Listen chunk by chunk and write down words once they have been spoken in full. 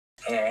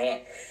All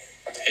right.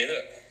 Hit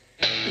it.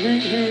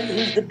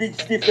 Who's the big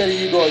stiff out of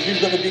you guys?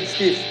 Who's got the big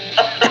stiff?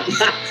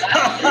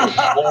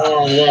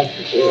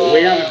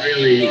 We haven't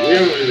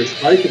really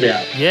spoke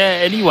about. Yeah,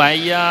 anyway,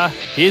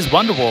 here's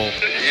Wonderwall.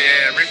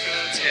 Yeah, ripping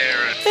the tear.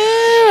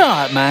 You're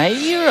right,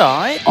 mate, you're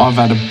right. I've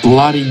had a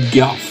bloody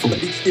gutful. The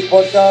Big Stiff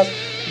podcast.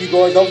 You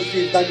guys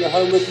obviously have done your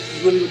homework, which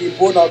is really, really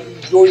important. I've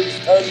enjoyed this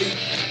totally.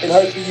 And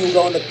hopefully you'll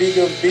go on to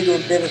bigger and bigger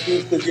and better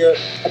things because you're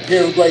a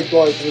pair of great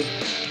guys.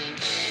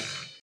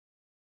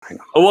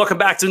 Well, welcome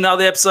back to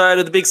another episode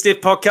of the Big Stiff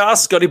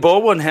podcast. Scotty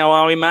Baldwin, how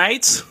are we,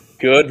 mate?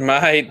 Good,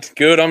 mate.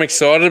 Good. I'm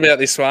excited about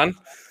this one.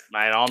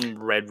 Mate,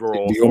 I'm red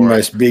raw. You'd be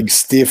almost big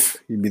stiff.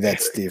 You'd be that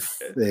stiff.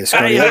 There,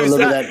 Scotty, hey, who's look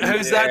that, at that.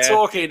 who's that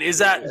talking? Is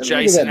that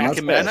Jason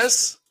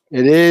Akermanis?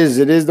 It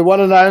is the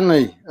one and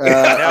only.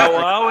 How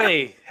are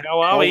we?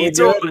 We're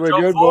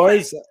good,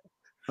 boys.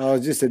 I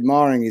was just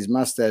admiring his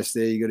mustache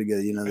there. You got to get,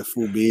 the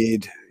full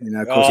beard.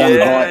 Of course,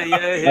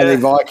 only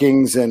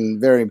Vikings and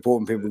very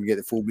important people get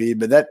the full beard,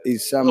 but that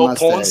is some mustache.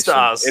 Porn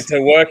stars. It's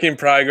a work in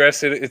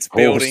progress. It's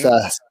building.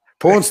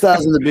 Porn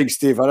stars and the big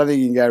stiff. I don't think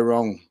you can go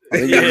wrong.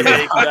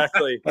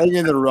 Exactly. I think you're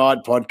in the right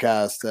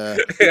podcast.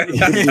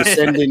 You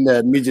send in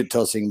the midget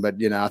tossing,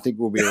 but I think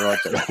we'll be all right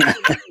there.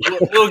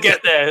 We'll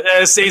get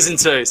there. Season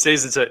two.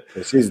 Season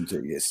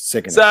 2, yes.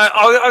 Second. So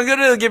I'm going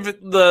to give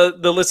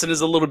the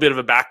listeners a little bit of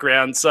a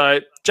background.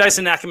 So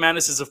Jason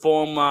Akermanis is a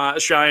former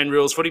Australian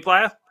rules footy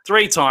player,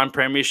 3-time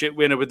premiership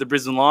winner with the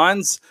Brisbane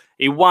Lions.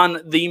 He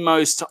won the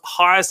most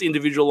highest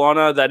individual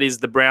honour, that is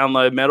the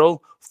Brownlow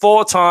Medal,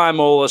 4-time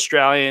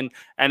All-Australian,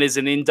 and is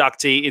an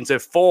inductee into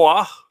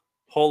 4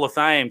 Hall of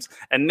Fames,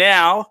 and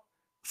now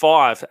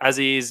 5, as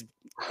he's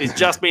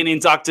just been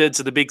inducted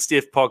to the Big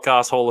Stiff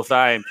Podcast Hall of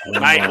Fame.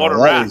 Mate, what a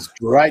wrap. That is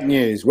great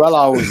news. Well,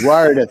 I was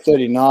worried at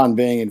 39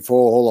 being in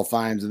 4 Hall of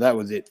Fames, and that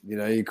was it.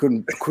 You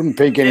couldn't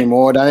peak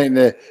anymore. I don't think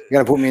they're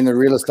going to put me in the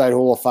Real Estate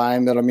Hall of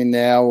Fame that I'm in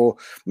now, or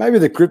maybe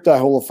the Crypto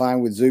Hall of Fame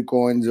with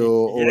Zoocoins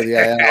or the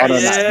AFL. I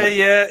don't know.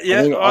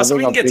 Yeah. So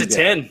we can get to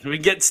 10. We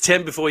can get to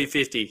 10 before you're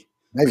 50.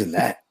 Imagine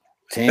that.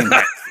 10.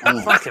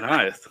 Fucking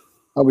oath.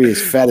 I'll be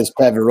as fat as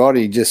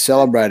Pavarotti, just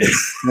celebrating.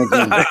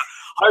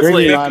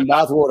 Hopefully, your own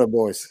bathwater,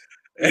 boys.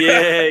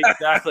 Yeah,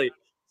 exactly.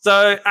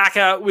 So,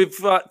 Aka,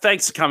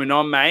 thanks for coming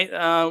on, mate.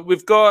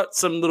 We've got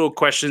some little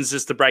questions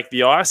just to break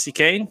the ice. You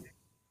keen?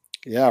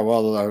 Yeah,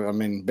 well, I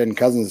mean, Ben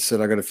Cousins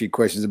said I got a few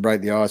questions to break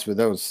the ice, but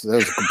that was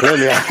a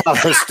completely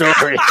other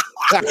story.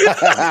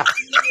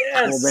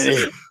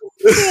 Yes.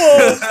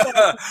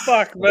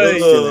 Fuck me.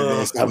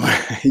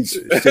 He's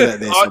still out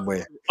there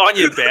somewhere. On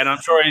you, Ben. I'm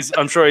sure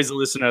he's a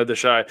listener of the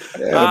show.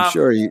 Yeah, I'm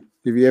sure if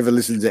you ever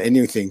listen to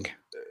anything.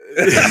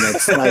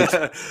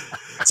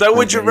 So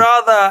would you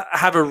rather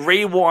have a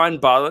rewind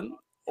button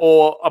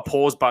or a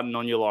pause button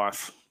on your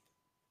life?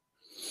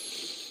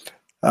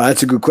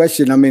 That's a good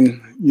question. I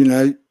mean,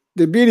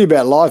 the beauty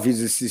about life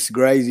is it's this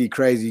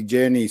crazy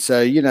journey.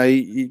 So,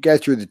 you go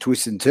through the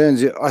twists and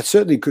turns. I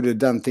certainly could have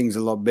done things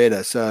a lot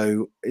better.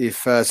 So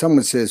if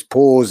someone says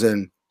pause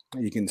and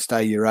you can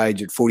stay your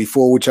age at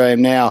 44, which I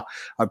am now,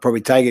 I'd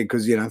probably take it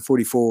because,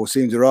 44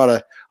 seems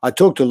right. I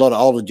talk to a lot of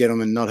older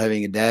gentlemen not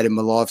having a dad in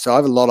my life. So I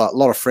have a lot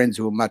of friends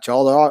who are much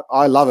older.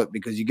 I love it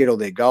because you get all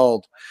their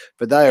gold.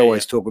 But they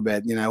always talk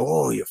about,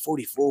 you're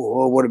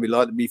 44. Oh, what would it be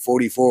like to be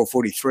 44 or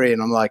 43?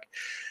 And I'm like,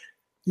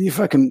 is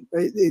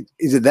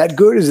it that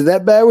good? Is it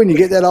that bad when you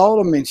get that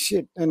old? I mean,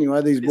 shit.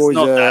 Anyway, these boys,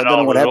 I don't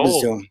know what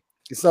happens to them.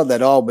 It's not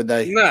that old, but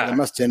they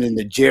must turn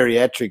into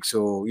geriatrics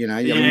or,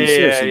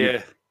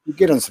 seriously. You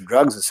get on some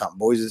drugs or something,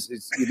 boys.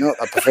 You're not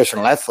a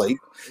professional athlete.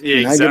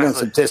 Exactly. Get on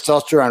some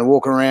testosterone,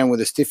 walk around with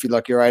a stiffy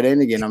like you're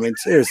 18 again. I mean,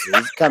 seriously,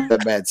 it can't be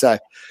that bad. So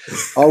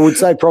I would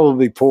say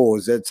probably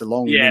pause. That's a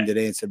long-winded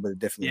answer, but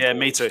definitely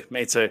pause.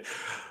 Me too.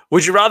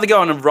 Would you rather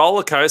go on a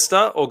roller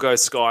coaster or go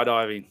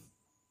skydiving?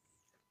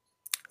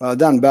 I've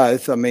done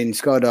both. I mean,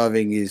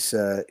 skydiving is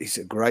a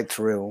great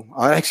thrill.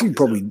 I'd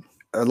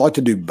like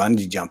to do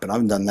bungee jumping. I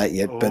haven't done that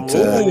yet, but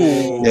I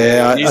think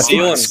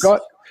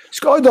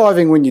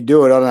skydiving, when you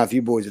do it, I don't know if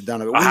you boys have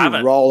done it, but when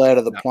you roll out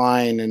of the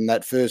plane in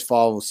that first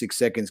 5 or 6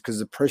 seconds, because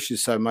the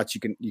pressure's so much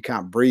you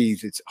can't breathe.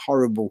 It's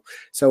horrible.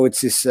 So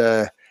it's this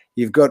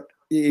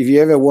if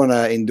you ever want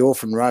an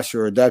endorphin rush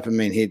or a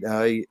dopamine hit,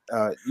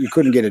 you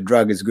couldn't get a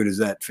drug as good as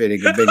that. Fair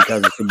dinkum. Ben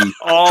Cousins could be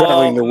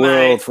traveling the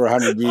world for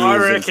 100 years.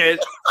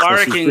 I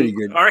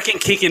reckon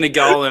kicking a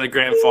goal in a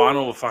grand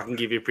final will fucking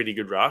give you a pretty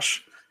good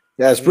rush.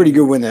 Yeah, it's pretty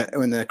good when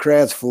the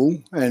crowd's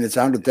full and it's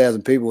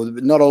 100,000 people.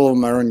 Not all of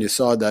them are on your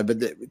side though.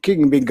 But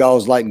kicking big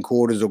goals late in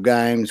quarters or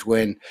games,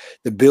 when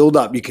the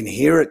build-up, you can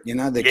hear it.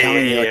 They're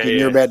coming.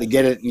 You're about to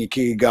get it, and you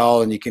kick a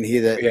goal, and you can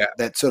hear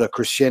that sort of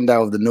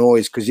crescendo of the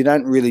noise, because you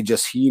don't really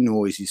just hear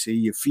noise.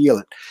 You feel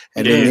it.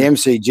 And in the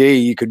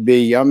MCG, you could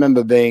be. I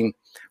remember being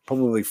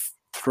probably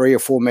 3 or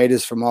 4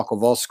 meters from Michael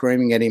Voss,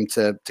 screaming at him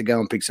to go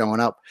and pick someone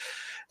up.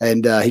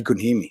 and he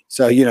couldn't hear me.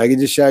 So, you know, it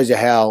just shows you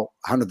how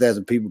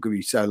 100,000 people could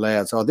be so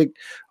loud. So I think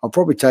I'll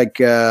probably take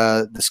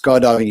the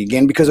skydiving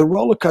again, because a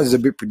roller coaster is a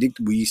bit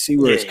predictable. You see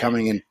where it's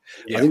coming, and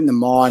I think the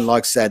mind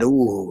likes that.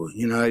 Oh,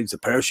 you know, is the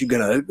parachute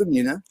going to open?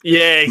 You know?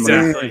 Yeah,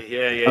 exactly.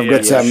 Yeah. I've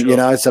got some, you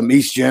know, some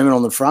East German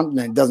on the front, and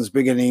it doesn't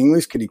speak any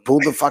English. Could he pull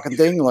the fucking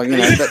thing? Like, you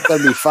know,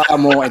 that'd be far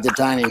more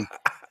entertaining.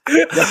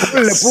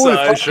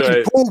 So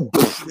true.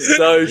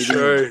 So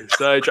true.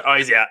 Oh,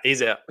 he's out.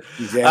 He's out.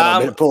 I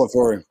better pull it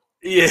for him.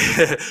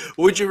 Yeah.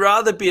 Would you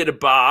rather be at a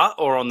bar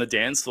or on the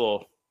dance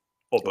floor?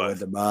 Or both? At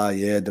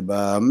the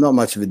bar. I'm not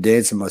much of a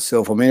dancer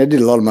myself. I mean, I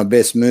did a lot of my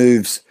best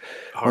moves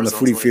on the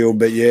footy field,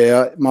 but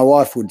my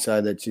wife would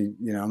say that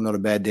I'm not a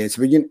bad dancer.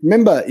 But you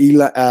remember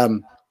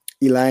Elaine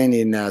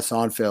in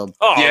Seinfeld?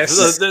 Oh,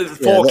 yes. The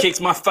four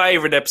kicks, my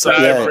favourite episode.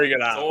 Yeah.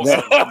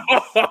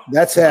 Awesome.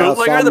 That's how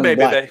Simon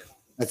Black.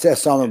 That's how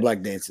Simon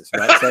Black dances,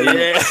 right? So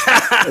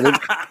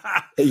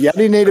you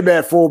only need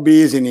about 4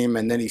 beers in him,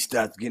 and then he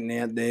starts getting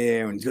out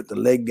there, and he's got the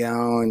leg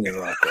going.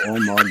 You're like, oh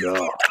my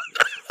god!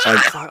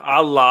 I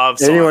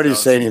love anyone who's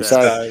seen him.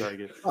 So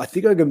I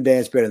think I can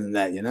dance better than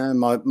that. You know,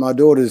 my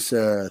daughters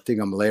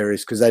think I'm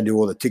hilarious because they do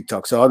all the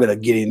TikTok. So I got to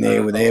get in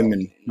there with them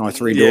and my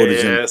 3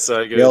 daughters. Yeah,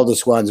 so good. The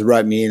eldest ones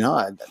wrote me in.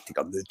 I don't think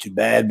I'm doing too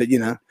bad, but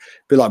a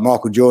bit like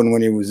Michael Jordan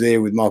when he was there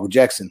with Michael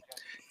Jackson.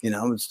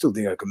 I still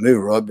think I can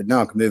move right, but no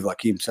one can move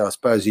like him. So I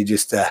suppose you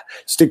just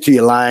stick to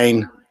your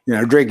lane.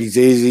 Drinking's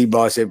easy,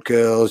 bicep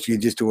curls. You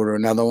just order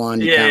another one.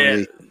 You can't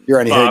really, you're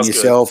only hurting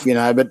yourself,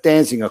 But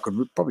dancing, I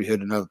could probably hurt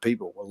another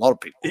people, a lot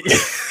of people.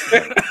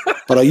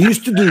 But I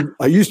used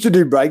to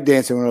do break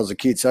dancing when I was a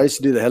kid. So I used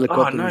to do the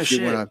helicopter and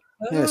shit. So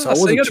I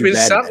wasn't too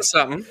bad.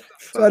 Something.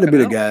 So I had a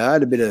bit of go. I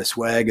had a bit of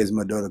swag, as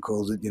my daughter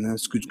calls it. Yeah,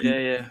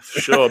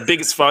 for sure.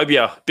 Biggest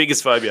phobia.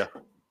 Biggest phobia.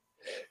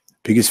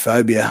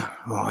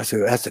 Oh,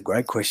 that's a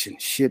great question.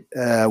 Shit.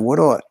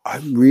 What I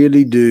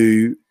really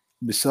do,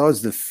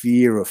 besides the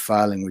fear of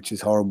failing, which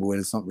is horrible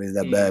and it's not really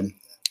that bad,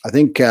 I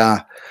think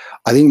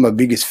my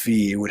biggest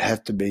fear would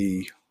have to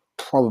be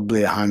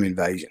probably a home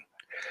invasion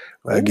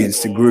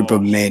against a group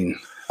of men.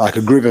 Like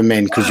a group of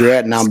men, because you're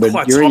outnumbered.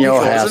 You're in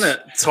your house. Isn't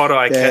it?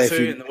 Tie-dye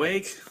Cafu in the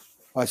week.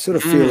 I sort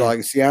of feel like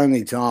it's the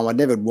only time I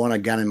never want a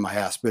gun in my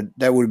house, but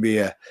that would be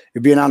it'd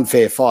be an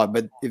unfair fight.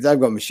 But if they've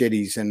got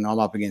machetes and I'm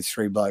up against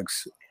 3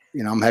 blokes,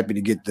 I'm happy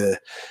to get the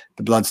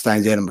blood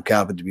stains out of my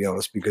carpet, to be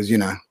honest, because,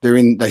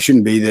 they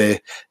shouldn't be there.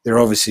 They're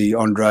obviously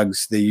on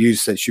drugs. They're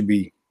used that should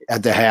be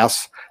at the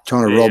house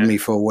trying to rob me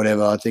for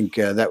whatever. I think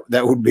that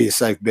would be a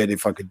safe bet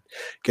if I could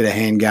get a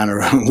handgun or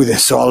with a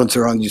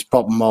silencer on, just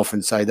pop them off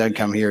and say, don't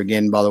come here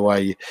again. By the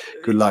way,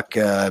 good luck.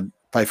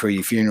 Pay for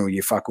your funeral,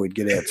 you fuckwit,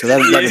 get out. So that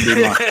would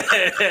be my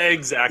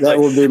exactly. That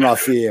would be my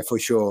fear for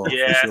sure.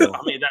 Yeah, for sure.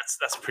 I mean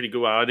that's a pretty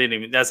good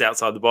one. That's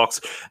outside the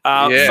box.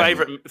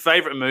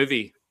 Favorite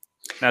movie.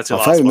 That's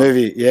my favorite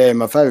movie. Yeah,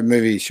 my favorite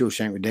movie is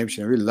Shawshank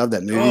Redemption. I really love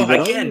that movie.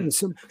 Oh, again,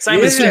 same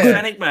as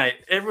Titanic, mate.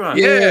 Everyone.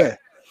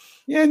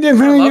 Yeah,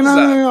 definitely.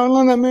 I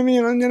love that movie.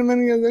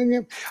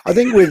 I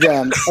think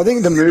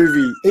the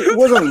movie, it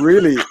wasn't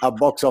really a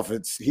box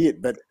office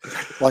hit, but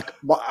like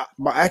my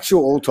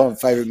actual all-time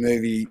favorite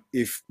movie,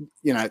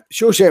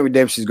 Shawshank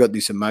Redemption's got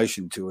this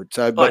emotion to it.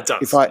 So, but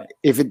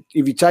if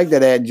you take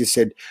that out and just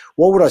said,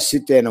 what would I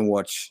sit down and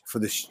watch for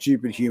the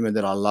stupid humor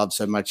that I love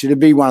so much? It'd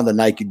be one of the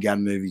Naked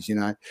Gun movies.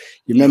 You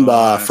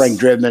remember Frank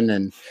Drebin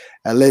and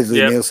Leslie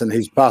Nielsen,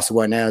 who's passed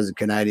away now as a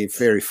Canadian,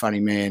 very funny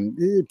man.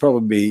 It'd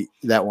probably be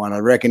that one. I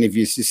reckon if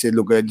you just said,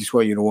 look, I just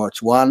want you to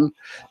watch one,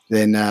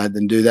 then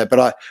do that.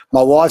 But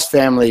my wife's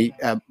family,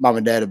 mum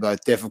and dad are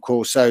both deaf, of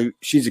course, so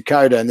she's a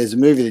coder, and there's a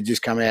movie that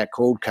just come out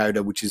called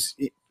Coda, which is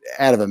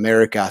out of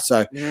America.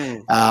 So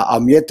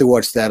I'm yet to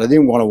watch that. I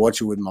didn't want to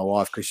watch it with my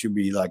wife because she'll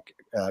be like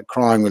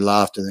crying with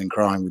laughter and then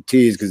crying with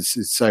tears because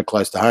it's so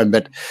close to home.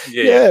 But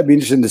it'd be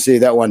interesting to see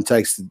if that one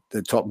takes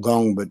the top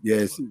gong. But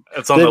it's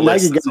on the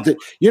list.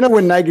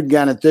 When Naked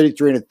Gun at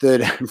 33 and a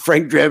third,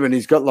 Frank Drebin,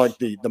 he's got like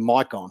the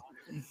mic on,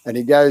 and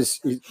he goes.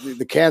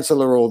 The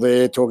council are all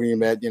there talking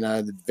about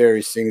the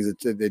various things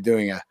that they're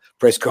doing a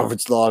press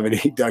conference live, and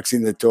he ducks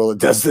in the toilet,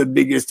 does the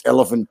biggest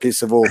elephant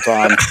piss of all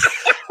time.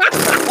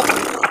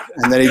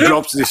 And then he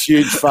drops this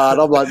huge fart.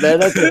 I'm like, man,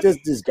 that's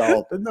just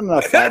gold. There's not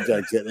enough fart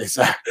jokes out there.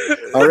 So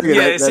I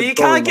reckon so you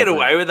can't get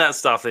away with that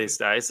stuff these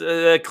days.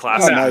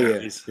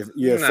 Classic.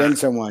 You offend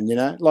someone,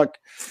 Like,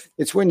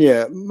 it's when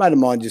a mate of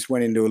mine just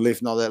went into a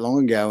lift not that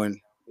long ago, and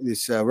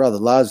this rather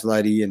large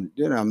lady, and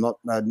I'm not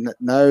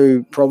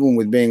no problem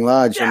with being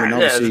large. I mean,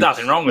 obviously, there's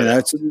nothing wrong with it.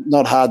 It's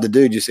not hard to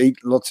do. Just eat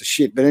lots of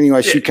shit. But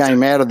anyway, she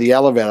came out of the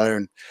elevator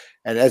and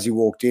as he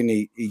walked in,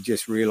 he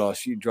just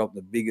realised you dropped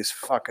the biggest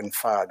fucking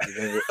fart you've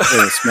ever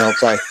smelled.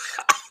 So,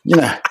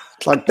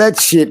 like that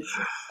shit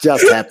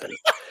just happened.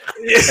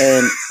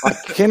 And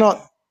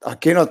I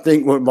cannot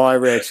think what my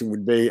reaction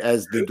would be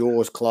as the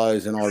doors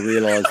close and I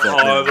realised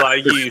that. Oh,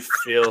 like you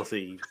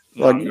filthy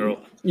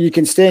girl. You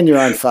can stand your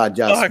own fart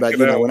just, but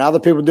when other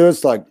people do it,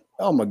 it's like,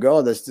 oh my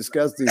God, that's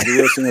disgusting. It's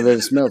the worst thing I've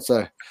ever smelled.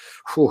 So,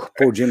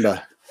 poor Jimbo.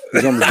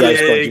 He's on the J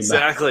squad, Jimbo.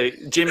 Exactly.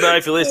 Jimbo,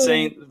 if you're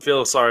listening,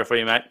 feel sorry for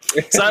you, mate.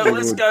 So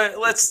let's go.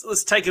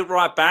 Let's take it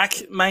right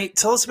back, mate.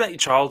 Tell us about your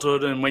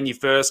childhood and when you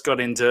first got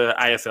into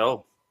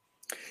AFL.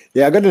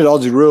 Yeah, I got into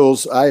Aussie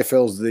rules.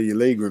 AFL's the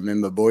league,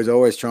 remember, boys. I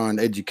always try and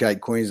educate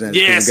Queensland.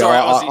 Yeah, sorry,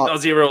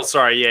 Aussie rules.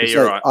 Sorry, yeah,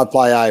 you're right. I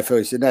play AFL.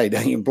 He said, no, you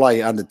don't. You can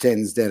play under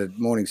 10s down at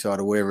Morningside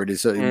or wherever it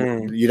is. So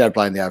you don't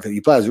play in the AFL.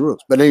 You play Aussie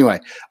rules. But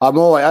anyway,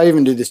 I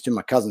even do this to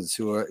my cousins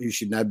who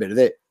should know better.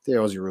 They're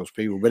Aussie rules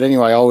people. But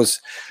anyway, I was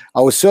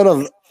sort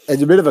of,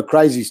 it's a bit of a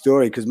crazy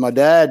story because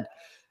my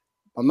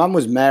mum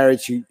was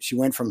married. She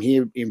went from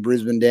here in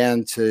Brisbane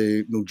down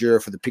to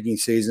Mildura for the picking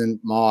season.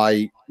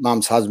 My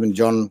mum's husband,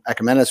 Jason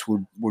Akermanis,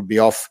 would be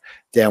off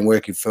down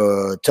working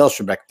for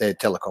Telstra back there,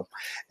 Telecom,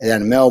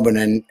 down in Melbourne.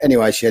 And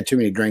anyway, she had too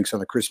many drinks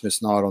on a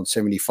Christmas night on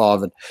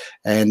 75.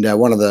 And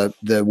one of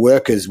the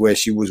workers where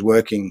she was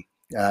working,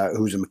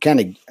 who was a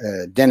mechanic,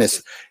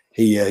 Dennis,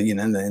 he, they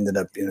ended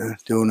up,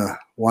 doing a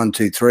 1,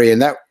 2, 3.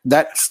 And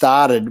that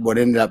started what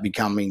ended up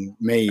becoming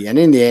me. And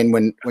in the end,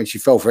 when she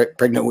fell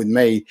pregnant with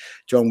me,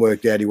 John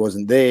worked out he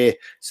wasn't there.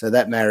 So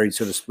that marriage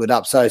sort of split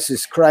up. So it's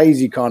this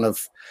crazy kind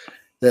of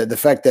the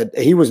fact that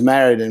he was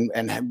married and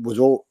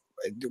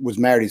was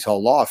married his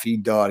whole life. He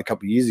died a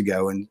couple of years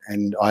ago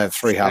and I have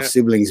 3 half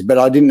siblings, but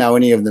I didn't know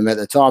any of them at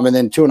the time. And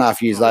then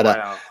 2.5 years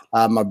later,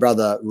 my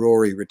brother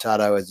Rory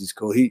Retardo, as he's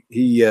called,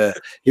 he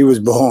was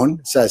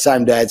born. So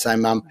same dad,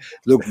 same mum,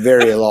 looked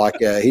very alike.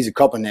 He's a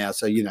copper now,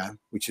 so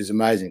which is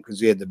amazing because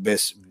we had the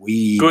best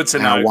weed, good to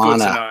know,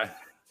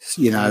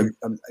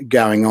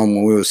 going on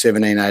when we were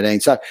 17,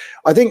 18. So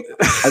I think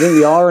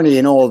the irony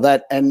in all of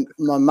that, and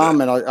my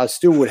mum and I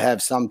still would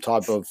have some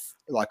type of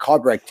like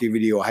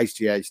hyperactivity or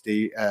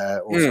HDHD,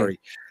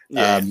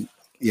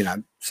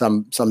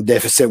 some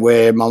deficit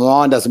where my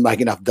mind doesn't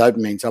make enough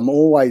dopamine. So I'm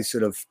always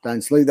sort of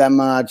don't sleep that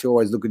much,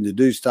 always looking to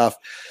do stuff.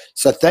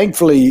 So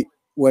thankfully,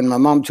 when my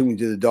mum took me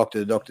to the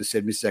doctor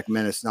said, Mr.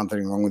 Akermanis,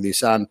 nothing wrong with your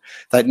son.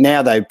 That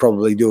now they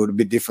probably do it a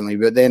bit differently,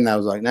 but then they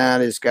was like, nah,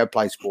 just go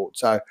play sport.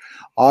 So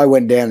I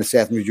went down to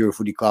South Mildura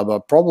Footy Club. I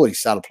probably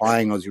started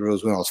playing Aussie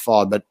rules when I was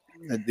 5, but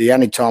the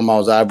only time I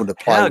was able to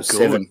play was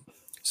 7.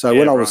 So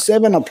when I was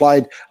 7, I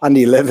played under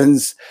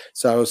 11s.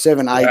 So I was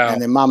 7, 8,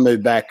 and then mum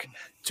moved back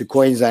to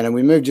Queensland, and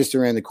we moved just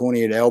around the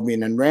corner at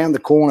Albion, and round the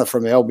corner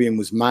from Albion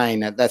was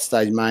Maine. At that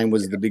stage, Maine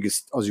was the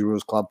biggest Aussie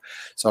rules club.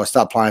 So I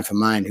started playing for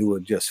Maine, who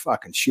were just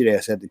fucking shit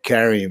house. I had to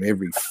carry him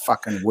every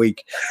fucking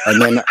week. And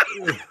then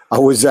I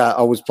was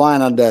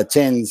playing under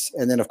 10s,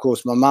 and then of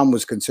course my mum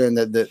was concerned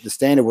that the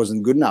standard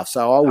wasn't good enough.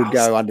 So I would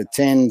go under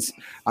 10s,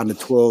 under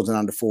 12s, and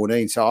under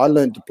 14. So I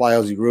learned to play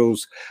Aussie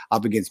rules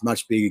up against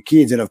much bigger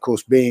kids, and of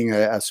course being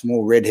a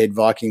small redhead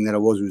Viking that I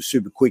was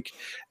super quick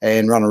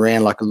and run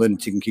around like a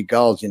lunatic and kick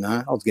goals.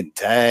 I was getting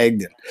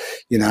tagged,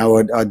 and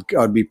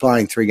I'd be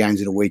playing 3 games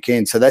in a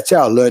weekend. So that's how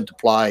I learned to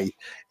play,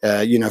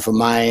 for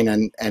Maine,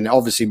 and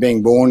obviously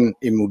being born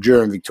in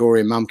Mildura in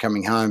Victoria, mum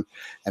coming home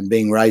and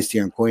being raised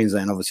here in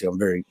Queensland. Obviously, I'm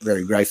very,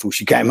 very grateful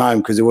she came home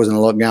because there wasn't a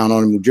lot going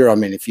on in Mildura. I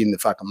mean, if you're in the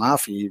fucking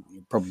mafia,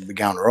 you'd probably be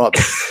going all right.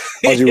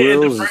 Aussie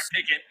rules.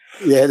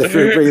 The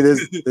fruit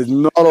picket. There's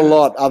not a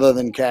lot other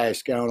than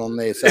cash going on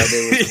there. So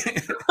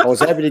I was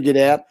happy to get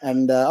out,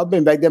 and I've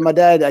been back there. My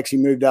dad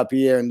actually moved up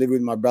here and lived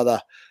with my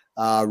brother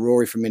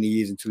Rory for many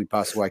years until he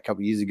passed away a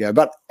couple of years ago.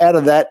 But out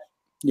of that,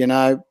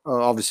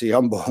 obviously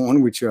I'm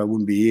born, which I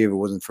wouldn't be here if it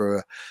wasn't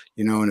for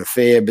an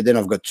affair. But then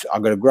I've got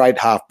a great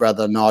half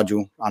brother,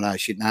 Nigel. I know a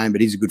shit name,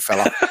 but he's a good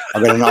fella.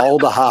 I've got an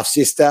older half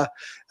sister.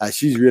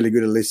 She's really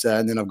good, Alyssa.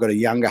 And then I've got a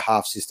younger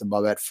half sister by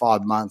about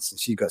 5 months, and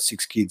she's got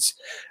 6 kids.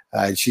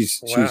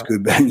 She's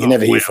good, but you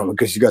never hear from her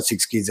because she's got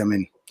 6 kids. I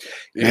mean,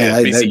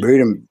 they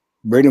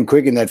breed them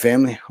quick in that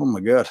family. Oh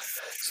my God.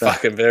 So,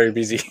 fucking very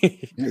busy.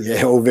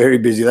 All very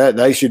busy.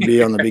 They should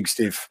be on the big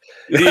stiff.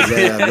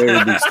 They are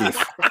very big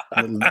stiff.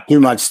 Too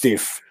much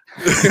stiff.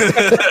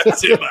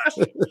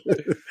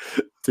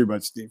 Too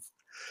much stiff.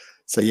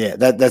 So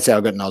that's how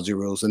I got in Aussie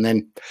rules. And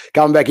then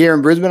coming back here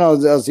in Brisbane, I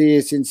was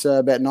here since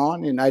about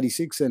 9 in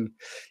 86, and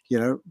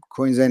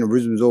Queensland and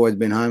Brisbane's always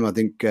been home. I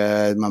think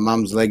my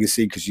mum's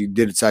legacy, because she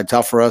did it so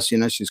tough for us.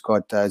 She's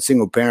quite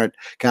single parent,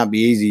 can't be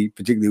easy,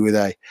 particularly with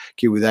a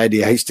kid with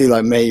ADHD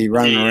like me,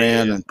 running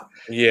around and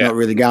not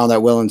really going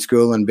that well in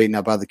school and beating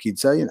up other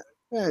kids. So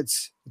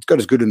it's got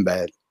its good and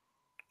bad.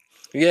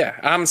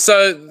 Yeah.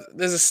 So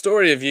there's a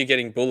story of you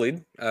getting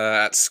bullied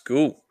at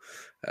school.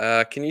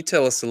 Can you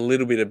tell us a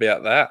little bit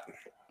about that?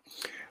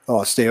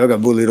 Oh, Steve, I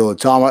got bullied all the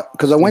time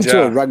because I went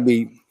to a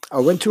rugby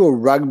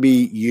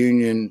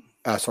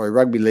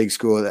league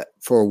school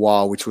for a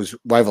while, which was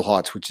Wavell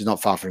Heights, which is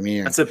not far from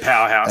here. That's a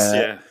powerhouse,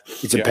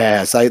 It's a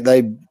powerhouse.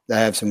 They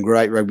have some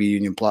great rugby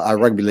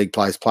league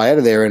players play out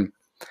of there, and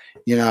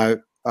I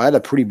had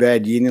a pretty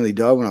bad year, nearly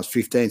died when I was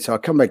 15. So I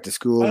come back to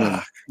school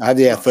and I had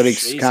the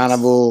athletics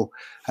carnival,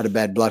 had a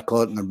bad blood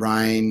clot in the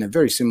brain,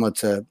 very similar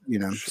to,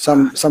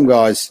 some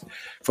guys.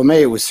 For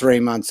me, it was 3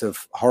 months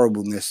of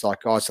horribleness,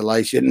 like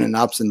isolation and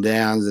ups and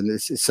downs, and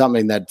it's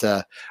something that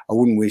I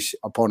wouldn't wish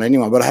upon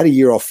anyone. But I had a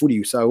year off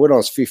footy, so when I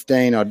was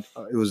 15, it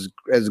was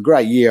a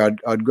great year.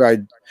 I'd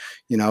grown,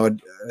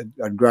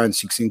 I'd grown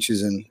 6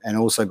 inches and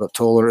also got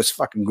taller. It's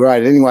fucking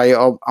great. Anyway,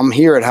 I'm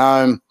here at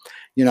home,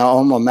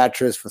 on my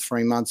mattress for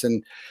 3 months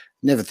and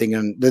never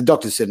thinking. The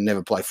doctor said I'd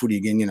never play footy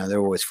again. They're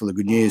always full of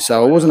good news.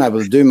 So I wasn't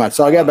able to do much.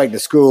 So I go back to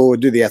school,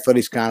 do the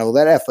athletics carnival.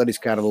 That athletics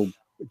carnival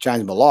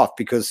changed my life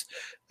because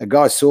a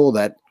guy saw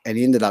that and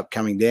he ended up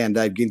coming down.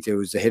 Dave Ginter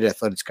was the head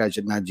athletics coach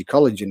at Nudgee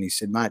College, and he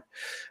said, mate,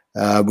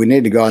 we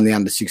need to go in the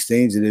under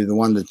 16s and do the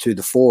 1, the 2,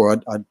 the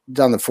 4. I'd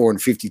done the 4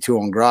 and 52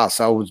 on grass,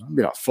 so I was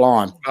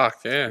flying. Fuck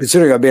yeah.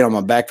 Considering I'd been on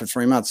my back for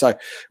 3 months. So it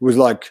was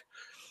like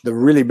the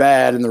really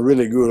bad and the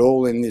really good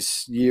all in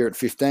this year at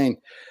 15.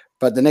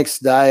 But the next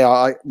day,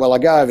 I go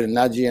over to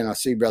Nudgee and I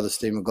see brother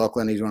Steve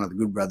McLaughlin. He's one of the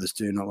good brothers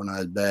too, not one of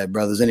those bad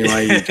brothers.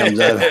 Anyway, he comes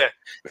over.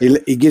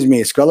 He gives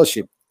me a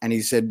scholarship. And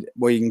he said,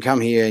 well, you can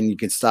come here and you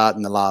can start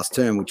in the last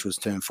term, which was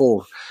term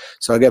 4.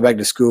 So I go back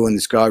to school, and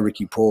this guy,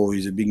 Ricky Paul,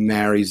 who's a big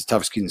Maori, he's the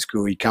toughest kid in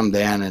school. He come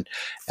down and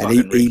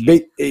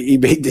he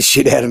beat the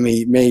shit out of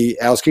me.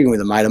 I was kicking with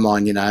a mate of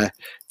mine,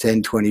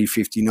 10, 20,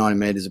 50, 90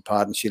 metres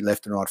apart and shit,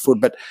 left and right foot.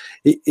 But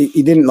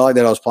he didn't like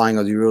that I was playing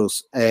Aussie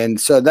rules. And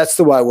so that's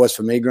the way it was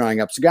for me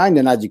growing up. So going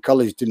to Nudgee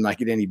College didn't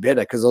make it any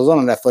better because I was on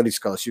an athletic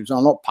scholarship, so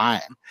I'm not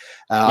paying.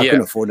 I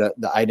couldn't afford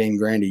the 18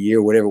 grand a year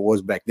or whatever it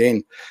was back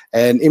then.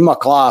 And in my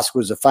class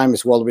was a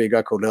famous Wallaby, a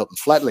guy called Elton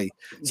Flatley.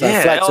 So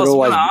I was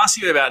going to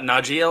ask you about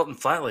Nudgee, Elton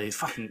Flatley. He's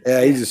fucking...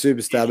 Yeah, he's a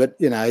superstar, but,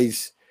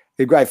 he's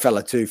a great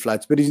fella too,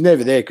 Flats. But he's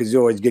never there because he's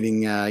always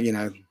getting,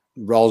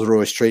 Rolls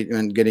Royce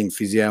treatment, getting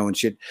physio and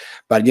shit.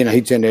 But,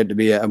 he turned out to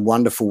be a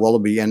wonderful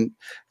Wallaby.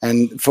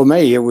 And for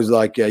me, it was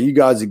like, you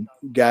guys are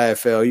gay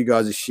AFL, you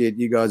guys are shit,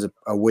 you guys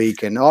are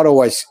weak. And I'd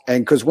always,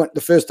 because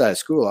the first day of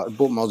school, I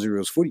bought my Aussie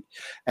rules footy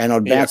and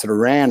I'd bounce it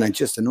around and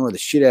just annoy the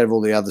shit out of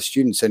all the other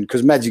students. And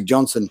because Magic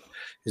Johnson,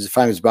 who's a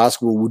famous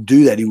basketball, would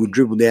do that. He would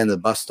dribble down to the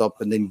bus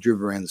stop and then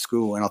dribble around the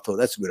school. And I thought,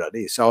 that's a good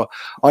idea. So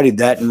I did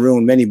that and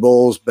ruined many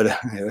balls, but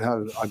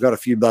I got a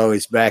few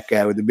blowies back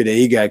with a bit of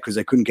ego because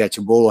they couldn't catch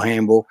a ball or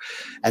handball.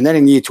 And then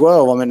in year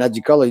 12, I'm at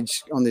Nudgee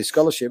College on this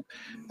scholarship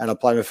and I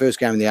played my first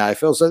game in the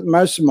AFL. So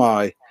most of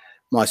my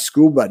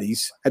school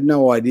buddies had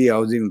no idea I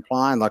was even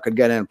playing. Like I'd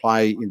go down and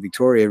play in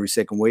Victoria every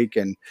second week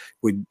and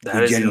we'd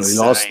generally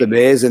lost the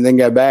Bears and then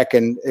go back.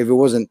 And if it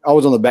wasn't, I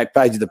was on the back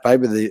page of the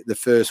paper the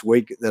first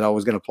week that I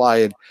was going to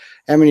play. And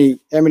how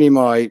many of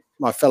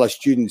my fellow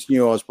students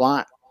knew I was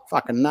playing?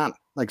 Fucking none,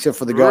 except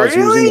for the guys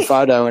who was in the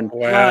photo and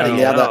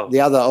the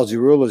other Aussie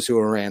rulers who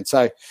were around.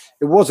 So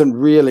it wasn't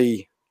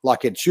really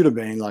like it should have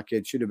been. Like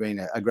it should have been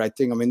a great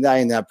thing. I mean,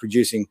 they ended up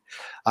producing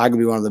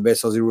arguably one of the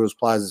best Aussie rules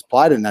players that's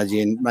played at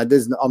Nudgee. And mate,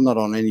 I'm not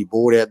on any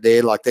board out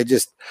there. Like they're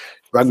just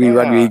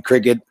rugby,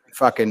 cricket,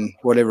 fucking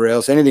whatever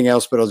else, anything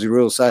else but Aussie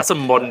rules. So that's a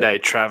modern day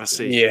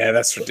travesty. Yeah,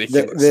 that's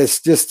ridiculous.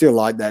 They're just still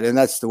like that, and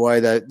that's the way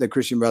the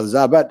Christian brothers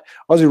are. But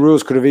Aussie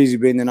rules could have easily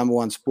been the number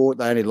one sport.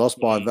 They only lost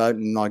by a vote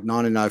in like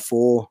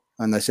 1904.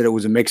 And they said it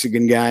was a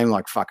Mexican game,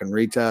 like fucking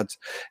retards.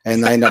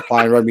 And they ended up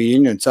playing rugby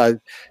union. So,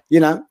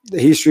 the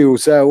history will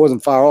say it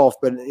wasn't far off.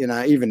 But,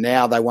 even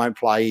now they won't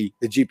play,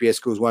 the GPS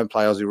schools won't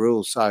play Aussie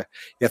rules. So you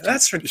have to,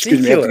 that's ridiculous.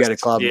 Excuse me, you have to go to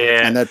club.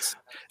 Yeah. And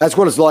that's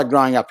what it's like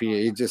growing up here.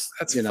 You just,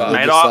 that's mate,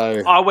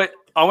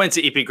 I went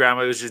to Epic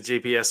Grammar, which is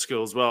GPS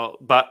school as well.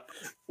 But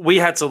we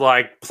had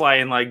to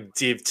play in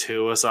Div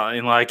 2 or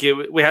something.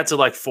 We had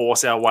to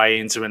force our way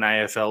into an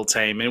AFL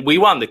team, and we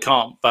won the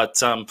comp.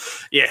 But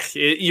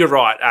you're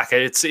right,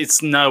 Aka.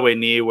 It's nowhere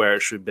near where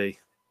it should be.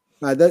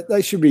 No,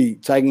 they should be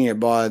taking it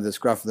by the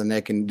scruff of the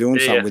neck and doing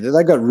something with it.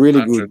 They got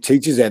really good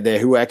teachers out there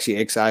who are actually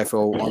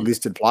ex-AFL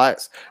listed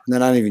players, and they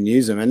don't even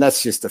use them. And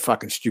that's just the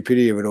fucking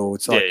stupidity of it all.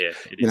 It's like,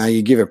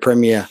 you give a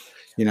premier,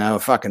 a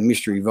fucking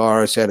mystery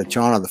virus out of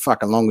China, the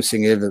fucking longest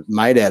thing ever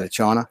made out of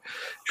China,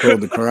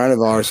 called the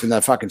coronavirus, and they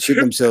fucking shit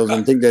themselves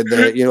and think that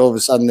they're, all of a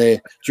sudden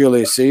they're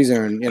Julius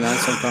Caesar and,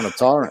 some kind of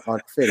tyrant.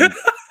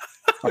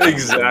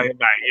 Exactly, mate.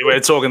 We're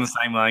talking the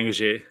same language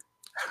here.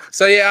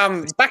 So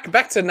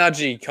back to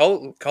Nudgee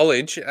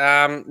College.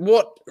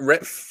 What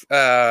ref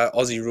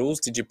Aussie rules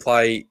did you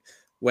play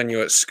when you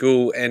were at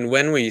school, and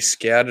when were you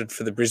scouted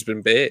for the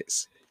Brisbane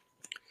Bears?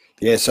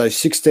 Yeah, so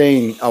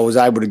 16, I was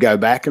able to go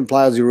back and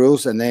play Aussie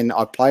rules, and then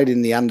I played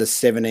in the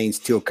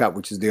under-17s Teal Cup,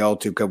 which is the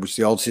old Teal Cup, which is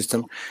the old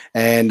system,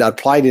 and I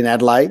played in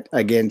Adelaide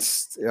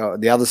against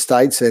the other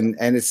states, and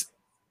it's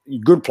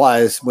good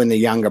players when they're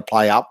younger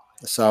play up,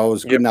 so I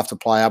was good enough to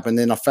play up, and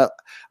then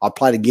I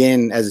played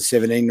again as a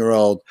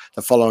 17-year-old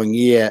the following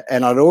year,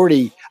 and I'd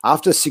already,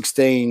 after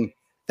 16,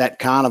 that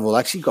carnival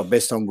actually got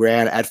best on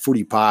ground at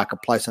Footy Park, a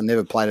place I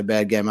never played a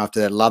bad game after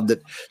that, loved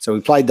it. So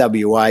we played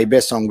WA,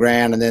 best on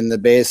ground, and then the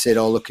Bears said,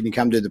 oh, look, can you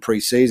come do the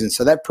pre-season?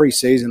 So that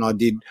pre-season I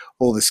did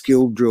all the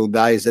skill drill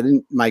days. They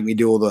didn't make me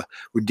do all the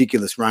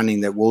ridiculous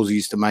running that Wolsey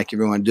used to make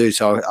everyone do.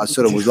 So I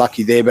sort of was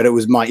lucky there, but it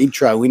was my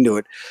intro into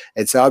it.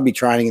 And so I'd be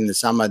training in the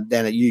summer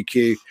down at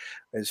UQ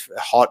it's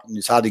hot and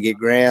it's hard to get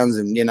grounds,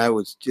 and it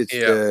was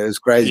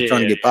crazy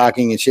trying to get Yeah.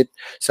 parking and shit.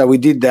 So we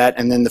did that,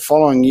 and then the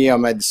following year I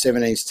made the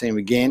 17s team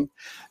again,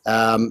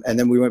 and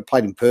then we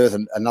played in Perth,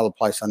 another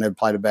place I never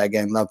played a bad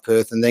game. Loved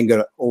Perth, and then got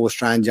an All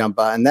Australian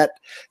jumper, and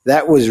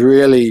that was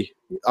really.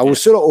 I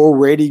was sort of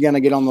already going to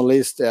get on the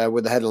list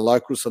where they had a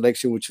local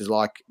selection, which is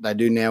like they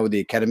do now with the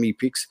academy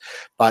picks.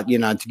 But,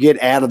 to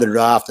get out of the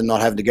draft and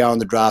not have to go on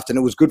the draft. And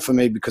it was good for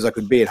me because I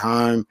could be at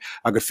home.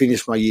 I could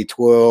finish my year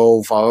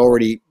 12. I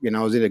already, I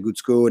was in a good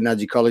school at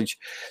Nudgee College.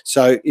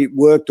 So it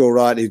worked all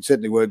right. It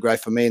certainly worked great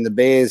for me. And the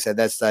Bears at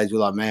that stage were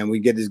like, man, we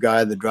get this guy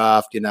out of the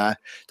draft, don't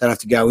have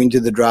to go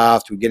into the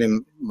draft. We get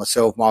him,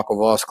 myself, Michael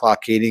Voss,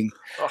 Clark Keating.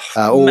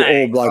 All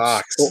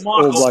blokes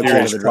out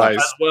of the draft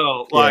as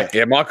well.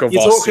 Michael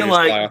you're Voss. Talking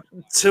like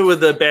two of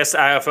the best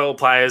AFL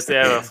players to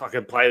ever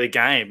fucking play the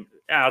game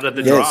out of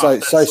the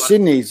draft. So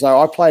Sydney.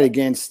 So I played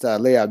against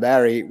Leo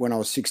Barry when I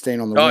was 16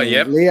 on the wing.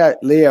 Yep.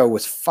 Leo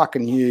was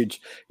fucking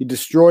huge. He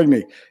destroyed me.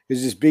 He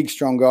was this big,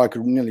 strong guy,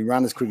 could nearly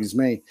run as quick as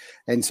me.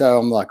 And so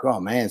I'm like, oh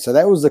man. So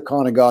that was the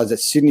kind of guys that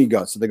Sydney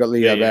got. So they got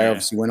Leo Barry.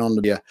 Obviously went on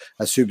to be a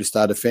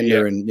superstar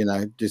defender,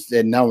 and just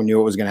no one knew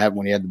what was going to happen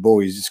when he had the ball.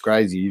 He was just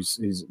crazy.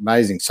 He's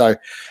amazing. So.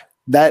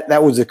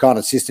 That was the kind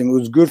of system. It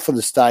was good for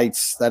the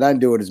States. They don't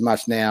do it as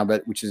much now,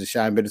 which is a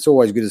shame. But it's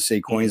always good to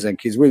see Queensland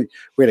kids. We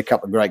had a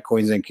couple of great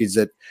Queensland kids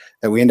that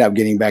we end up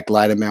getting back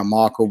later, Mount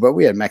Michael. But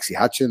we had Maxie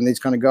Hutchin, these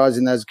kind of guys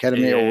in those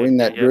academy or in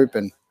that group,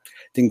 and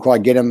didn't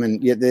quite get them.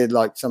 And yet they're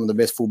like some of the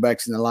best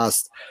fullbacks in the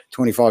last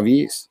 25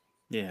 years.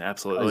 Yeah,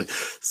 absolutely.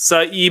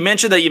 So you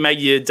mentioned that you made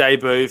your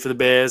debut for the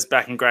Bears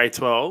back in grade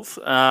 12.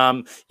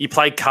 You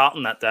played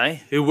Carlton that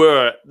day,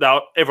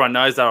 everyone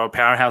knows they were a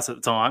powerhouse at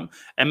the time,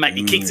 and mate,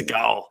 you kicked a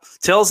goal.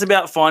 Tell us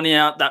about finding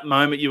out that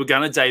moment you were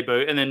going to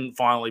debut and then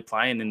finally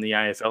playing in the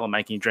AFL and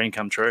making your dream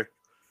come true.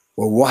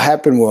 Well, what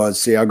happened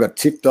was, I got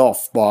tipped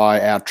off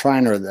by our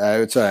trainer,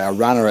 our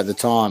runner at the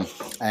time,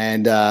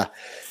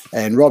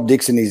 and Rob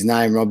Dixon, his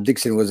name. Rob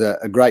Dixon was a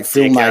great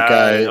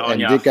filmmaker,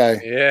 and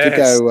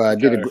Dicko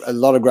did a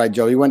lot of great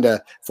job. He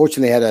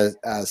fortunately had a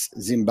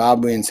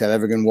Zimbabwean South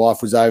African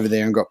wife was over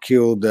there and got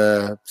killed.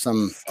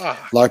 Some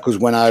locals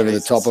went over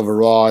the top of a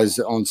rise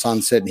on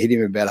Sunset and hit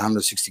him about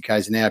 160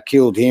 k's an hour,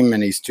 killed him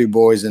and his two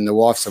boys, and the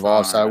wife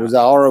survived. So it was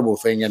a horrible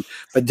thing.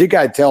 But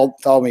Dicko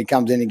told me, he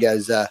comes in, he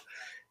goes,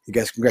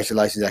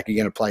 congratulations, Zach, you're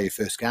going to play your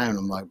first game. And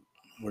I'm like,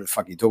 what the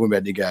fuck are you talking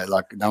about, Diggo?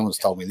 Like, no one's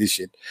told me this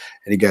shit.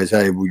 And he goes,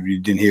 hey, well, you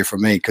didn't hear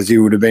from me, because he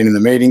would have been in the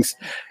meetings.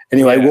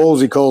 Anyway,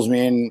 Wolsey calls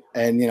me in,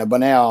 and, by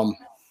now,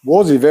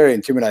 Wolsey's a very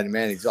intimidating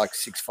man. He's like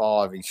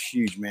 6'5", he's a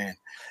huge man.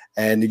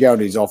 And you go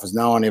into his office.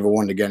 No one ever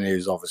wanted to go into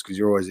his office because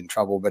you're always in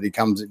trouble. But he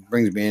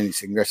brings me in. He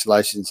said,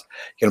 congratulations,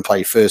 you're going to play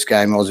your first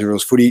game, Aussie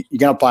Rules footy. You're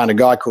going to play on a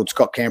guy called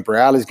Scott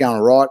Camperale. He's going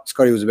all right.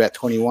 Scotty was about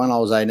 21. I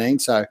was 18.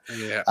 So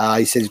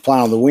he said he's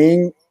playing on the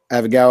wing.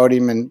 Have a go at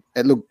him. And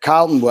look,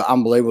 Carlton were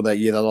unbelievable that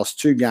year. They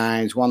lost 2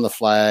 games, won the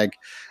flag,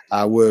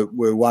 were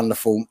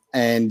wonderful.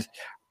 And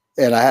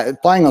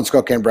playing on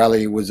Scott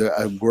Camperale was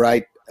a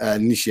great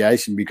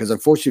initiation, because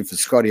unfortunately for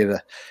Scott, he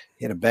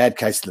had a bad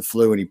case of the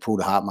flu and he pulled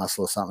a heart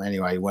muscle or something.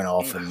 Anyway, he went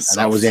off, and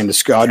that was the end of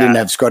Scott. I didn't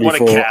have Scotty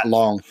for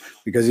long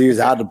because he was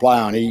hard to play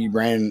on. He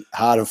ran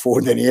harder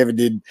forward than he ever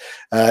did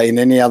in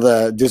any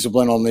other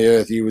discipline on the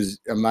earth. He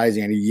was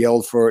amazing, and he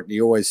yelled for it, and he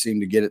always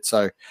seemed to get it.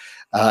 So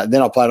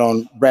then I played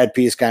on. Brad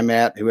Pearce came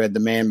out, who had the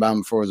man bum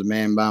before it was a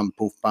man bum,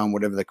 poof bum,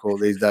 whatever they call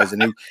it these days.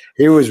 And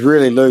he was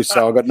really loose.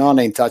 So I got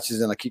 19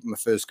 touches and I kicked my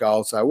first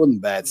goal. So it wasn't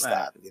a bad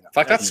start.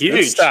 Fuck, that's huge. A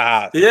good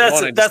start.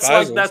 Yeah,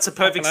 that's a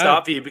perfect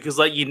start for you, because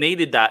you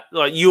needed that.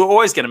 You were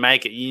always going to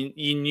make it.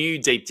 You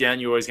knew deep down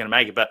you were always going to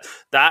make it. But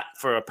that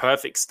for a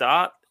perfect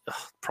start,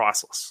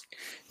 priceless.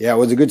 Yeah, it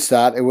was a good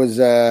start. It was.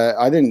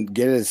 I didn't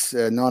get as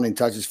 19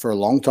 touches for a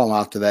long time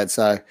after that.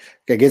 So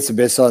against the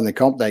best side in the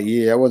comp that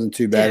year, it wasn't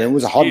too bad. It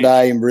was a hot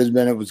day in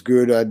Brisbane. It was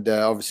good. I'd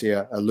obviously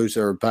a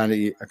looser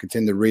opponent. I could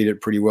tend to read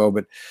it pretty well.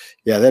 But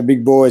yeah, they're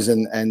big boys,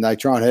 and they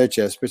try and hurt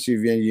you, especially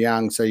if you're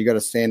young. So you got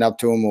to stand up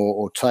to them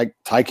or take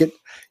it.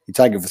 You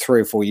take it for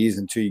 3 or 4 years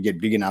until you get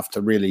big enough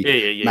to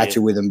really match it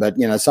with them. But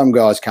some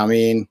guys come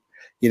in.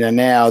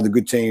 Now the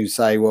good teams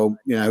say, well,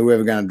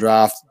 whoever going to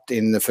draft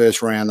in the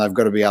first round, they've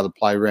got to be able to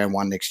play round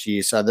 1 next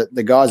year. So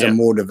the guys are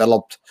more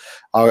developed.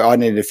 I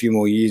needed a few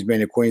more years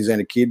being a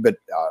Queenslander kid, but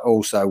I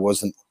also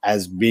wasn't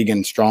as big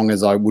and strong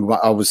as I would.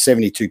 I was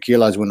 72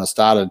 kilos when I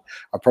started.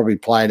 I probably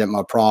played at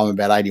my prime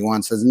about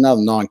 81. So there's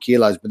another 9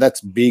 kilos, but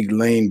that's big,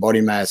 lean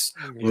body mass,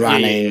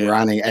 running,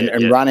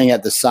 and running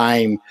at the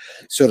same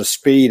sort of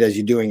speed as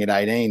you're doing at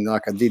 18.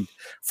 Like I did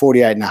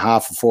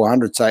 48.5 for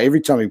 400. So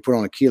every time you put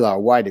on a kilo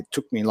of weight, it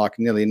took me like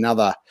nearly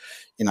another,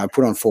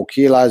 put on 4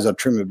 kilos, I'd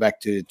trim it back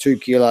to 2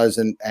 kilos.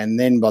 And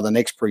then by the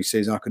next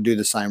preseason, I could do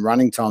the same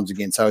running times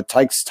again. So it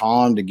takes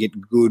time to get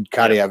good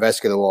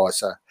cardiovascular wise.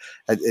 So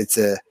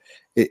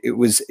it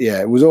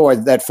was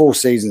always that 4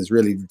 seasons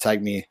really to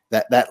take me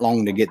that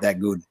long to get that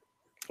good.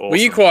 Awesome. Were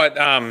you quite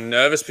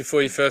nervous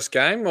before your first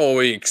game, or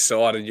were you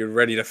excited? You're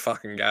ready to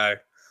fucking go?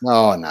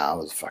 Oh no, I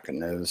was fucking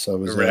nervous. I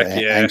was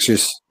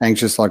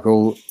anxious like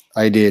all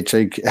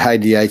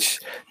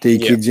ADHD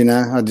kids, you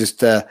know. I just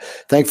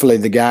thankfully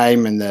the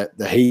game and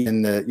the heat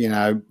and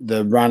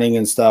the running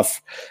and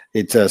stuff.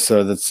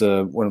 So that's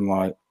one of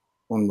my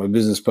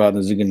business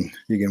partners. You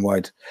can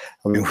wait.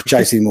 I've been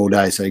chasing him all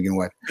day, so you can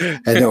wait.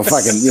 And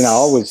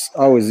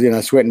I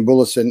was sweating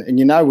bullets, and when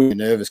you're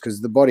nervous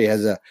because the body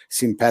has a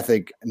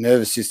sympathetic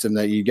nervous system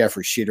that you go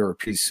for a shit or a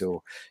piss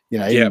or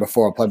even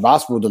before I played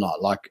basketball tonight,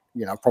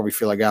 I probably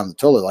feel like going to the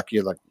toilet. Like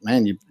you're like,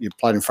 man, you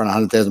played in front of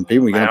 100,000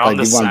 people. You're going to play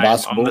Div 1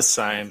 basketball. I'm the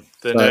same.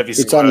 The so nervous.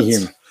 It's only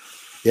human.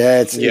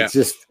 Yeah, it's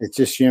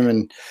just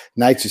human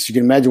nature. So you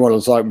can imagine what it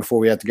was like before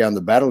we had to go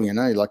into battle.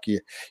 Like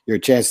you're a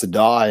chance to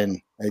die,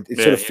 and it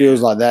sort of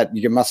feels like that.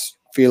 You must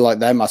feel like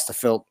they must have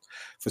felt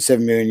for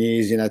 7 million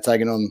years.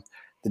 Taking on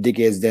the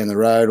dickheads down the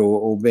road,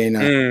 or being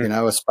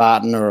a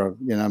Spartan or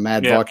a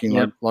mad Viking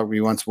like we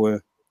once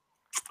were.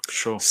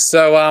 Sure.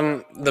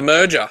 So the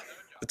merger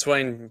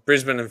between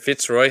Brisbane and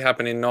Fitzroy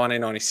happened in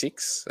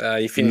 1996.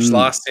 You finished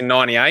last in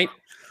 98.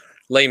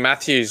 Lee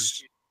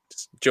Matthews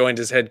joined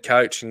as head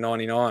coach in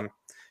 99.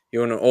 You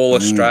were an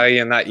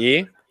All-Australian that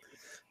year.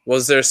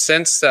 Was there a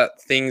sense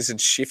that things had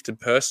shifted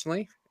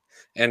personally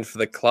and for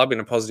the club in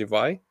a positive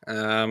way?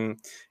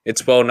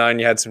 It's well known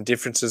you had some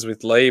differences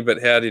with Lee,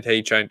 but how did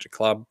he change the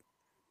club?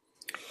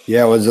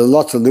 Yeah, well, there's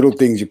lots of little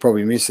things you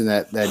probably miss in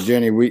that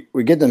journey. We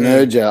get the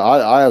merger.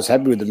 I was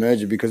happy with the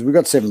merger because we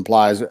got 7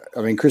 players.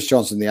 I mean, Chris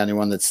Johnson, the only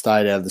one that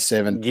stayed out of the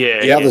 7.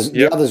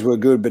 The others were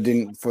good, but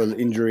didn't, for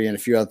injury and a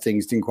few other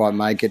things, didn't quite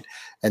make it.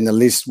 And the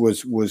list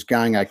was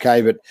going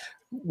okay. But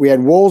we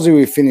had Wolsey,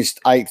 we finished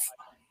 8th.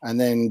 And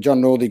then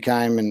John Northey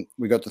came and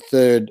we got the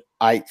 3rd,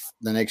 8th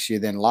the next year,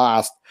 then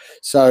last.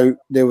 So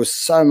there was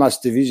so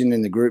much division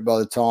in the group by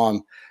the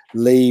time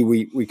Lee,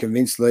 we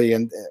convinced Lee,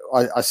 and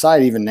I say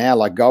it even now,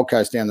 like Gold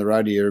Coast down the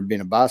road here have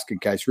been a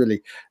basket case,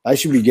 really. They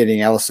should be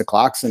getting Alistair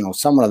Clarkson or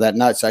someone of that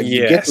note. So to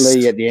get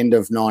Lee at the end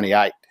of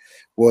 98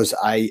 was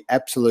a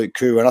absolute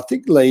coup. And I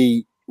think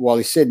Lee, while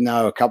he said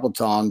no a couple of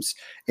times,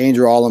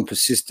 Andrew Ireland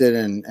persisted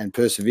and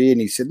persevered,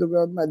 and he said,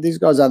 look, mate, these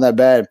guys aren't that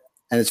bad.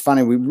 And it's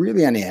funny, we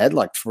really only had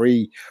like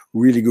 3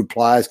 really good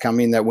players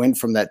come in that went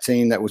from that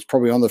team that was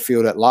probably on the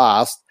field at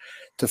last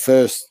to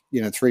first,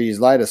 3 years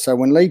later. So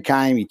when Lee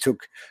came, he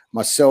took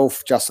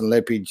myself, Justin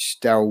Lepage,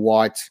 Darryl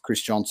White,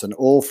 Chris Johnson,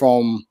 all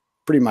from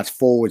pretty much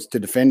forwards to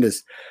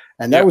defenders.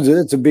 And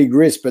it's a big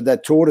risk, but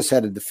that taught us how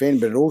to defend,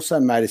 but it also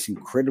made us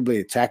incredibly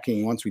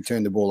attacking once we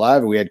turned the ball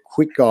over. We had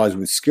quick guys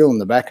with skill in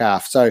the back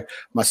half. So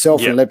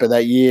myself and Leper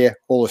that year,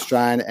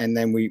 All-Australian, and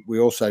then we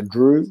also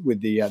drew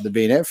with the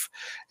BNF.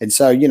 And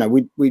so,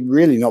 we'd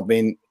really not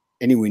been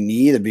anywhere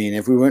near the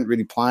BNF. We weren't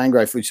really playing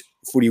great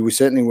footy. We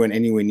certainly weren't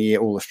anywhere near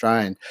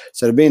All-Australian.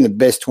 So to be in the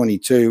best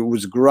 22, it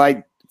was great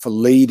for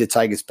Lee to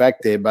take us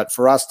back there, but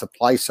for us to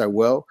play so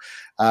well,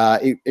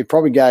 it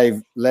probably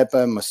gave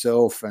Leper,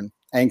 myself,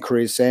 and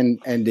Chris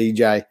and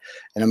DJ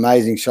an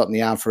amazing shot in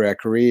the arm for our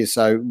careers.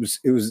 So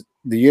it was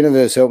the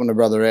universe helping a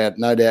brother out,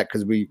 no doubt,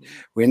 because we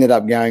ended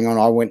up going on.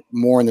 I went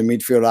more in the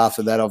midfield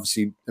after that.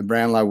 Obviously, the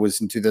Brownlow was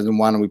in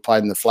 2001 and we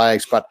played in the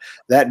Flags, but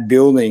that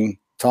building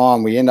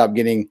time, we ended up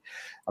getting –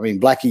 I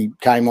mean, Blackie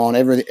came on.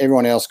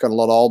 Everyone else got a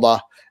lot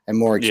older and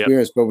more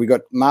experienced, but we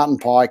got Martin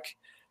Pike,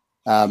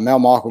 Mel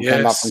Michael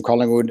came up from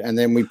Collingwood, and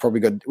then we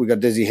got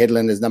Desi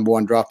Headland as number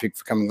 1 draft pick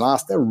for coming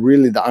last. They're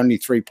really the only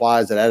 3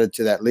 players that added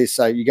to that list.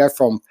 So you go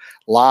from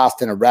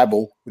last in a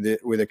rabble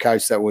with a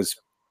coach that was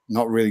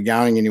not really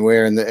going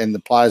anywhere, and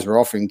the players were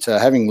off him, to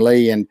having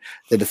Lee and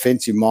the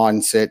defensive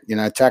mindset,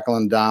 tackle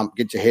and dump,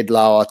 get your head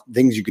lower,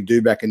 things you could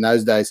do back in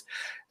those days.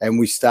 And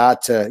we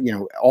start to,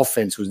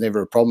 offense was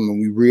never a problem.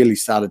 And we really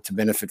started to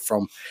benefit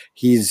from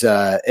his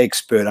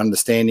expert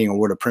understanding of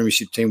what a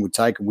premiership team would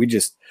take. And we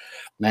just,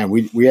 man,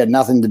 we had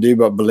nothing to do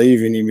but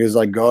believe in him. He was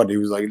like God. He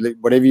was like,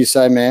 whatever you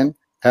say, man,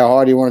 how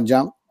high do you want to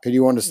jump? Who do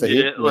you want us to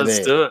hit? Yeah, let's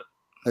do it.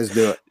 Let's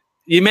do it.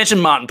 You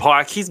mentioned Martin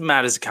Pike. He's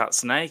mad as a cut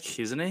snake,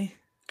 isn't he?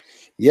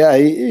 Yeah,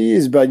 he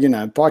is, but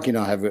Pikey and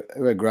I have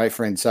a great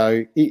friend.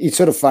 So he's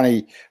sort of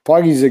funny.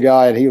 Pikey's a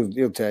guy, and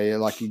he'll tell you,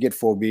 like, you get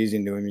 4 beers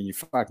into him, and you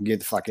fucking get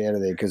the fuck out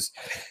of there. Because,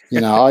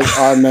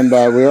 I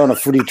remember we were on a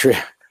footy trip.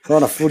 We're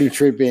on a footy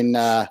trip in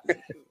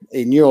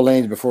New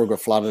Orleans before it got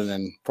flooded,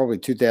 and probably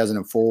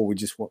 2004. We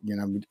just,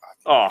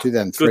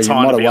 2003. We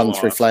might have won the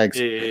 3 Flags.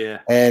 Yeah.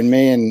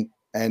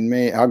 And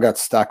me, I got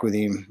stuck with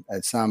him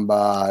at some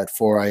bar at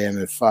 4 a.m.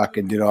 and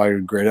fucking did I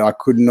regret it. I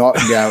could not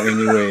go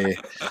anywhere.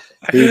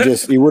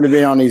 He would have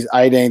been on his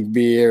 18th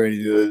beer, and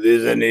he's like,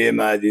 "This isn't here,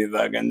 mate. You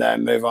fucking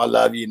don't move. I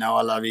love you.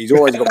 I love you." He's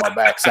always got my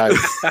back. So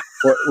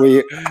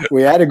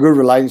we had a good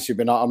relationship,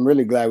 and I'm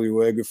really glad we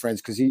were good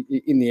friends, because he,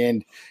 in the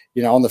end,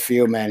 on the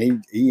field,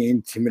 man, he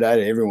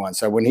intimidated everyone.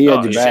 So when he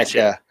had your back,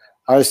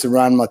 I used to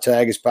run my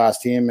taggers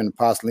past him and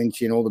past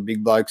Lynchy and all the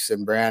big blokes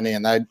and Brownie,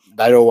 and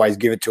they'd always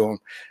give it to him.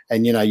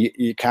 And,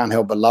 you can't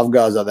help but love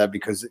guys like that,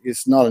 because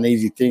it's not an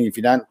easy thing. If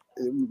you don't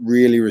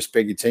really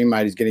respect your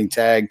teammate who's getting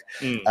tagged,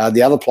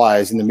 the other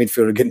players in the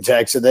midfield are getting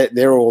tagged. So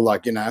they're all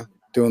like,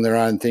 doing their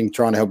own thing,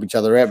 trying to help each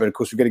other out. But, of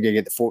course, we've got to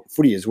get the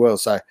footy as well.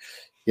 So,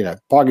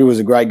 Pikey was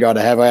a great guy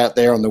to have out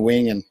there on the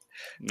wing. And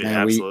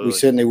man, we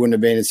certainly wouldn't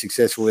have been as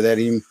successful without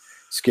him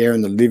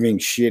scaring the living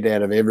shit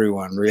out of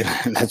everyone, really.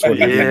 And that's what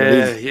he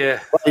did. Yeah.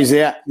 Well, he's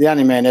the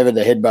only man ever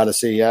to headbutt a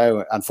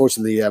CEO.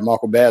 Unfortunately,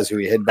 Michael Bowers, who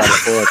he headbutted at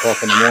 4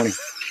 o'clock in the morning,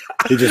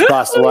 he just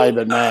passed away.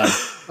 But man,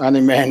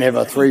 only man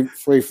ever.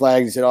 Three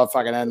flags. He said, "I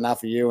fucking had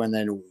enough of you," and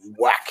then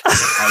whack.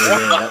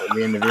 That was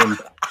the end of him.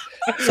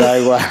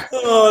 So,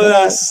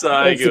 that's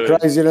so good. The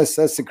craziness.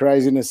 That's the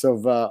craziness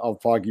of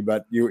Pikey.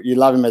 But you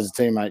love him as a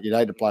teammate. You'd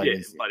hate to play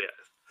against him.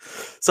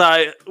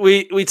 So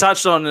we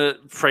touched on the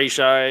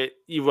pre-show.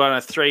 You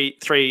won three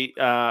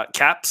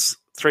caps,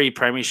 3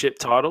 premiership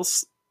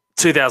titles.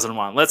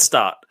 2001. Let's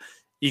start.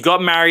 You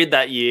got married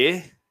that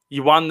year.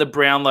 You won the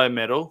Brownlow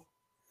medal.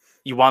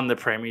 You won the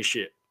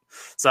premiership.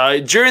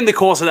 So during the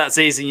course of that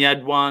season, you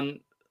had won.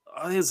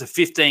 I think it was a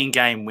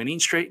 15-game winning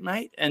streak,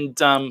 mate. And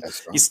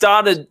you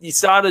started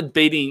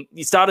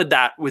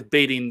that with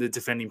beating the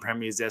defending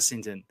premiers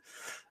Essendon.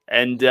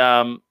 And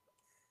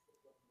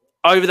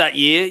over that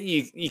year,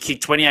 you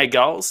kicked 28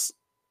 goals,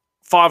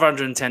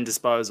 510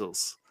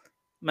 disposals.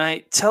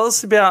 Mate, tell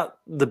us about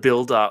the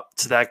build-up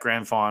to that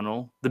grand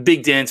final, the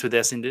big dance with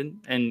Essendon,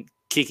 and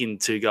kicking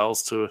 2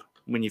 goals to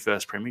win your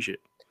first premiership.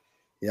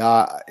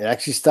 Yeah, it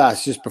actually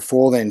starts just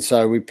before then.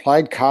 So we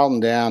played Carlton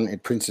down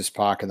at Princess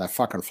Park and they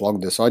fucking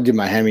flogged us. I did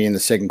my hammy in the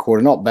second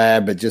quarter. Not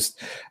bad, but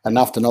just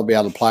enough to not be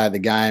able to play at the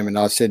game. And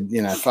I said,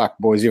 fuck,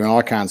 boys, even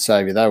I can't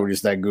save you. They were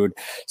just that good.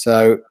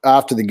 So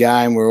after the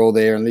game, we're all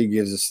there and Lee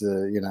gives us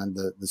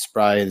the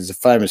spray. There's a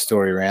famous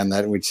story around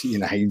that, which, you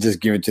just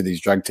give it to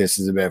these drug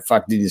testers about,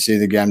 fuck, did you see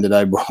the game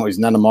today, boys?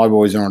 None of my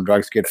boys are on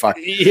drugs. Get fucked.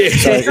 Yeah.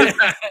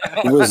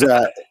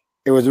 So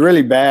it was a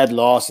really bad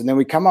loss, and then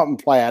we come up and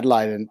play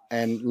Adelaide,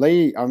 and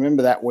Lee. I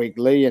remember that week,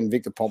 Lee and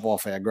Victor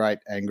Popoff, our great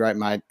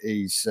mate,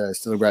 he's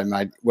still a great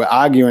mate. We're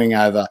arguing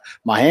over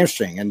my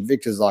hamstring, and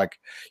Victor's like,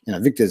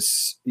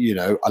 Victor's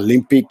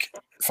Olympic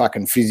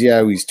fucking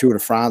physio, he's Tour de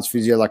France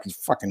physio, like he's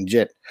fucking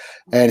jet,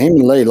 and him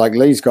and Lee, like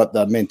Lee's got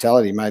the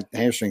mentality, mate,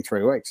 hamstring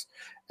 3 weeks,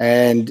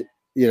 and.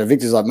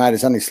 Victor's like, mate,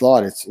 it's only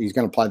slight. He's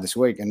going to play this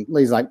week. And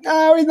Lee's like,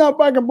 no, he's not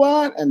fucking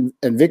blind.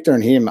 And Victor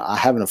and him are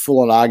having a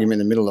full-on argument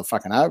in the middle of the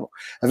fucking oval.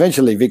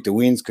 Eventually, Victor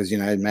wins because,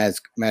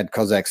 mad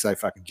Cossacks, they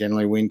fucking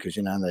generally win because,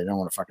 they don't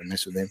want to fucking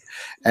mess with them.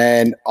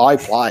 And I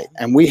play.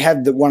 And we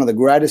had one of the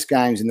greatest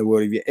games in the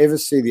world. If you ever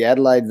see the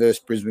Adelaide versus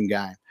Brisbane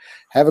game,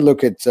 have a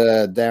look at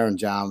Andrew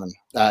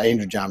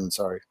Jarman,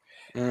 sorry.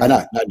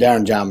 No,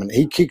 Darren Jarman.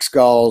 He kicks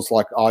goals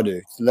like I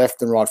do,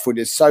 left and right foot.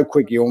 It's so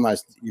quick, you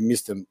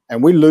missed him.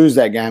 And we lose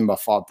that game by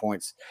 5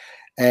 points.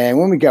 And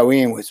when we go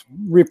in, it was a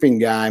ripping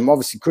game.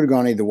 Obviously, could have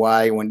gone either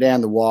way. Went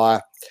down the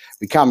wire.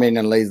 We come in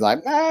and Lee's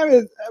like,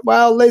 no,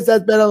 well, at least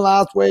that's better than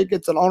last week.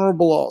 It's an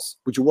honourable loss,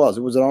 which it was.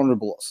 It was an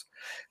honourable loss.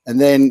 And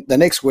then the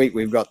next week,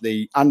 we've got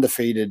the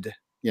undefeated,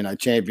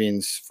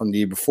 champions from the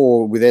year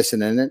before with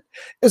Essendon. And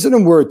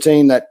Essendon were a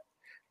team that,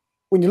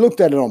 when you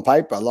looked at it on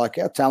paper, like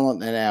our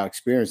talent and our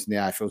experience in the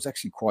AFL was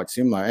actually quite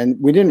similar. And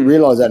we didn't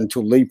realise that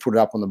until Lee put it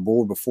up on the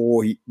board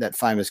before that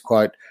famous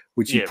quote,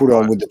 which he put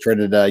on with the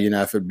Predator,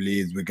 if it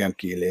bleeds, we're going to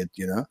kill it,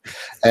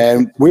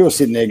 And we were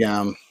sitting there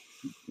going,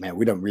 man,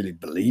 we don't really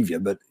believe you,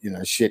 but,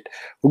 shit,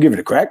 we'll give it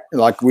a crack.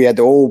 Like we had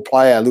to all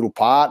play our little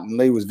part. And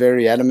Lee was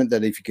very adamant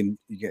that if you can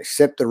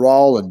accept the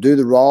role and do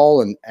the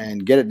role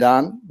and get it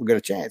done, we've got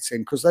a chance.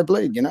 And because they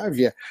bleed, if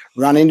you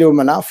run into them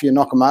enough, you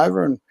knock them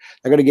over and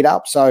they got to get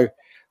up. So,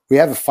 we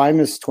have a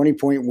famous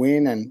 20-point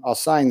win, and I was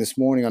saying this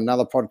morning on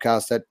another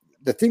podcast that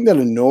the thing that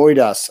annoyed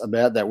us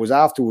about that was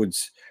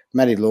afterwards,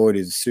 Matty Lloyd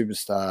is a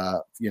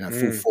superstar,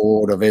 full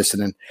forward of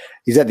Essendon.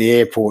 He's at the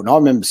airport, and I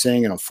remember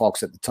seeing it on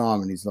Fox at the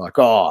time, and he's like,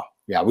 oh,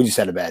 yeah, we just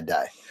had a bad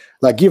day.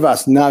 Like, give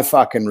us no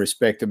fucking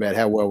respect about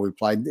how well we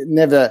played.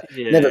 Never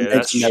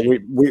mentioned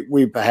that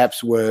we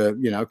perhaps were,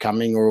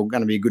 coming or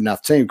going to be a good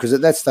enough team. Because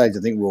at that stage, I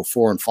think we were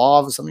 4 and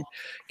 5 or something.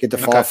 Get to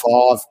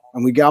 5-5,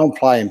 and we go and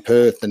play in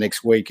Perth the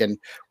next week, and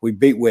we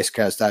beat West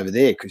Coast over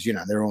there because,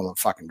 they're all on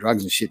fucking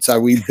drugs and shit. So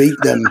we beat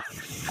them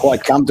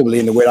quite comfortably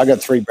in the wet. I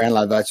got 3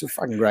 Brownlow votes. It was a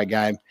fucking great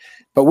game.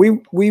 But we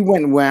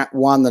went and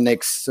won the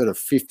next sort of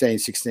 15,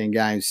 16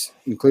 games,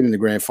 including the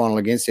grand final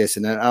against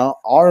Essendon. And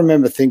I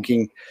remember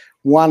thinking,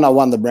 I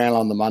won the Brownlow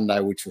on the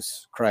Monday, which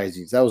was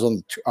crazy. That was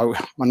on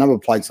my number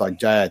plate's like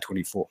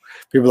JA24.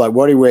 People are like,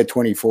 why do you wear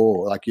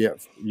 24? Like,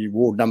 you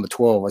wore number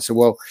 12. I said,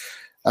 well,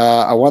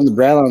 I won the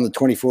Brownlow on the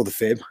 24th of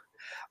Feb.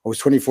 I was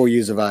 24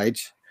 years of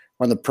age.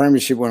 Won the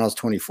premiership when I was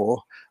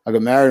 24. I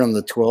got married on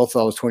the 12th.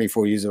 I was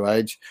 24 years of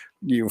age.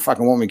 You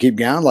fucking want me to keep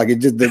going? Like,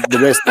 it's just the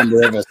best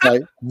number ever. So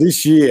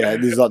this year,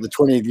 this is like the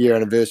 20th year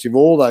anniversary of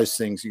all those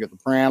things. You got the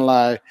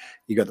Brownlow,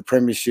 you got the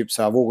premiership.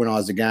 So I've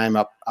organised a game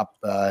up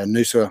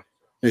Noosa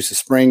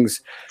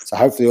Springs. So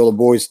hopefully all the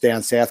boys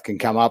down south can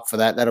come up for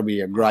that. That'll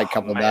be a great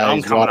couple of days.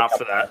 I'm coming up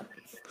for that.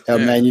 Oh,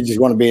 man, you just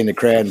want to be in the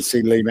crowd and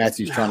see Lee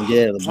Matthews trying to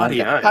get out of the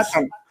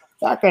bunker.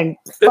 Fucking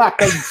sweat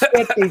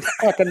these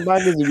fucking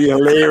bunkers would be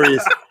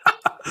hilarious.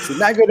 So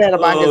no good out of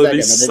bunkers. Oh,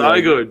 it's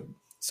so good.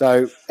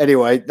 So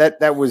anyway,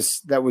 that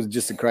was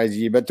just a crazy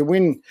year. But to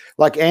win,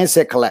 like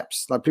Ansett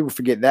collapsed. Like people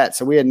forget that.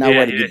 So we had no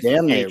way to get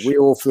down there. We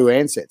all flew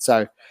Ansett.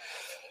 So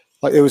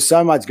like there was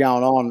so much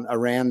going on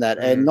around that,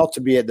 and not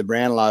to be at the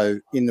Brownlow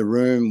in the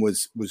room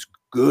was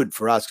good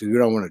for us because we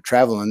don't want to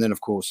travel. And then,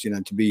 of course,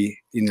 to be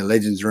in the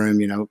Legends room,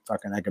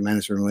 fucking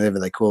Akermanis room, whatever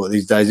they call it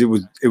these days, it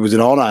was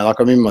an honour. Like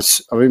I'm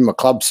in my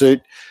club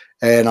suit.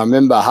 And I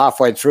remember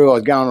halfway through, I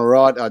was going all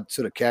right. I'd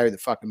sort of carried the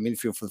fucking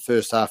midfield for the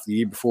first half of the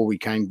year before we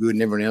came good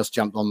and everyone else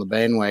jumped on the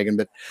bandwagon.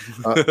 But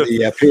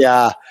the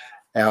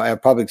PR, our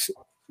public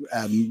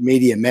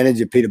media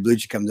manager, Peter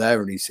Blucher, comes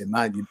over and he said,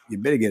 mate, you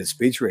better get a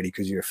speech ready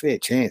because you're a fair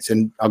chance.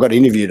 And I got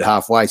interviewed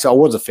halfway, so I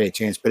was a fair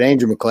chance. But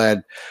Andrew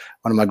McLeod,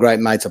 one of my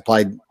great mates I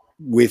played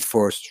with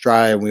for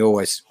Australia, and we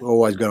always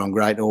got on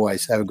great,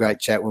 always have a great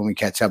chat when we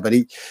catch up. But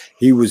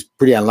he was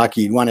pretty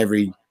unlucky. He'd won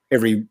every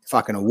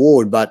fucking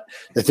award, but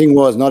the thing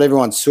was not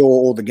everyone saw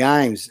all the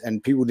games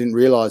and people didn't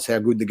realise how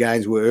good the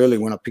games were early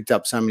when I picked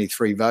up so many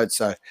 3 votes.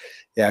 So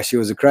yeah, she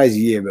was a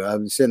crazy year, but I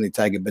would certainly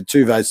take it. But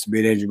 2 votes to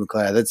beat Andrew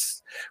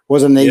McLeod,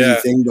 wasn't an easy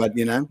thing, but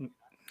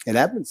it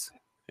happens.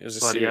 It was a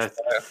serious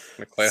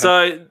player,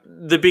 so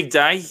the big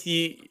day,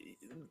 you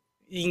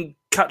can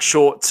cut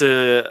short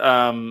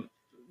to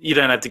you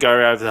don't have to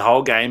go over the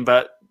whole game,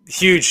 but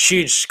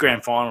huge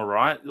grand final,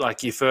 right?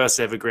 Like your first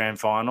ever grand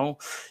final.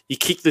 You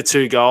kicked the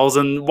 2 goals,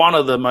 and one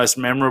of the most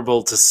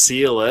memorable to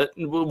seal it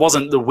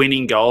wasn't the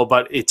winning goal,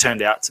 but it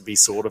turned out to be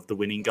sort of the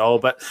winning goal.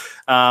 But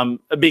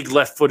a big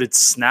left-footed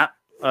snap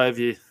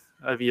over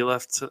your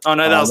left. Oh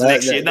no, that was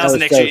next year. That was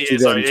next year.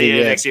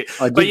 Sorry, next year.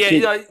 But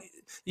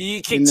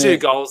you kicked 2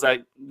 goals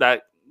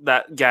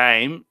that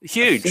game.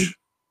 Huge.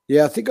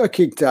 I think I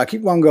kicked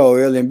 1 goal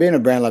early, and being a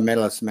Brownlow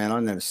medalist, man,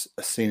 I've never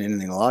seen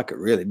anything like it,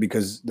 really,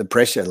 because the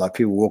pressure, like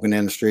people walking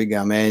down the street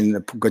going,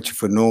 man, got you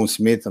for Norm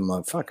Smith. I'm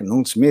like, fucking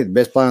Norm Smith,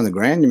 best player on the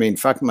ground? You mean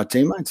fucking my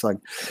teammates? Like,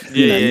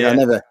 I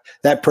never,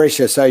 that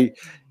pressure. So,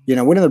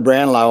 winning the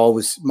Brownlow,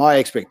 my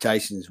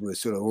expectations were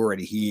sort of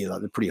already here,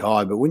 like they're pretty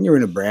high, but when you're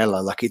in a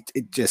Brownlow, like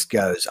it just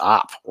goes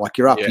up. Like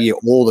you're up here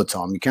all the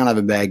time. You can't have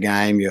a bad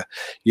game.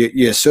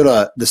 You're sort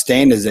of the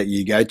standards that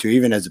you go to,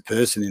 even as a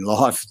person in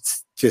life,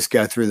 just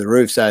go through the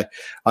roof. So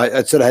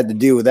I sort of had to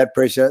deal with that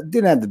pressure.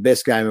 Didn't have the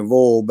best game of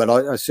all, but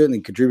I certainly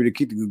contributed,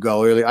 kicked a good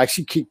goal early. I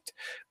actually kicked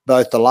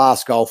both the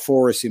last goal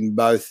for us in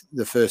both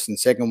the first and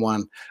second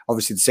one.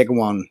 Obviously, the second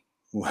one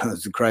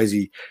was a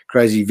crazy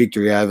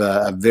victory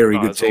over a very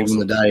good team on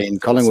the day in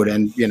Collingwood.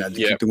 And, to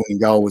kick the winning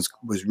goal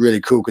was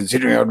really cool,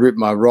 considering I'd ripped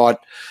my right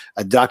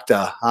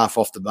adductor half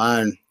off the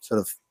bone, sort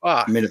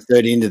of minute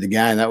 30 into the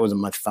game. That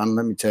wasn't much fun,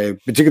 let me tell you,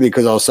 particularly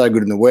because I was so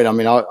good in the wet. I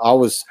mean, I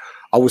was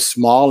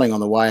smiling on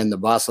the way in the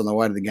bus on the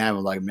way to the game.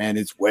 I'm like, man,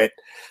 it's wet.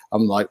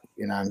 I'm like,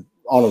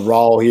 on a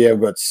roll here.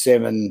 I've got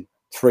 7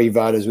 3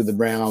 voters with the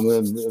Brown.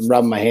 I'm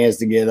rubbing my hands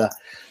together.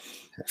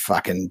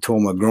 Fucking tore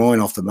my groin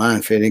off the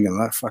bone. Fair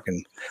dinkum.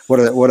 Fucking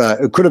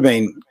it could have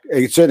been.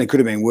 It certainly could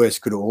have been worse.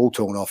 It could have all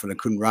torn off and I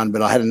couldn't run.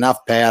 But I had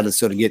enough power to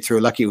sort of get through.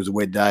 Lucky it was a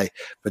wet day.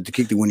 But to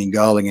kick the winning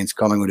goal against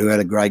Collingwood, who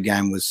had a great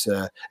game, was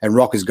and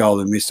Rocker's goal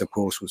and missed, of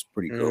course, was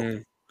pretty cool.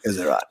 It was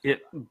all right. Yeah,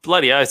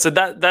 bloody hell. So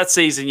that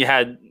season you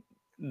had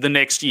the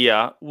next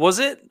year, was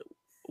it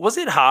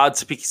hard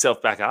to pick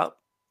yourself back up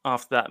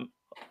after that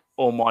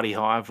almighty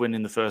high of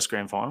winning the first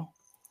grand final?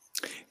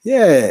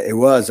 Yeah, it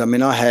was. I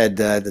mean, I had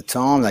at the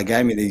time they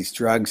gave me these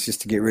drugs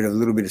just to get rid of a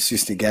little bit of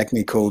cystic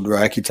acne called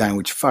Roaccutane,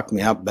 which fucked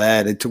me up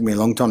bad. It took me a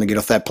long time to get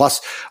off that.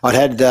 Plus, I'd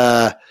had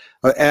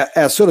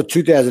our sort of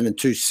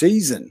 2002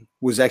 season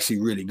was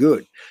actually really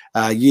good.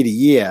 Year to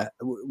year,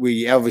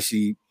 we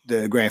obviously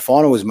the grand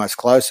final was much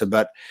closer,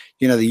 but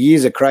the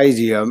years are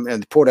crazy.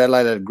 And Port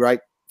Adelaide had a great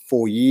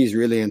 4 years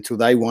really until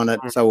they won it.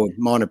 So we were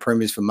minor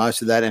premiers for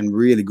most of that and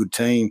really good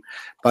team.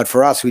 But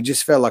for us, we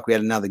just felt like we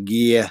had another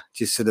gear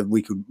just sort of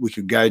we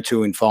could go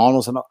to in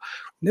finals. And I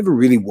never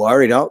really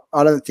worried. I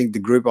don't think the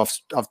group I've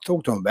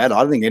talked to them about it.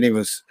 I don't think any of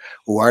us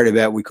were worried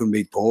about we couldn't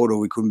beat Port or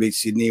we couldn't beat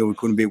Sydney or we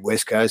couldn't beat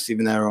West Coast,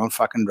 even though they were on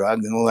fucking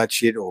drugs and all that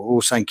shit,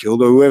 or St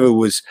Kilda, whoever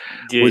was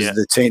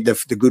the team,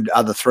 the good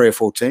other 3 or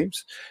 4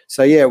 teams.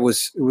 So yeah, it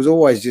was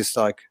always just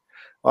like,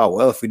 oh,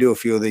 well, if we do a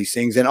few of these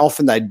things, and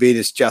often they'd beat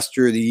us just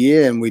through the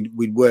year and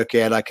we'd work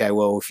out, okay,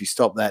 well, if you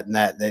stop that and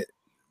that,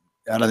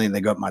 I don't think they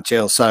got much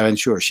else. So, and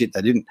sure as shit,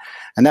 they didn't.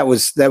 And that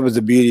was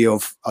the beauty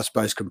of, I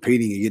suppose,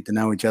 competing. You get to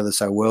know each other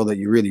so well that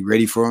you're really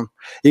ready for them.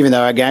 Even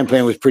though our game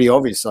plan was pretty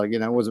obvious, like,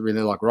 it wasn't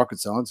really like rocket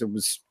science. It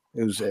was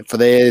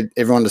for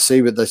everyone to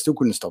see, but they still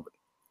couldn't stop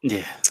it.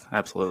 Yeah,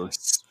 absolutely.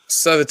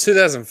 So the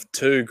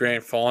 2002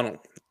 grand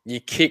final, you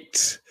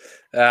kicked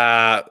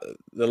the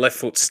left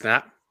foot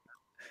snap.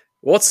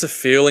 What's the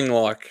feeling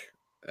like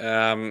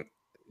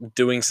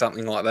doing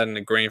something like that in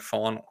the grand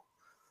final?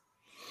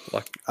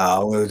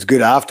 Well, it was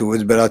good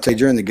afterwards, but I'll tell you,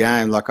 during the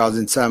game, like, I was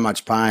in so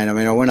much pain. I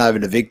mean, I went over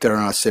to Victor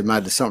and I said,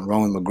 mate, there's something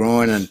wrong with my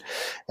groin,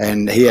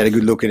 and he had a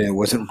good look at it. It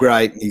wasn't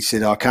great. He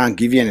said, I can't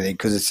give you anything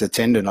because it's a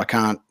tendon. We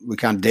can't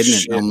deaden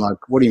it. And I'm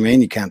like, what do you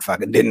mean you can't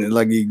fucking deaden it?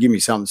 Like, you give me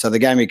something. So they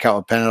gave me a couple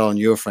of Panadol and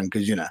Eurofrin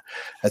because,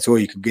 that's all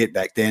you could get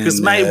back then. Because,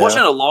 mate,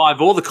 watching it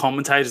live, all the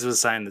commentators were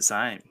saying the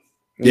same.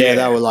 Yeah,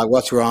 they were like,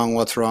 what's wrong?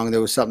 There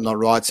was something not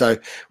right. So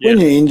when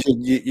you're injured,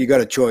 you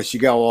got a choice. You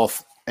go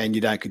off and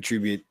you don't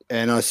contribute.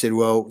 And I said,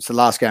 well, it's the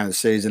last game of the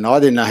season. I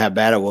didn't know how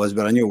bad it was,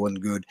 but I knew it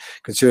wasn't good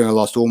considering I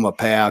lost all my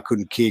power,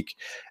 couldn't kick.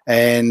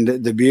 And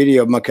the beauty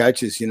of my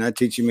coaches,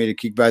 teaching me to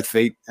kick both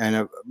feet.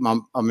 And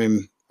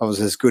I was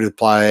as good a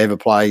player I ever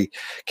play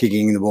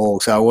kicking the ball.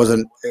 So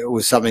it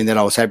was something that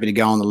I was happy to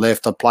go on the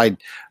left. I played,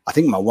 I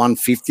think, my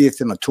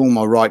 150th and I tore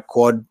my right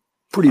quad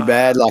pretty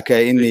bad,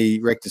 in the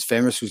rectus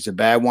femoris, which is a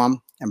bad one.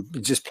 And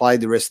just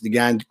played the rest of the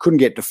game. Couldn't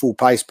get to full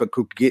pace, but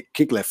could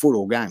kick left foot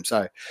all game.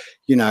 So,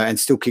 and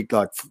still kicked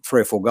like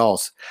 3 or 4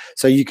 goals.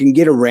 So you can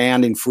get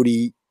around in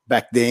footy.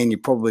 Back then, you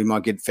probably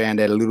might get found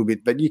out a little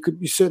bit, but you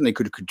certainly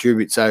could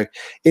contribute. So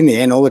in the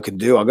end, all I could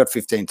do, I got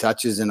 15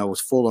 touches and I was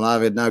falling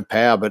over, had no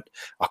power, but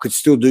I could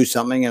still do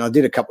something. And I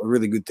did a couple of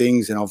really good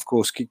things and of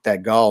course kicked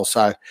that goal.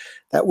 So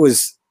that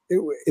was,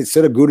 it's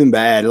sort of good and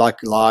bad,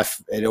 like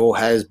life. It all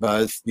has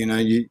both.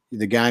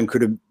 The game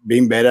could have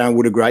been better and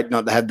would have great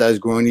not to have those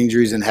groin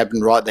injuries and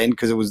happened right then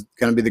because it was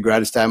going to be the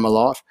greatest day of my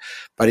life.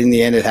 But in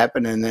the end, it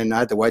happened, and then I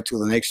had to wait till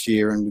the next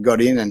year and we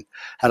got in and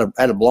had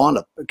a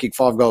blinder, kicked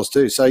 5 goals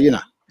too. So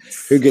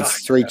who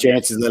gets 3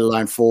 chances, let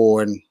alone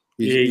 4? And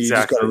you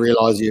just got to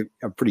realise you're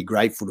pretty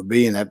grateful to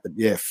be in that. But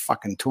yeah,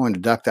 fucking torn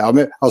deductor. I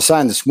was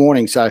saying this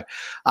morning. So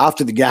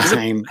after the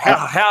game,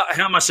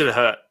 how much did it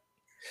hurt?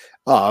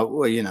 Oh,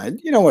 well, you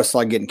know what it's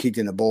like getting kicked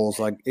in the balls.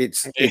 Like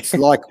it's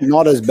like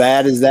not as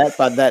bad as that,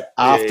 but that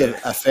after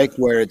effect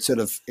where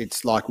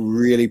it's like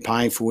really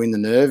painful in the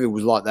nerve. It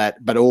was like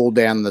that, but all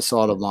down the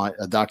side of my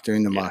adductor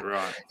into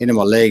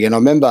my leg. And I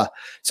remember,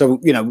 so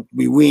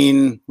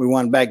we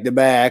won back to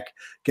back.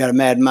 Got a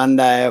mad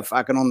Monday,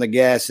 fucking on the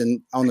gas,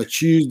 and on the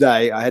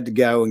Tuesday I had to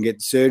go and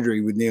get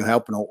surgery with Neil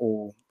Halpin,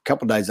 or a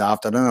couple of days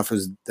after. I don't know if it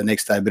was the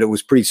next day, but it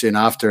was pretty soon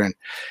after.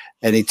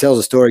 And he tells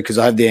a story because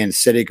I have the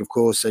anaesthetic, of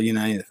course, so you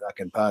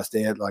fucking passed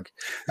out like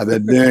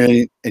about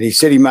burning. And he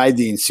said he made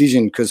the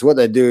incision because what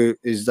they do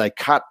is they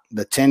cut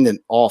the tendon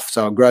off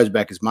so it grows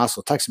back as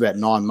muscle. It takes about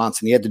 9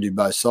 months, and he had to do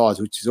both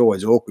sides, which is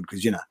always awkward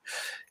because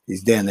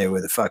he's down there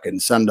where the fucking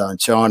sun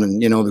don't shine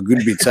and all the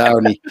good bits are.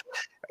 And he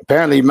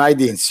apparently made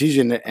the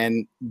incision,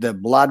 and the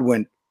blood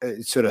went.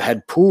 It sort of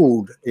had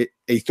pooled.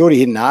 He thought he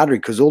hit an artery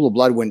because all the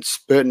blood went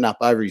spurting up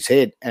over his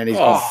head, and he's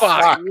fuck!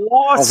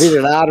 I've hit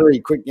an artery.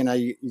 Quick,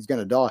 he's going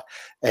to die.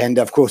 And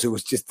of course, it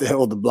was just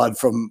all the blood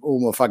from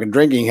all my fucking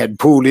drinking had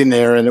pooled in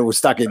there, and it was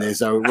stuck in there.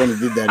 So when he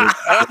did that,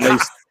 at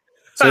least,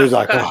 so he was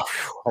like, "Oh,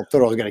 I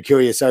thought I was going to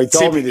kill you." So he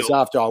told me this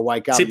after I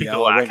wake up.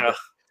 Typical Acker.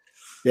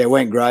 Yeah, it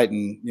went great,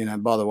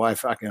 and by the way,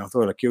 fucking, I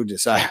thought I killed you.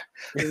 So I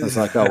was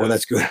like, "Oh, well,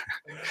 that's good."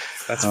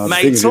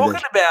 Mate,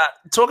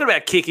 talking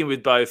about kicking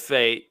with both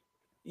feet.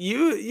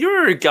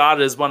 You're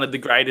regarded as one of the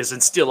greatest,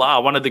 and still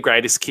are one of the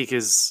greatest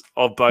kickers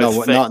of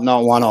both feet.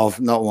 Not one of.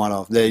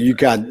 You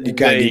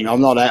can't.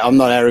 I'm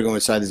not arrogant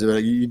to say this,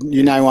 but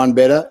you know one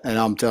better, and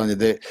I'm telling you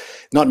that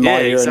not in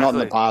my era, not in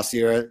the past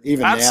era.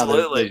 Even now,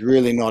 there's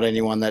really not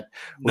anyone that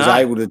was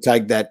able to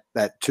take that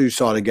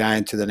 2-sided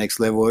game to the next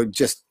level.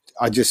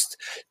 I just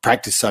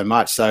practiced so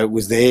much, so it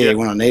was there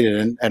when I needed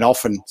it, and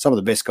often some of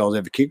the best goals I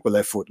ever kicked were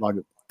left foot. Like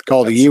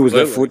goal of the year was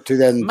left foot,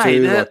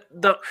 2002.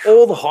 Mate,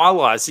 all the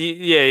highlights.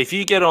 If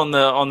you get on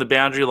the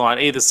boundary line,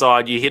 either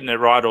side, you're hitting it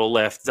right or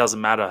left. Doesn't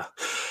matter.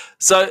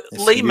 So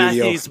Lee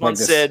Matthews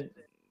once said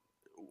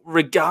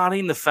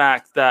regarding the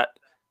fact that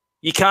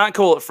you can't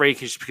call it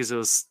freakish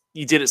because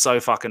you did it so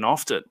fucking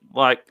often.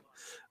 Like,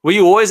 were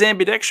you always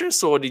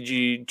ambidextrous, or did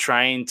you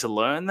train to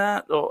learn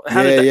that? Or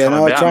how did that come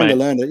about, I trained mate? to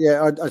learn it.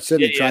 Yeah, I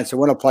certainly trained. So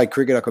when I played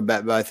cricket, I could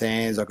bat both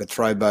hands, I could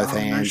throw both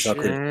hands, I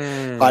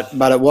could,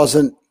 but it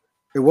wasn't.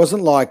 It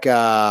wasn't like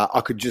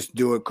I could just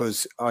do it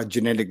because I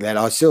genetic that.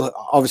 I still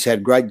obviously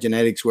had great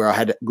genetics where I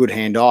had a good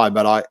hand-eye,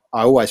 but I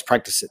always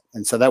practice it.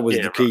 And so that was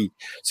the key. Right.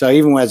 So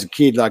even as a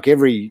kid, like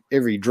every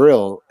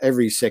drill,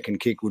 every second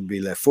kick would be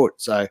left foot.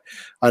 So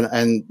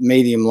and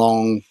medium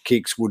long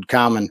kicks would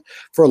come. And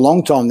for a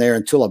long time there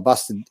until I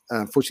busted,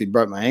 unfortunately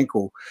broke my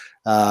ankle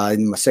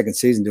in my second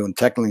season doing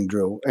tackling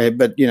drill.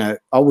 But,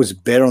 I was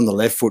better on the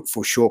left foot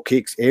for short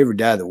kicks every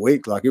day of the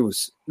week. Like it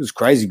was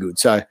crazy good.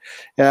 So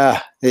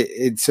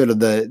it's sort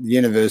of the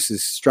universe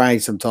is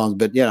strange sometimes,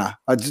 but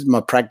I just my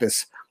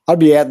practice. I'd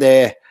be out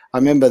there. I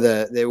remember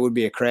there would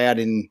be a crowd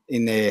in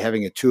there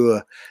having a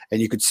tour,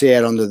 and you could see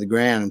out onto the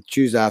ground. And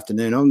Tuesday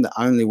afternoon, I'm the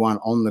only one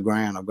on the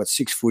ground. I've got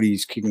 6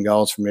 footies kicking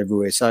goals from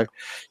everywhere. So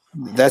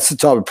that's the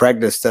type of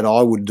practice that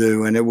I would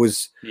do, and it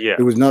was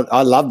not.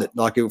 I loved it.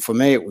 Like for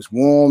me, it was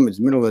warm. It's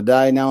the middle of the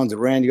day. No one's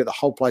around. You got the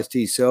whole place to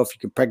yourself. You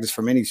can practice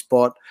from any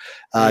spot.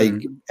 You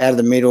get out of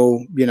the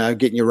middle.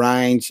 Getting your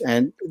range,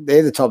 and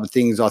they're the type of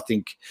things I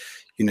think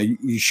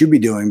you should be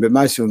doing. But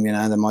most of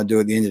them, they might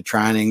do at the end of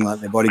training, like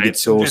their body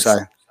gets sore. So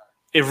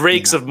it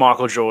reeks of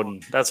Michael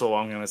Jordan. That's all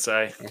I'm going to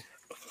say.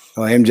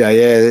 Oh,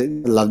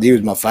 MJ, I loved. He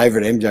was my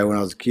favourite, MJ, when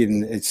I was a kid,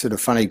 and it's sort of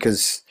funny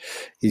because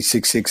he's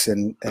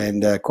 6'6"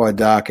 and quite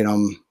dark, and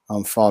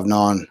I'm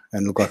 5'9"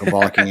 and look like a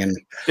Viking, and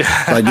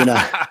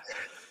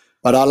but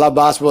But I love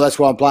basketball. That's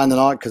why I'm playing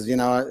tonight because, he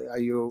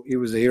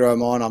was a hero of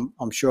mine.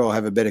 I'm sure I'll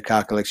have a better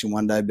car collection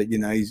one day, but,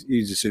 he's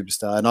a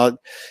superstar.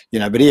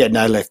 And but he had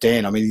no left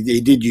hand. I mean,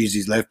 he did use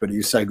his left, but he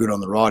was so good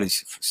on the right.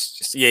 He's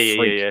just a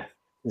freak. Yeah.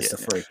 Just a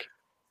freak.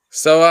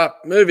 So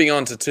moving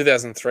on to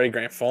 2003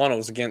 grand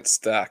finals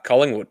against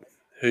Collingwood,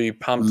 who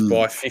pumped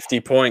by 50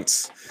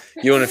 points.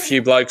 You and a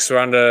few blokes were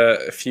under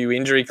a few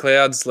injury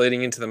clouds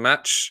leading into the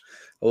match,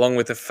 along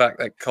with the fact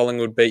that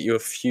Collingwood beat you a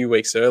few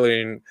weeks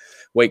earlier in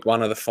week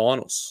 1 of the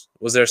finals.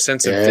 Was there a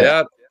sense of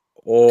doubt,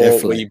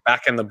 or were you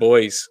backing the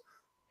boys?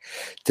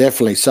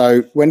 Definitely.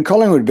 So when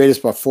Collingwood beat us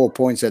by 4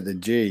 points at the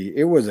G,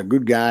 it was a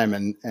good game,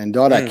 and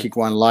Dido kicked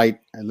one late,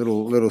 a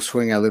little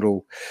swinger, a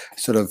little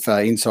sort of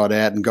inside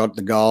out, and got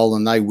the goal,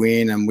 and they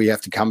win, and we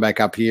have to come back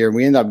up here, and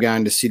we end up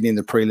going to Sydney in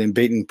the prelim,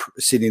 beating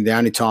Sydney the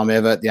only time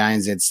ever at the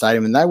ANZ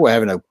Stadium, and they were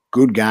having a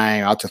good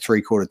game up to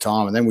 3/4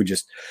 time, and then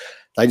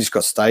they just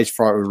got stage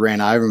fright. We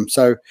ran over them.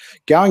 So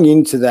going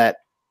into that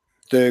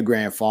third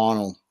grand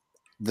final,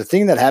 the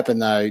thing that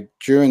happened though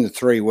during the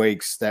 3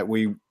 weeks that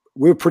we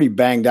were pretty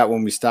banged up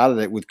when we started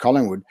it with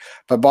Collingwood,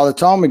 but by the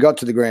time we got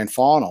to the grand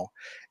final,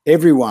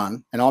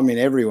 everyone, and I mean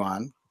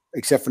everyone,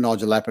 except for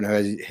Nigel Lappin,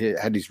 who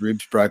had his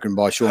ribs broken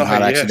by Sean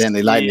Hart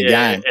accidentally late in the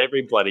game.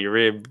 Every bloody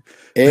rib.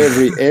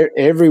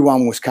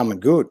 Everyone was coming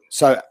good.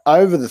 So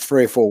over the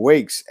 3 or 4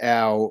 weeks,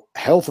 our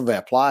health of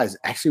our players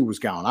actually was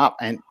going up,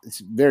 and it's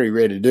very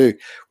rare to do.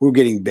 We were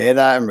getting better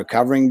and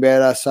recovering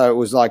better. So it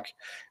was like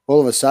all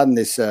of a sudden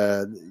this,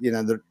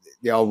 the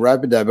old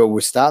rope-a-dope, but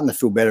we're starting to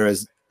feel better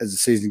as the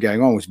season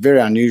going on. It was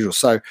very unusual.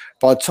 So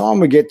by the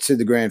time we get to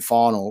the grand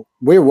final,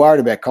 we're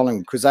worried about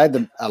Collingwood because they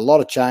had a lot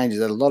of changes.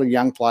 They had a lot of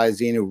young players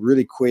in who were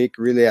really quick,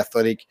 really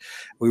athletic.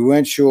 We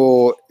weren't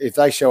sure if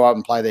they show up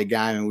and play their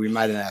game and we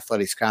made an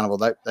athletics carnival,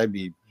 they'd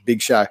be a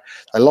big show.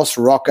 They lost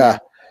Rocker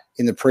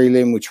in the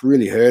prelim, which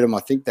really hurt them.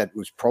 I think that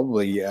was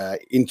probably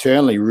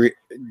internally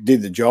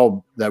did the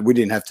job that we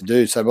didn't have to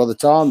do. So by the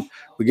time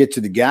we get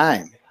to the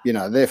game,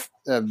 they've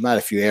made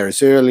a few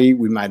errors early.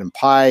 We made them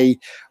pay.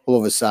 All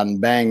of a sudden,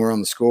 bang, we're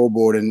on the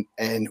scoreboard.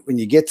 And when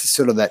you get to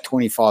sort of that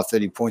 25,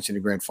 30 points in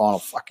the grand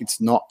final,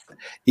 it's not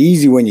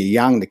easy when you're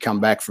young to come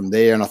back from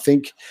there. And I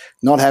think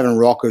not having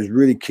Rocker is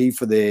really key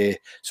for their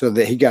sort of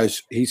that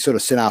he sort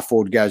of centre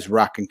forward, goes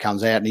ruck and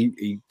comes out, and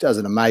he does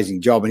an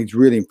amazing job, and he's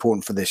really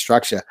important for their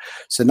structure.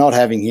 So not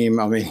having him,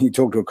 I mean, you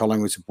talked to a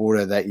Collingwood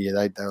supporter that year,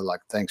 they were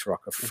like, thanks,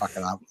 Rocker, for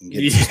fucking up.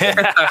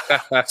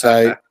 And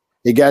so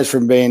he goes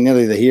from being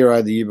nearly the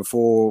hero the year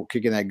before,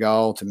 kicking that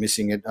goal, to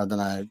missing it. I don't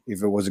know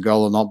if it was a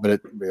goal or not, but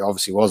it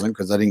obviously wasn't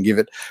because they didn't give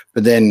it.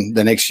 But then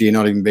the next year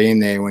not even being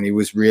there when he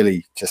was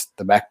really just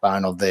the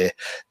backbone of their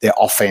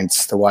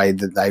offense, the way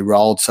that they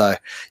rolled. So,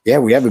 yeah,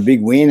 we have a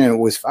big win and it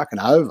was fucking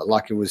over.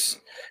 Like it was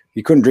 –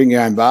 you couldn't drink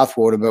your own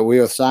bathwater, but we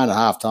were saying at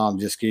halftime,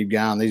 just keep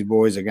going. These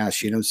boys are going to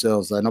shit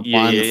themselves. They're not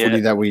playing the footy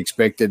that we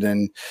expected.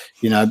 And,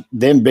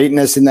 them beating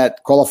us in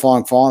that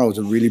qualifying final was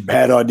a really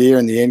bad idea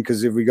in the end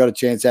because if we got a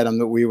chance at them,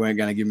 that we weren't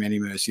going to give them any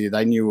mercy.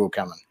 They knew we were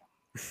coming.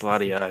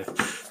 Bloody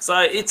oath. So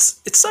it's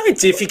so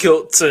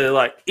difficult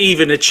to,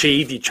 even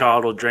achieve your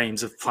childhood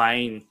dreams of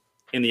playing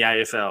in the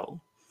AFL.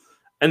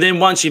 And then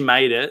once you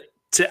made it,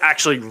 to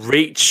actually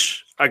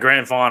reach a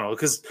grand final,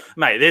 because,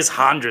 mate, there's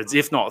hundreds,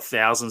 if not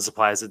thousands of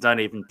players that don't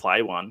even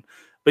play one.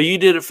 But you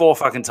did it 4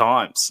 fucking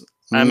times.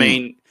 I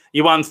mean,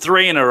 you won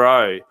 3 in a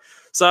row.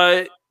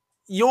 So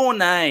your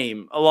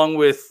name, along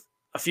with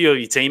a few of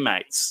your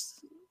teammates,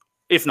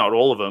 if not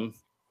all of them,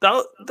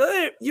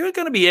 you're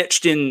going to be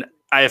etched in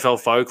AFL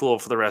folklore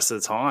for the rest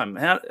of the time.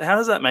 How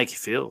does that make you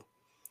feel?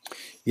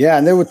 Yeah,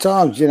 and there were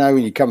times, when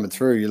you're coming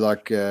through, you're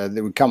like,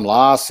 they would come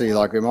last, so you're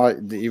like,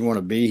 you want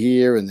to be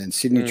here? And then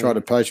Sydney tried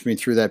to poach me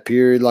through that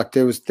period. Like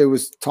there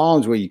was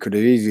times where you could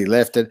have easily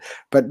left it.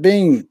 But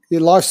your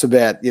life's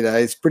about,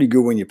 it's pretty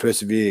good when you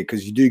persevere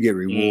because you do get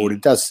reward.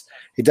 It does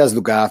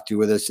look after you,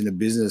 whether it's in a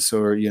business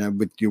or,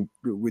 with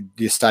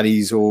your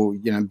studies or,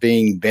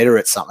 being better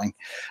at something.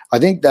 I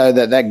think, though,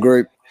 that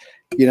group,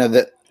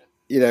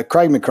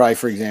 Craig McRae,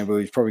 for example,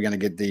 he's probably going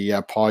to get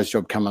the Pies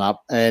job coming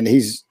up. And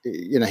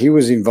he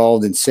was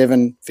involved in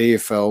 7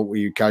 VFL where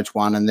you coach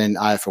 1 and then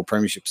AFL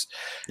premierships.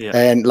 Yeah.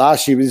 And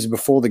last year, this is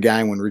before the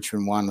game when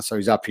Richmond won. So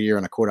he's up here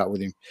and I caught up with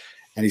him.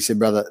 And he said,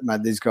 brother,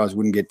 mate, these guys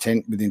wouldn't get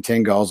within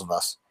 10 goals of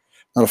us.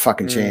 Not a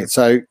fucking chance.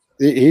 So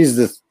he's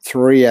the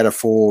 3 out of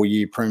 4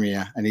 year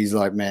premier. And he's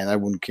like, man, they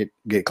wouldn't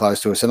get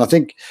close to us. And I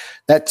think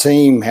that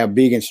team, how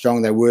big and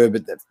strong they were,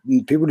 but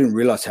people didn't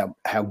realize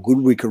how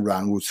good we could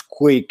run. It was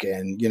quick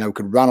and,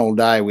 could run all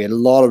day. We had a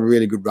lot of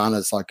really good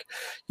runners. Like,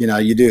 you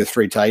do a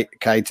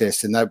 3K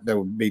test and they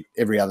would beat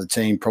every other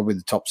team, probably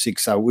the top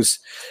 6. So it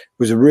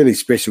was a really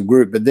special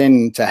group. But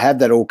then to have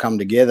that all come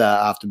together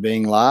after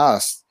being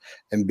last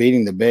and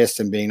beating the best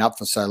and being up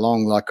for so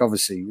long, like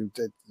obviously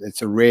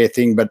it's a rare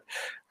thing. But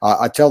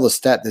I tell the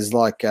stat, there's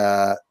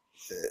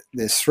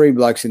 3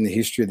 blokes in the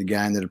history of the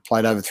game that have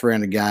played over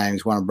 300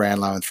 games, won a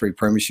Brownlow and 3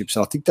 premierships.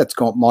 So I think that's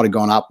might have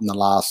gone up in the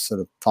last sort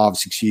of 5 or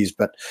 6 years.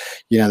 But,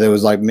 there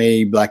was like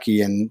me,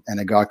 Blackie, and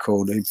a guy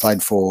who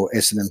played for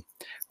Essendon.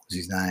 What was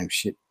his name?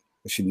 Shit.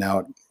 I should know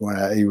it.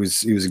 When, he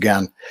was a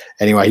gun.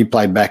 Anyway, he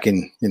played back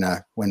in,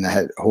 when they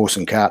had horse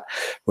and cart,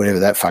 whatever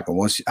that fucking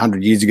was,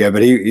 100 years ago.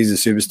 But he's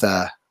a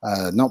superstar.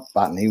 Not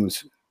Button. He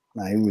was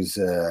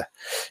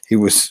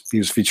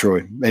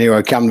Fitzroy.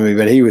 Anyway, come to me,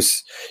 but he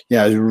was,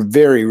 it was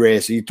very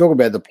rare. So you talk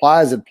about the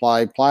players that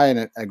play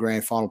in a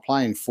grand final,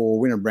 playing for,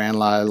 win a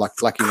Brownlow,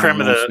 like lucky creme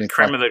of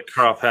the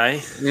crop, eh?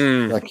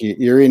 Like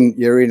you're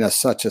in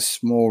such a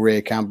small,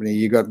 rare company.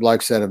 You got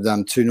blokes that have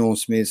done 2 Norm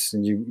Smiths,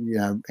 and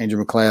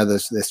Andrew McLeod.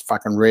 That's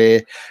fucking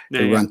rare.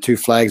 They run 2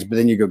 flags, but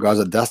then you got guys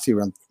like Dusty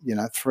run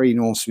 3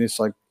 Norm Smiths,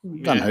 like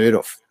unheard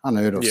of.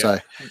 Yeah. So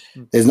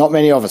there's not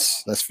many of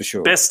us, that's for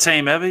sure. Best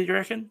team ever, you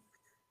reckon?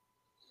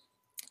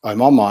 In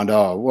my mind,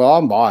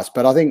 I'm biased,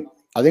 but I think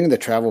the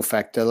travel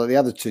factor, like the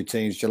other 2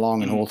 teams,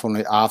 Geelong and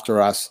Hawthorn,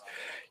 after us,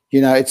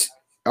 I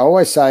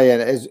always say,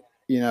 as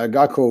a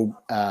guy called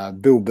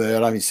Bill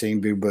Burr. I haven't seen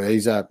Bill Burr.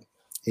 He's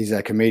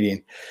a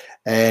comedian,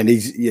 and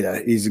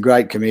he's a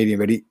great comedian.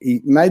 But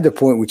he made the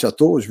point, which I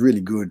thought was really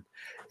good,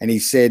 and he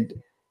said,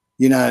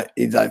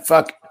 he's like,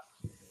 fuck,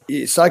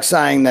 it's like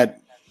saying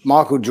that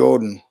Michael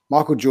Jordan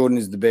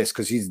is the best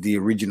because he's the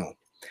original.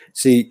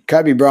 See,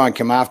 Kobe Bryant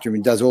come after him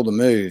and does all the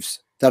moves.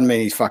 Doesn't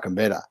mean he's fucking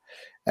better.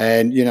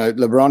 And,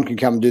 LeBron can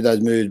come and do those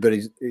moves, but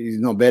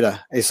he's not better.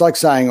 It's like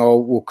saying,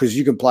 because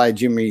you can play a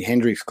Jimi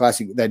Hendrix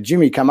classic that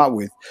Jimmy come up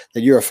with, that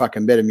you're a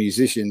fucking better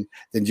musician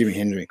than Jimi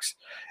Hendrix.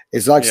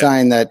 It's like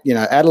saying that,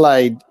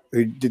 Adelaide,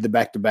 who did the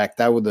back-to-back,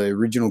 they were the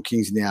original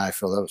kings in the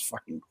AFL. That was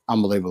fucking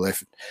unbelievable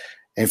effort.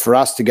 And for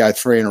us to go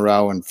 3 in a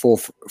row and four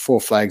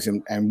flags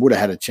and would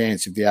have had a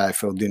chance if the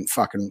AFL didn't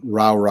fucking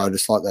railroad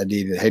us like they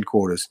did at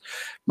headquarters.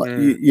 But,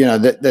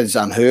 that's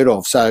unheard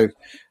of. So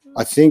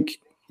I think,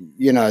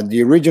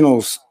 the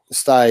originals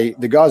stay.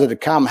 The guys that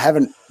have come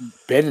haven't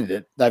bettered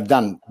it. They've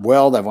done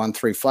well. They've won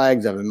 3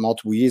 flags over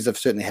multiple years. They've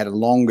certainly had a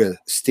longer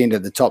stint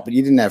at the top, but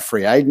you didn't have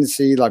free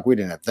agency. Like we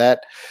didn't have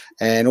that,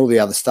 and all the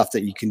other stuff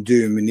that you can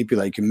do and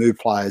manipulate. You can move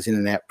players in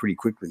and out pretty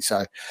quickly.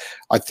 So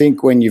I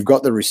think when you've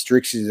got the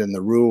restrictions and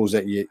the rules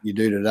that you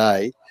do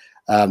today,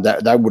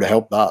 that would have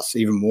helped us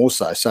even more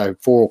so. So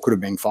 4 could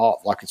have been 5.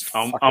 Like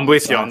I'm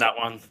with you on that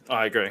one.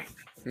 I agree.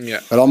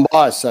 Yeah, but I'm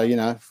biased, so you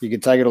can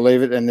take it or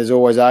leave it. And there's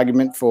always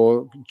argument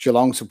for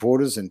Geelong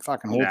supporters and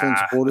fucking Hawthorn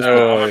supporters.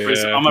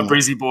 I'm a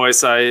Brizzy boy,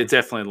 so it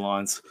definitely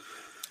aligns.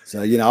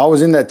 So I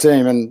was in that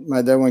team, and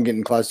mate, they weren't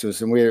getting close to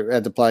us, and we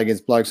had to play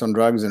against blokes on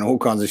drugs and all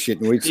kinds of shit,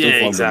 and we'd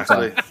still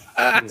exactly.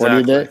 Them.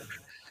 So,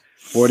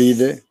 What do you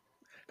do?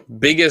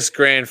 Biggest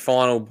grand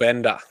final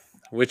bender.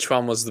 Which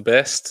one was the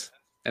best,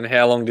 and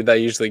how long did they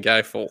usually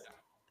go for?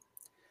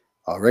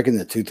 I reckon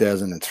the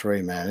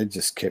 2003, man, it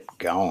just kept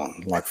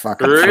going like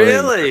fucking.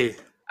 Really?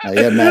 You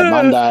had Mad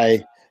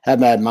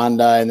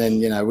Monday, and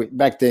then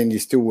back then you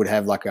still would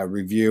have like a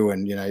review,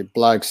 and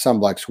some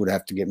blokes would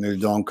have to get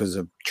moved on because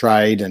of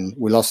trade, and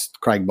we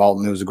lost Craig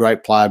Bolton, who was a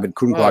great player but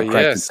couldn't quite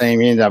crack the team.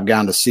 He ended up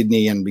going to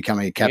Sydney and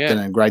becoming a captain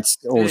and great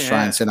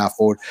All-Australian centre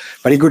forward,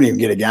 but he couldn't even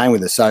get a game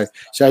with us. So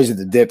shows you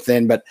the depth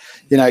then. But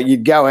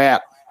you'd go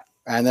out,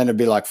 and then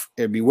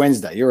it'd be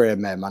Wednesday. You're at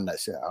Mad Monday,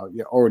 so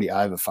you're already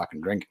over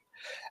fucking drinking.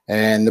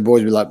 And the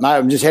boys would be like, mate,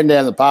 I'm just heading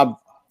down to the pub.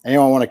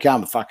 Anyone want to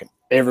come? Fucking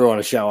everyone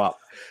will show up.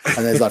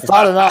 And there's like,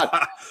 Friday night,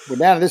 we're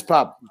down at this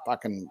pub.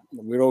 Fucking,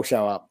 we'd all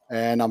show up.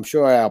 And I'm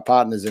sure our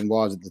partners and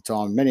wives at the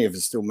time, many of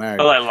us still married.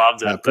 Oh, they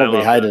loved it.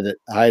 Probably hated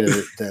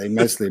it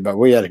immensely, but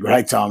we had a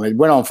great time. It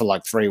went on for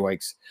like 3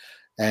 weeks.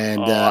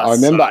 And I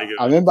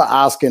remember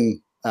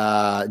asking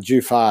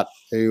Drew Fart,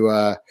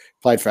 who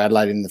played for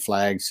Adelaide in the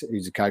Flags,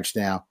 who's a coach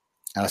now.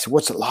 And I said,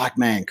 what's it like,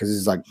 man? Because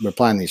it's like we're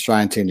playing the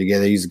Australian team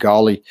together. He's a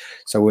goalie.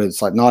 So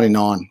it's like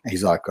 99.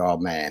 He's like, oh,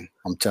 man,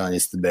 I'm telling you,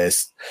 it's the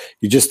best.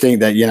 You just think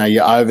that,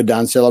 you're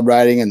overdone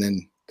celebrating, and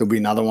then there'll be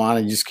another one,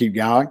 and you just keep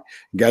going.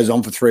 It goes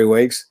on for 3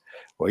 weeks.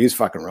 Well, he's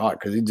fucking right,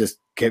 because he just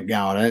kept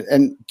going.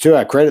 And to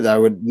our credit,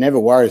 though, we'd never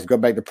worry. He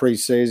got back to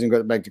pre-season,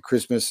 got back to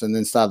Christmas, and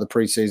then started the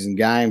pre-season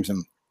games,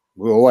 and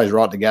we were always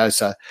right to go.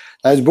 So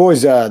those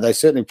boys, they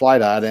certainly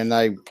played hard, and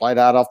they played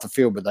hard off the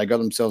field, but they got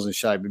themselves in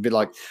shape. A bit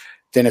like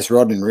Dennis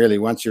Rodman, really.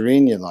 Once you're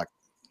in, you're like,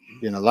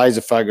 laser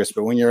focused.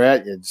 But when you're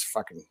out, you're just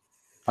fucking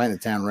paint the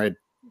town red.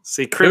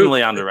 See,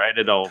 criminally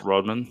underrated, old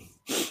Rodman.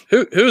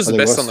 Who was the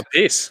best on the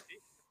piss?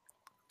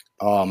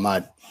 Oh,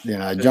 mate,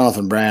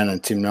 Jonathan Brown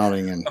and Tim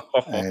Notting, and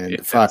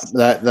fuck,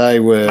 that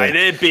they were. Mate,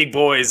 they're big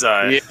boys,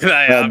 though. Yeah,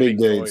 they are big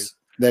dudes. Boys.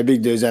 They're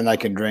big dudes, and they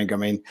can drink. I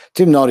mean,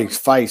 Tim Notting's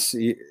face,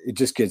 it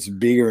just gets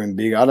bigger and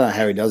bigger. I don't know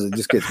how he does it. It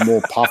just gets more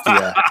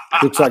puffier.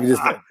 Looks like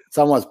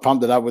someone's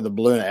pumped it up with a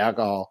balloon of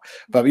alcohol.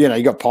 But, you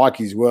got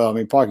Pikey as well. I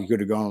mean, Pikey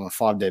could have gone on a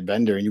 5-day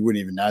bender, and you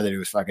wouldn't even know that he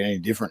was fucking any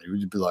different. He would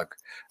just be like,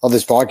 oh,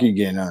 there's Pikey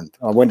again. And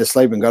I went to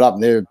sleep and got up,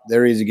 and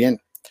there he is again.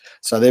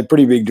 So they're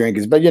pretty big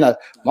drinkers. But,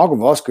 Michael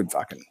Voss could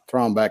fucking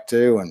throw them back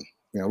too. And,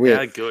 we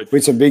had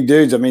some big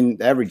dudes. I mean,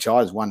 the average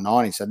height is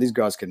 190. So these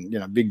guys can,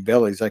 big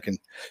bellies, they can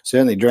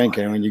certainly drink.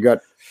 And when you got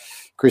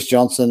Chris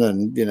Johnson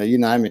and, you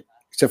name it,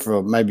 except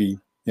for maybe,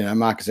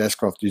 Marcus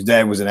Ashcroft, whose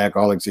dad was an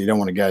alcoholic, so you don't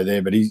want to go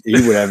there. But he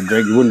would have a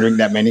drink. He wouldn't drink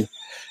that many.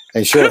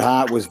 And Short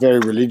Hart was very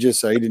religious,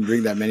 so he didn't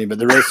drink that many. But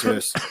the rest of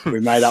us, we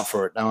made up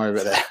for it. Don't worry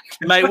about that.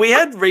 Mate, we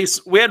had Reese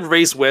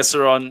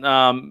Wesser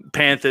on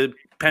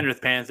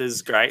Penrith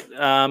Panthers, great.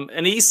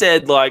 And he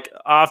said, like,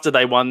 after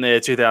they won their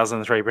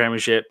 2003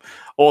 premiership,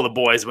 all the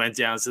boys went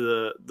down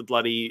to the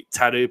bloody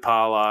tattoo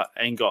parlor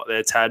and got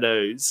their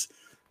tattoos.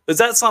 Is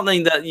that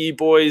something that you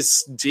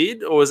boys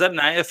did, or is that an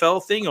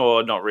AFL thing,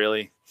 or not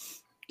really?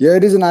 Yeah,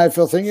 it is an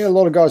AFL thing. Yeah, a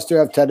lot of guys do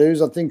have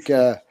tattoos. I think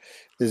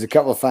there's a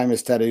couple of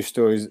famous tattoo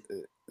stories.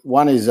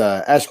 One is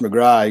Ash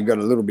McGrath. He got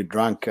a little bit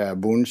drunk,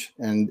 Bunge,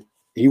 and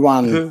he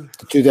won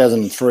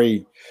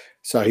 2003.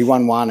 So he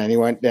won one, and he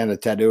went down to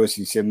tattooist.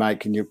 He said, "Mate,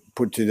 can you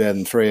put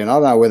 2003?" And I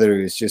don't know whether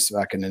he was just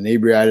fucking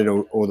inebriated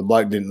or the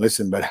bloke didn't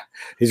listen, but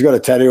he's got a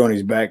tattoo on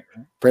his back.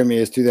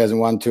 Premiers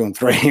 2001, 2, and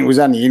 3. He was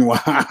only in one,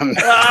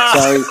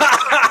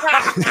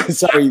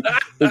 so he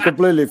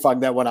completely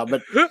fucked that one up.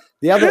 But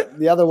the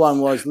other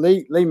one was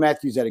Lee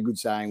Matthews had a good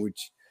saying,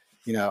 which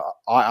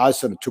I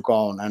sort of took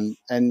on,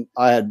 and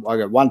I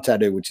got one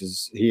tattoo, which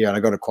is here, and I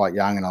got it quite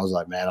young, and I was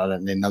like, man, I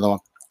don't need another one.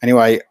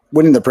 Anyway,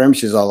 winning the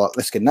premierships, I was like,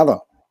 let's get another.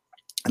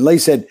 And Lee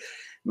said,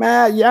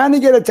 man, you only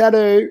get a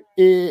tattoo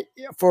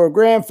for a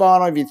grand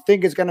final if you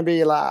think it's going to be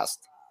your last.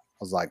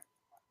 I was like,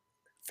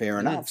 fair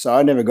enough. So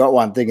I never got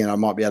one, thinking I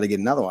might be able to get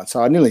another one.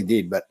 So I nearly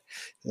did, but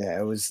yeah,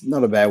 it was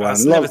not a bad one.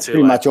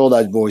 Pretty much all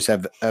those boys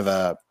have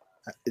a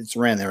it's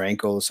around their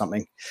ankle or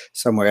something,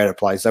 somewhere out of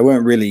place. They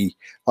weren't really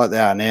like they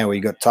are now, where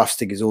you got tough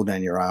stickers all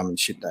down your arm and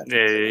shit.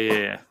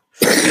 Yeah.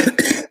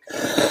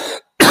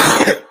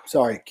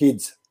 Sorry,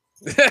 kids.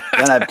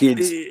 Don't have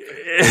kids.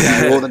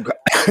 All the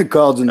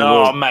colds in the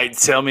world. Mate,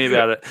 tell me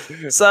about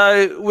it.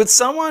 So, would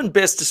someone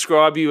best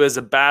describe you as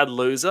a bad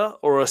loser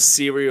or a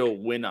serial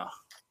winner?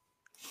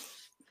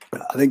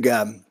 I think,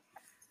 I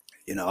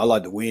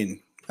like to win,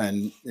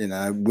 and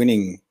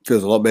winning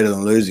feels a lot better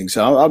than losing.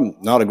 So I'm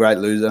not a great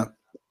loser.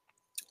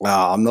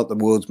 I'm not the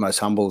world's most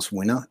humblest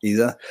winner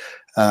either.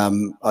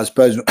 I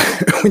suppose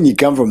when you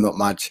come from not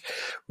much,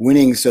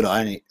 winning sort of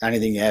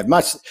anything you have.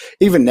 Much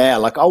even now,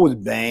 like I was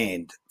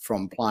banned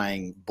from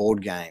playing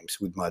board games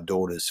with my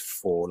daughters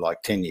for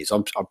like 10 years.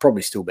 I'm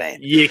probably still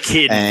banned. You're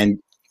kidding.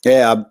 And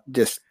yeah, I'm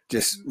just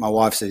my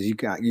wife says you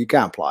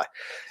can't play.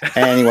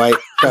 Anyway,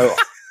 so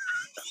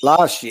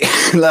last year,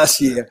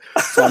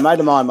 so a mate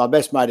of mine, my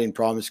best mate in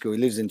primary school, he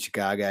lives in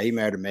Chicago. He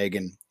married a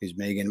Megan, who's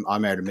Megan. I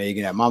married a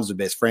Megan. Our mums are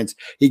best friends.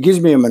 He gives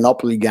me a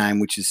Monopoly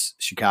game, which is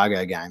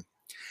Chicago game.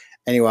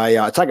 Anyway,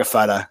 I take a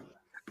photo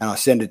and I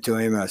send it to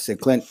him. And I said,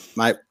 Clint,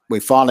 mate,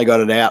 we finally got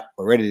it out.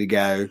 We're ready to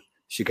go.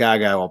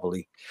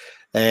 Chicago-opoly.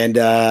 And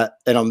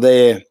I'm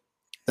there.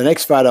 The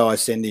next photo I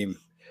send him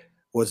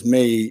was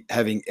me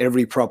having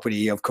every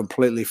property. I've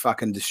completely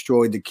fucking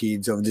destroyed the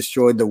kids. I've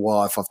destroyed the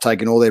wife. I've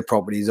taken all their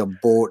properties.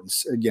 I've bought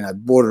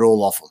it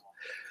all off them.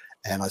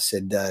 And I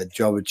said,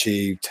 job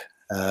achieved.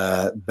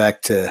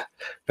 Back to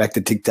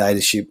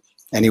dictatorship.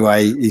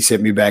 Anyway, he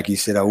sent me back. He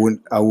said,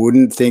 I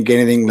wouldn't think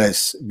anything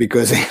less,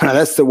 because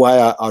that's the way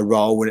I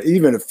roll. With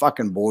even a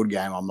fucking board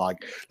game, I'm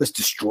like, let's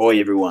destroy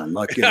everyone.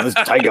 Like, let's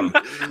take them.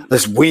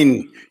 Let's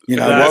win.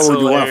 Why would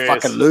you want to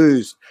fucking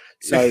lose?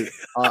 So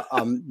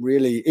I'm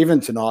really, even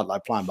tonight,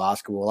 like playing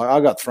basketball, like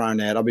I got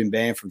thrown out. I've been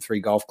banned from 3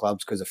 golf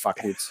clubs because of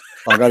fuckwits.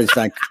 Like I just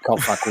don't cop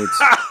fuckwits.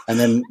 And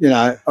then,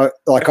 I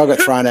got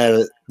thrown out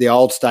of the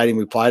old stadium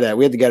we played at.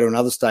 We had to go to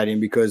another stadium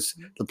because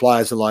the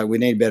players are like, we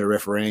need better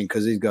refereeing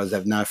because these guys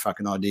have no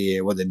fucking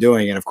idea what they're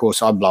doing. And of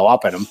course I blow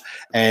up at them.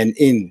 And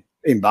in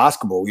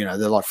basketball, they're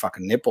like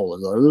fucking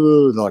netballers,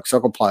 they're like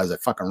soccer players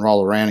that fucking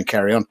roll around and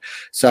carry on.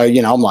 So,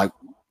 I'm like,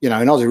 in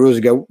Aussie rules,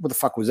 you go, what the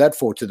fuck was that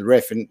for, to the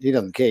ref? And he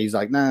doesn't care. He's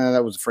like, no,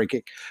 that was a free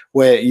kick.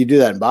 Where you do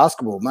that in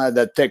basketball, mate,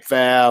 that tech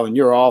foul and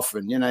you're off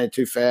and,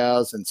 2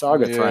 fouls. And so I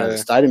got thrown out of the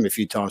stadium a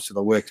few times to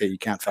the work that you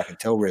can't fucking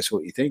tell refs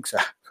what you think.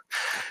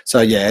 So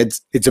yeah,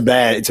 it's a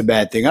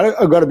bad thing.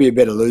 I've got to be a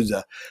better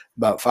loser,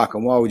 but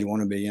fucking why would you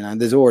want to be?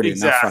 There's already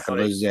enough fucking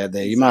losers out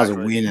there. You might as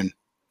well win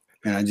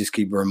and, just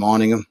keep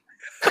reminding them.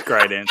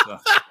 Great answer.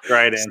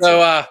 Great answer.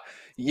 So,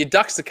 you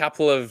duxed a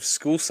couple of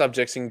school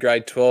subjects in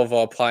grade 12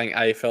 while playing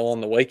AFL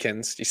on the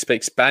weekends. You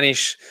speak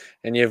Spanish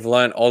and you've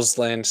learned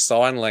Auslan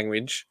Sign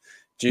Language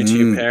due to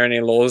your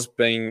parent-in-laws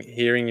being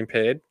hearing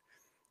impaired.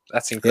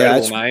 That's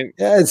incredible, mate.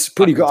 Yeah, it's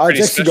pretty good. I've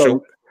actually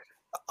got,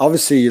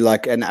 obviously,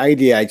 like an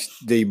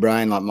ADHD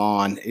brain like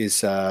mine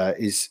is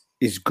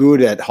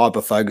good at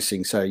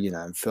hyper-focusing. So,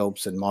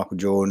 Phelps and Michael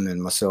Jordan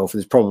and myself,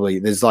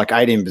 there's like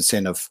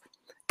 18% of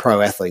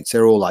pro athletes.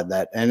 They're all like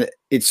that. And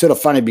it's sort of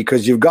funny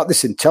because you've got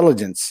this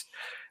intelligence,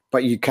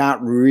 but you can't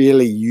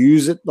really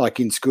use it like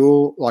in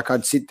school. Like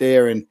I'd sit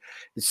there and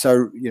it's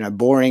so,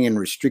 boring and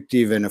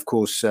restrictive. And of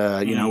course,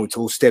 it's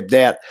all stepped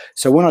out.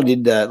 So when I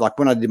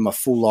did my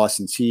full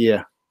license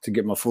here to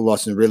get my full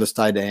license in real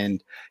estate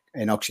and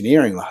and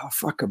auctioneering. Like, oh,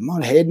 fuck,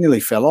 my head nearly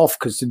fell off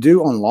because to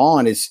do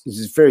online is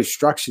very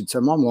structured.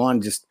 So my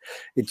mind just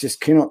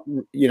cannot,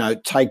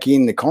 take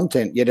in the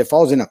content. Yet if I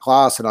was in a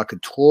class and I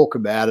could talk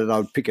about it, I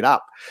would pick it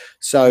up.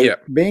 So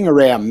being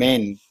around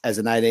men as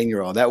an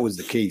 18-year-old, that was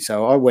the key.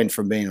 So I went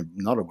from being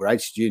not a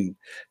great student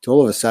to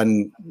all of a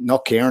sudden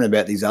not caring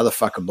about these other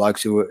fucking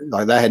blokes who were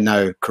like, they had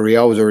no career.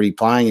 I was already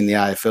playing in the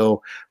AFL,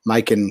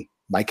 making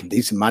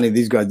decent money.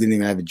 These guys didn't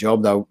even have a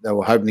job. They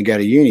were hoping to go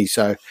to uni.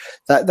 So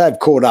they've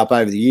caught up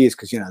over the years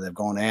because, they've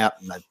gone out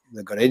and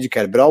they've got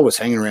educated. But I was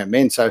hanging around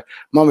men. So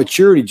my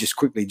maturity just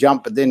quickly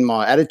jumped. But then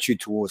my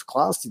attitude towards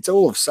class, it's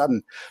all of a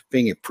sudden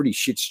being a pretty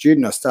shit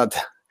student. I started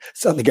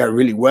to go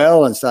really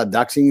well and start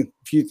duxing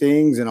a few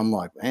things. And I'm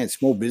like, man,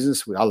 small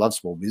business. I love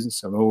small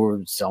business.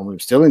 I'm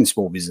still in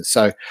small business.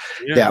 So,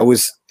 it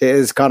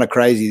was kind of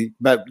crazy.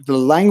 But the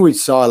language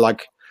side,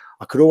 like,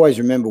 I could always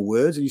remember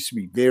words. It used to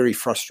be very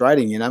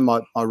frustrating.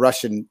 My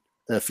Russian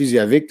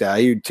physio Victor,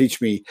 he would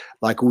teach me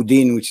like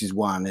udin, which is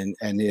one, and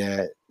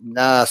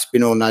na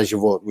spino na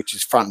život, which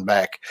is front and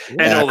back.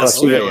 And all the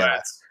swear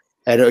words.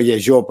 And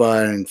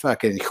jopa and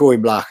fucking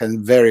choiblach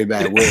and very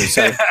bad words.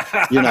 So,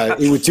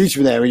 he would teach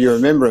me that when you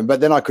remember them. But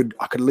then I could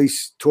at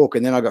least talk,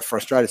 and then I got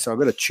frustrated. So I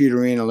got a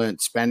tutor in. I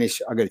learned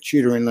Spanish. I got a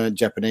tutor in, learned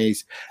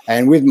Japanese.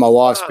 And with my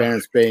wife's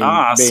parents being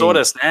sort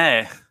of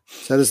snare.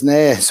 So there's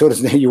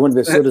now, you want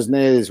to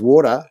there's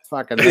water.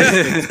 Fucking.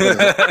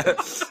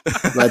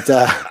 But,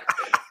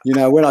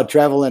 when I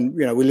travel and,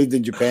 we lived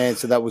in Japan,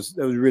 so that was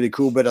really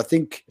cool. But I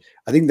think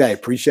they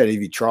appreciate it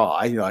if you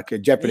try. Like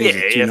Japanese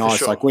is too nice.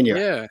 Sure. Like when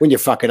you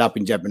fuck it up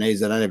in Japanese,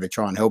 they don't ever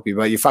try and help you.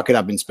 But you fuck it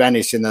up in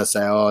Spanish and they'll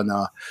say, oh,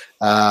 no.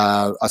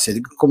 I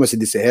said, como se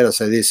dice ahead? I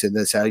say this, and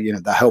that's how,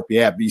 they help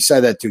you out. But you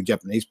say that to a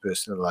Japanese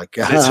person, they're like,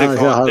 they're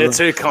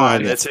too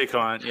kind. They're too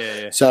kind.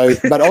 Yeah. So,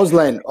 but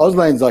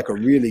Auslan's like a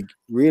really,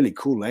 really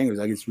cool language.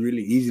 Like it's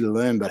really easy to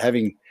learn. But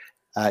having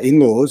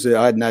in-laws,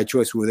 I had no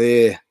choice. We were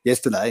there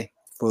yesterday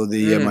for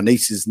my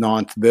niece's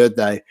 9th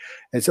birthday,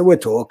 and so we're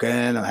talking.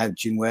 I have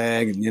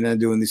chinwag and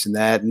doing this and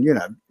that, and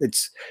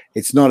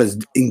it's not as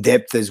in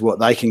depth as what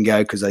they can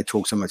go because they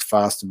talk so much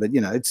faster. But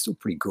it's still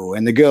pretty cool.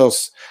 And the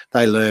girls,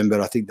 they learn,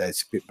 but I think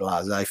that's a bit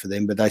blasé for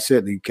them. But they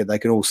certainly they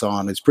can all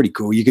sign. It's pretty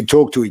cool. You can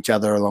talk to each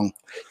other along,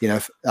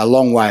 a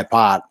long way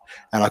apart.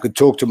 And I could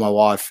talk to my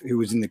wife who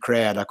was in the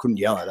crowd. I couldn't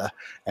yell at her,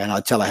 and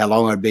I'd tell her how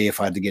long it'd be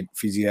if I had to get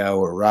physio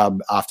or a rub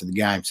after the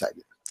game. So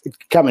it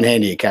could come in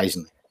handy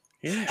occasionally.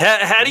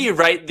 Yeah. How do you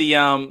rate the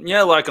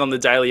like on the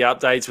daily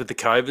updates with the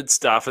COVID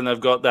stuff, and they've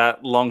got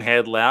that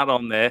long-haired lout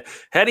on there?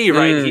 How do you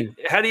rate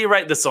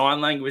the sign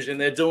language, and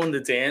they're doing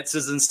the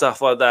dances and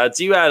stuff like that?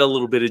 Do you add a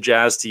little bit of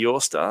jazz to your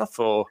stuff,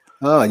 or?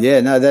 Oh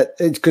yeah, no, that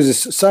it's because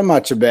it's so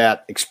much about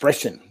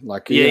expression.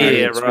 Like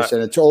expression.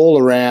 Right. It's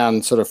all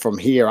around sort of from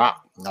here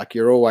up. Like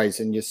you're always,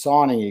 and you're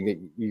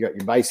signing, you got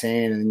your base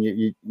hand, and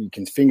you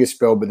can finger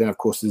spell, but then of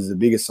course there's the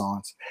bigger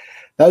signs.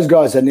 Those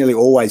guys are nearly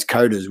always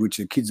coders, which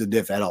are kids of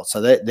deaf adults.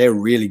 So they're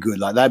really good.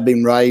 Like they've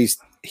been raised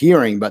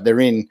hearing, but they're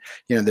in,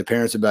 their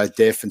parents are both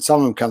deaf, and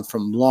some of them come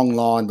from long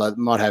line. Like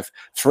might have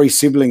 3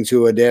 siblings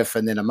who are deaf,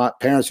 and then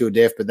parents who are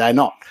deaf, but they're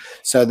not.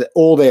 So that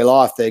all their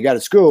life they go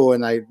to school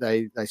and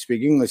they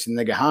speak English, and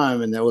they go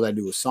home and all they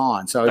do is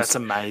sign. So that's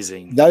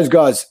amazing. Those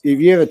guys,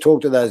 if you ever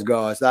talk to those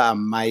guys, they're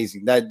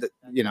amazing. They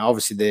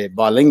obviously they're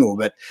bilingual,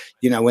 but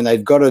when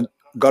they've got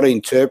to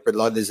interpret,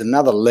 like there's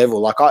another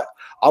level. Like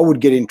I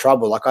would get in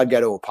trouble. Like I'd go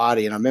to a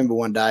party, and I remember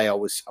one day I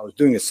was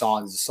doing a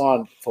sign. There's a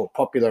sign for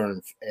popular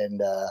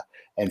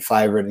and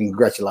favourite and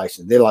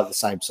congratulations. They're like the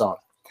same sign.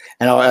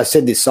 And I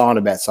said this sign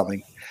about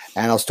something,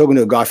 and I was talking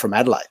to a guy from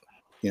Adelaide,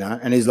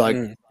 and he's like,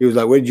 he was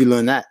like, where did you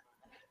learn that?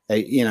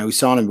 We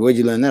signed him. Where'd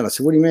you learn that? I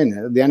said, what do you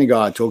mean? The only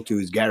guy I talked to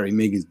is Gary,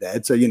 Megan's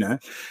dad. So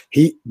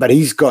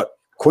he's got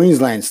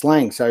Queensland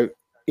slang. So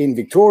in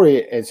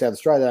Victoria and South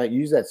Australia, they don't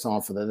use that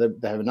sign for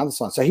that. They have another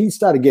sign. So he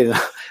started getting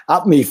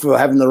up me for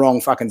having the wrong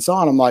fucking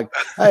sign. I'm like,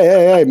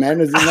 hey, man,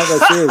 it's not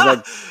that serious.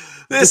 Like,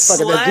 this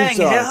slang,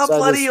 how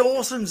bloody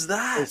awesome is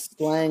that? There's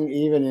slang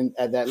even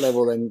at that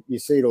level, and you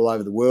see it all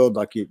over the world,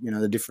 like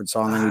the different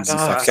sign languages and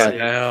stuff.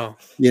 So,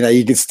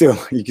 you can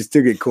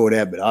still get caught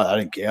out, but I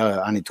don't care.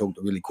 I only talk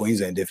to really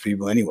Queensland deaf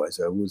people anyway,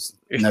 so it was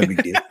no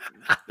big deal.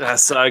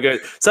 That's so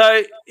good.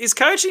 So is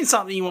coaching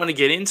something you want to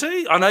get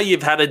into? I know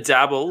you've had a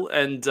dabble,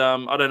 and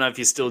I don't know if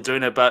you're still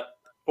doing it,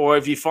 or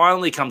have you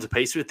finally come to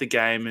peace with the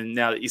game, and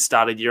now that you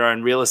started your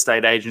own real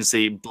estate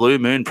agency, Blue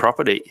Moon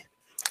Property?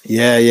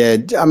 Yeah.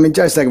 I mean,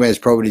 Jason Akermanis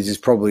Properties has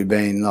probably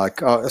been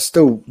like, I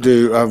still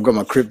do. I've got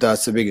my crypto.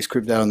 It's the biggest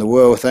crypto in the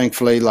world,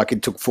 thankfully. Like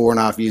it took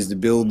 4.5 years to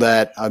build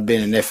that. I've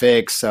been in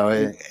FX,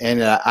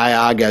 and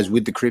AR goes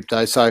with the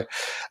crypto. So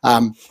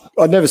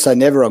I'd never say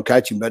never on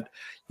coaching, but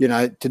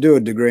to do a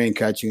degree in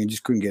coaching, I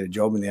just couldn't get a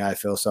job in the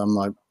AFL. So I'm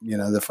like,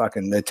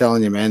 they're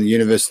telling you, man, the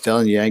universe is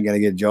telling you ain't going to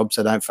get a job,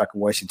 so don't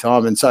fucking waste your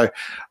time. And so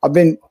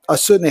I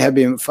certainly have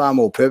been far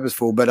more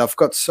purposeful, but I've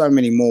got so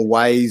many more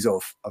ways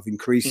of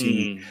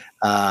increasing,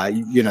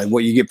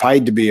 what you get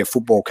paid to be a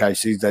football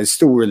coach these days.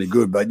 Still really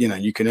good, but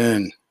you can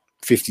earn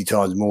 50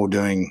 times more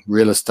doing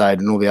real estate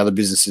and all the other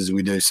businesses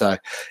we do. So,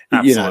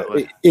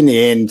 Absolutely. in the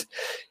end,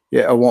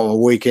 yeah, I want my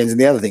weekends.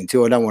 And the other thing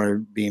too, I don't want to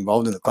be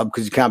involved in the club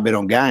because you can't bet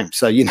on games.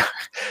 So, I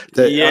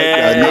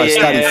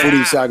study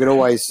footy, so I could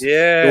always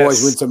win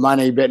some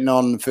money betting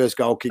on the first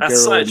goal kicker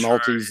That's so or true.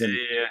 multis. And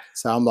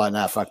so I'm like,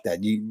 nah, fuck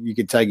that. You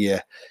could take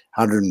your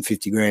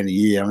 150 grand a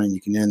year. I mean,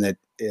 you can earn that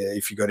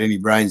if you've got any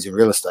brains in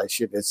real estate.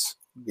 Shit, that's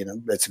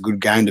a good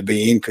game to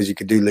be in because you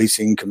could do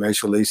leasing,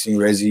 commercial leasing,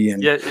 resi,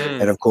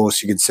 and of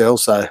course you could sell.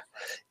 So,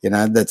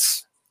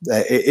 that's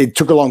it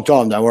took a long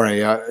time. Don't worry,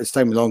 it's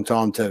taken me a long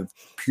time to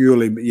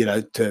purely,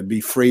 to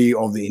be free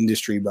of the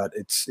industry, but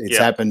it's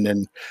happened,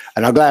 and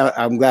I'm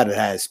glad it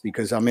has,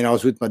 because I mean I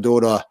was with my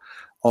daughter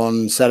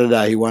on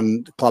Saturday. He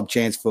won the club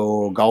chance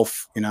for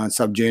golf, in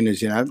sub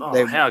juniors.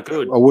 Oh, how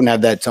good! I wouldn't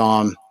have that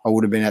time. I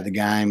would have been at the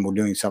game or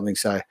doing something.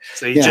 So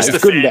you're just a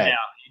fan now.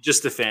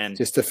 Just a fan.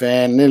 Just a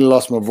fan. Nearly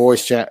lost my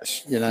voice,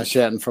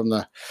 shouting from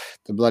the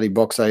bloody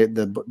box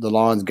the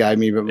Lions gave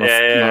me. But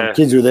my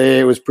kids were there.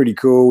 It was pretty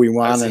cool. We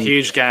won. It's a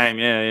huge game.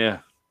 Yeah.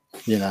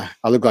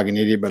 I look like an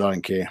idiot, but I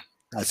don't care.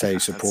 That's how you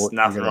support.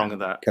 There's nothing wrong with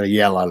that. Got to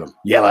yell at them.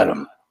 Yell at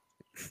them.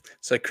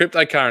 So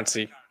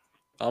cryptocurrency.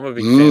 I'm a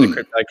big fan of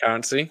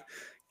cryptocurrency.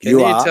 Can you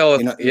tell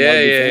us?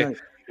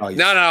 Oh,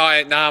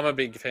 No, I'm a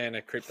big fan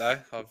of crypto.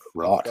 I've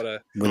got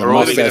with a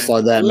mustache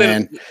like that,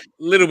 man.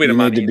 Little bit of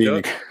money into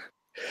it.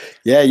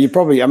 Yeah, you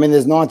probably. I mean,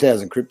 there's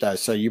 9,000 cryptos,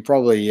 so you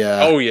probably.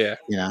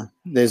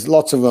 There's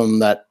lots of them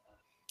that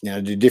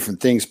do different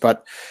things.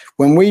 But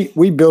when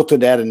we built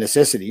it out of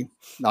necessity,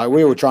 like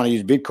we were trying to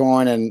use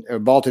Bitcoin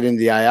and bolted into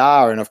the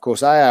AR, and of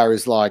course AR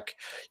is like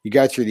you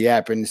go through the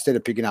app and instead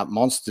of picking up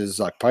monsters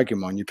like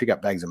Pokemon, you pick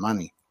up bags of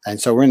money. And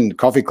so we're in the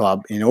coffee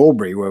club in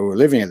Albury where we were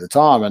living at the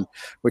time, and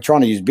we're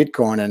trying to use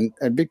Bitcoin, and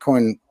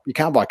Bitcoin, you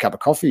can't buy a cup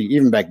of coffee.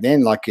 Even back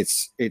then, like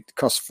it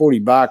costs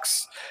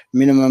 $40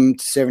 minimum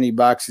to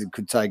 $70. It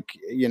could take,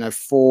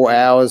 4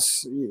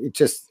 hours. It's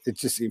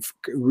just a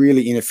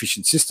really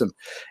inefficient system.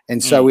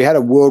 And so we had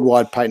a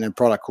worldwide patented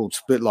product called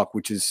Split Lock,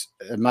 which is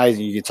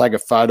amazing. You can take a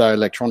photo,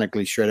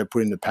 electronically shred it,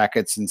 put it into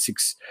packets in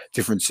 6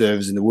 different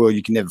servers in the world.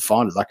 You can never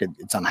find it. Like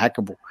it's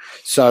unhackable.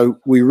 So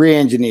we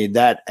re-engineered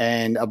that,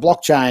 and a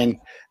blockchain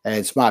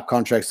and smart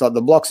contracts. Like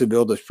the blocks are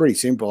built, it's pretty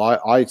simple.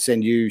 I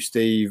send you,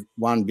 Steve,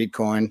 1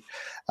 Bitcoin,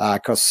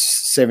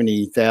 costs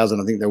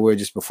 70,000. I think they were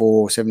just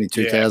before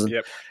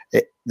 72,000.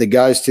 That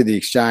goes to the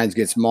exchange,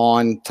 gets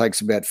mined,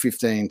 takes about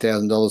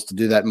 $15,000 to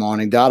do that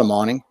mining, data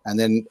mining, and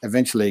then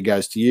eventually it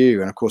goes to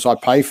you. And of course, I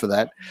pay for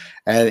that.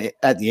 And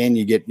at the end,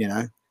 you get,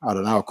 I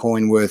don't know, a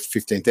coin worth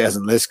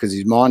 15,000 less because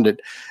he's mined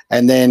it.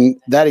 And then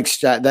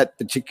that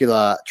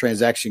particular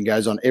transaction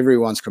goes on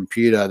everyone's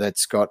computer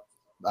that's got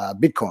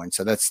Bitcoin.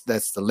 So that's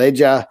the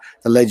ledger.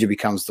 The ledger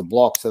becomes the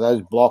block. So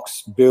those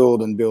blocks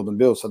build and build and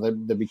build. So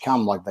they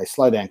become like, they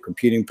slow down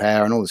computing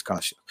power and all this kind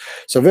of shit.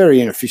 So very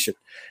inefficient.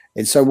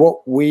 And so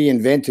what we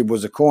invented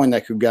was a coin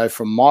that could go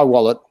from my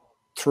wallet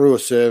through a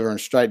server and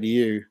straight to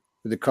you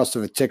with the cost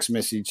of a text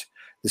message,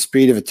 the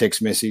speed of a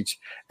text message.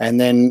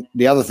 And then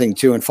the other thing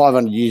too, in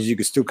 500 years, you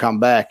could still come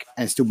back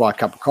and still buy a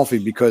cup of coffee,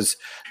 because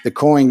the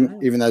coin,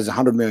 even though there's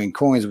 100 million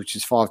coins, which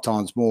is 5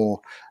 times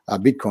more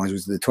Bitcoins, which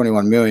is the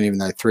 21 million, even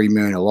though 3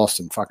 million are lost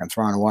and fucking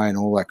thrown away and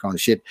all that kind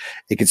of shit,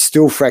 it could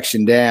still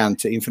fraction down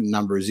to infinite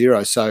number of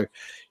zeros. So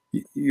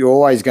you're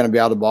always going to be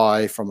able to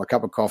buy from a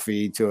cup of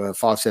coffee to a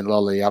 5-cent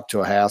lolly up to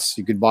a house.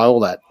 You could buy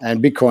all that.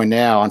 And Bitcoin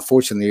now,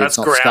 unfortunately, it's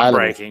not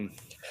groundbreaking. Scalable.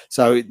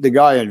 So the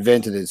guy who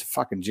invented it is a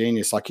fucking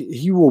genius. Like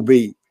he will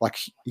be, like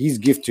his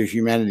gift to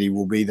humanity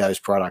will be those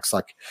products.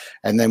 Like,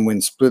 and then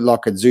when Split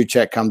Lock and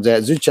ZooChat comes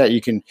out,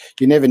 ZooChat,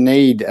 you never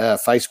need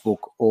Facebook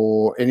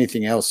or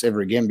anything else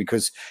ever again,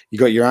 because you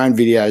got your own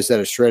videos that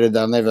are shredded.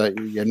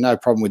 You have no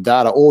problem with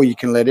data, or you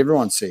can let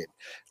everyone see it.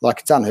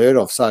 Like it's unheard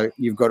of. So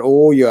you've got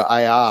all your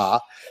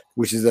AR,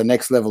 which is the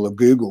next level of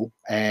Google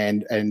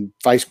and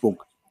Facebook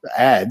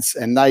ads,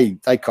 and they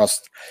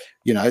cost,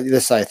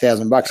 let's say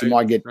 $1,000, you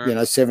might get,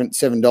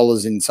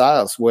 $7 in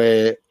sales,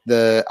 where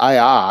the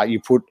AR, you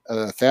put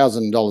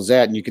 $1,000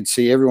 out and you can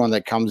see everyone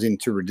that comes in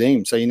to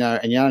redeem. So,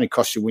 and it only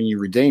costs you when you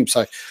redeem.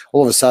 So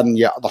all of a sudden,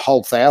 the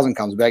whole 1,000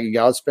 comes back. You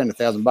go, I'd spend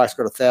 $1,000, got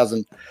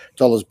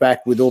 $1,000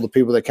 back with all the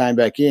people that came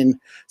back in.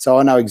 So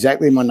I know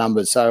exactly my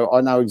numbers. So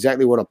I know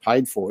exactly what I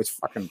paid for.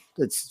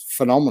 It's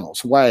phenomenal.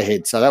 It's way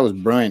ahead. So that was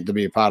brilliant to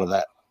be a part of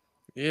that.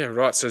 Yeah,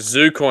 right. So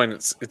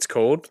ZooCoin, it's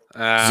called.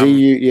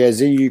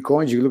 ZU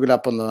Coins. You can look it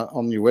up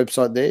on your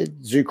website there,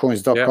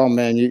 zoocoins.com,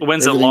 man.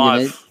 When's it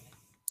live?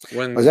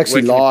 It was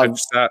actually live.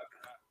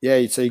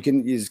 Yeah, so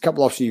there's a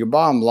couple options. You can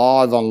buy them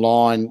live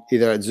online,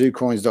 either at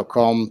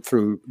zoocoins.com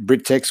through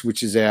BritTex,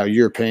 which is our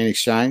European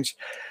exchange,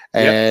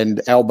 and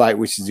Albait,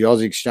 which is the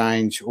Aussie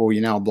exchange, or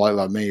a bloke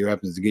like me who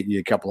happens to get you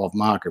a couple off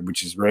market,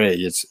 which is rare.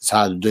 It's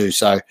hard to do.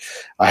 So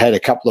I had a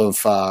couple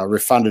of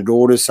refunded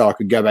orders, so I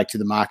could go back to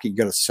the market. You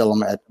got to sell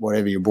them at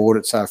whatever you bought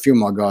it. So a few of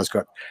my guys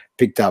got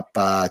picked up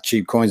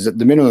cheap coins.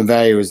 The minimum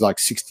value is like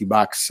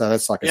 $60, so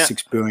that's like a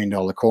 $6 billion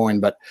coin.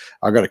 But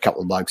I got a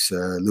couple of blokes a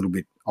little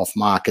bit off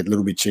market, a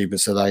little bit cheaper.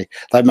 So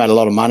they've made a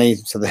lot of money,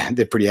 so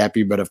they're pretty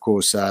happy. But of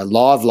course,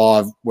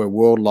 live, we're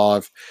world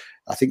live.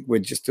 I think we're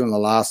just doing the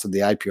last of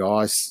the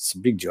APIs. It's a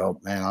big job,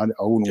 man. I wouldn't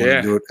want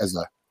to do it as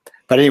a.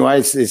 But anyway,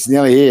 it's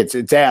nearly here.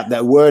 It's out.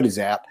 That word is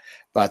out.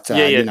 But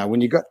you know,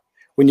 when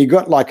you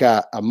got like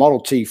a Model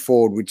T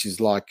Ford, which is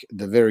like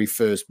the very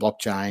first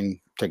blockchain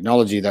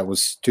technology, that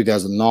was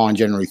 2009,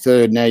 January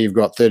 3rd. Now you've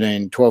got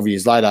 12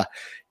 years later,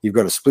 you've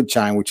got a split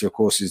chain, which of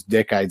course is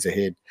decades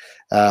ahead.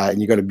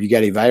 And you've got a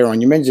Bugatti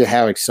Veyron. You mentioned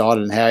how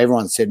excited and how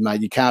everyone said,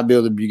 mate, you can't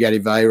build a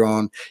Bugatti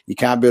Veyron. You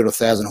can't build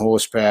 1,000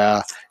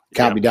 horsepower. It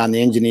can't be done.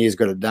 The engineers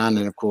got it done.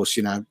 And of course,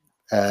 you know,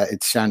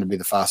 it's shown to be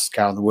the fastest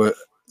car on the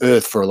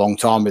earth for a long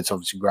time. It's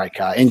obviously a great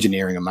car.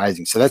 Engineering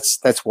amazing. So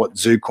that's what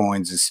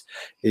Zoocoins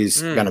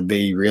is going to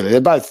be, really.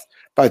 They're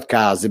both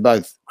cars. They're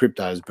both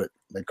cryptos, but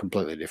they're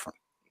completely different.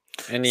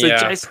 Any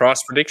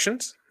price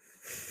predictions?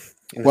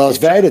 Well, it's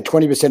valued at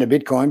 20% of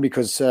Bitcoin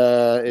because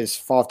it's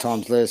 5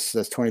 times less.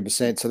 That's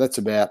 20%. So that's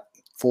about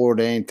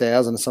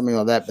 14,000 or something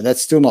like that. But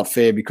that's still not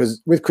fair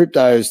because with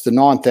cryptos, the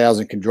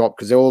 9,000 can drop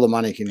because all the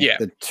money can,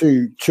 the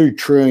 $2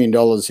 trillion in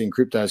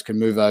cryptos can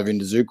move over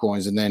into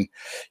Zoocoins, and then,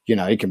 you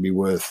know, it can be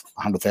worth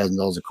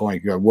 $100,000 a coin. It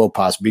can go well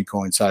past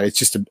Bitcoin. So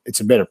it's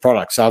a better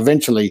product. So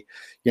eventually,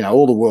 you know,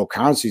 all the world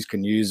currencies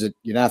can use it.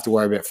 You don't have to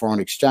worry about foreign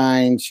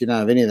exchange. You don't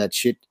have any of that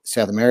shit.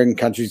 South American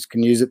countries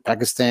can use it.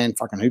 Pakistan,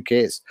 fucking who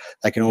cares?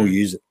 They can all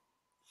use it.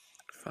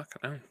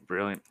 Fucking hell.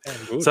 Brilliant.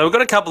 So we've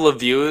got a couple of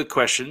viewer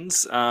questions.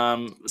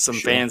 Some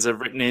fans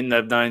have written in.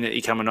 They've known that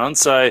you're coming on.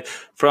 So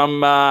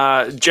from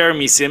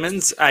Jeremy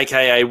Simmons,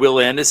 a.k.a. Will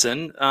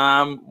Anderson,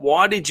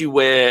 why did you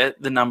wear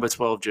the number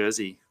 12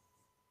 jersey?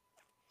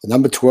 The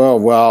number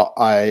 12, well,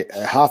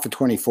 half of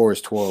 24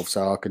 is 12,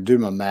 so I could do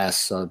my maths.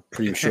 So I'm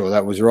pretty sure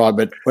that was right.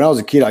 But when I was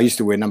a kid, I used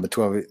to wear number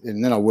 12,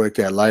 and then I worked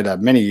out later,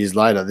 many years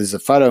later, there's a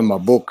photo in my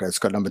book that's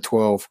got number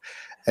 12,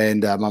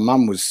 and my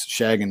mum was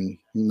shagging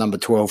number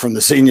 12 from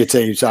the senior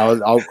team, so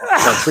I was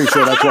pretty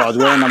sure that's why I was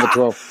wearing number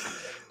 12.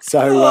 So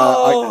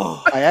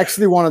I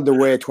actually wanted to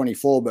wear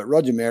 24, but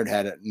Roger Merritt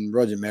had it, and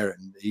Roger Merritt,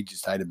 he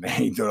just hated me.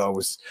 He thought I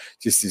was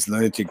just this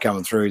lunatic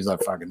coming through. He's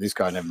like, fucking, this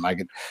guy never make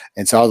it.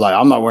 And so I was like,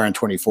 I'm not wearing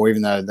 24,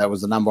 even though that was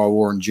the number I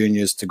wore in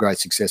juniors to great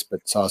success. But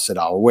so I said,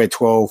 I'll wear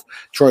 12.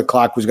 Troy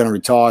Clark was going to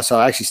retire, so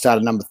I actually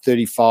started number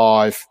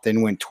 35,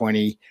 then went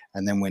 20,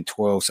 and then went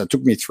 12. So it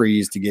took me 3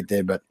 years to get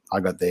there, but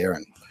I got there,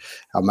 and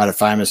I made it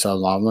famous. So I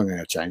was like, I'm not going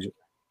to change it.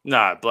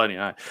 No, bloody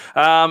no.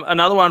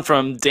 Another one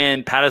from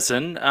Dan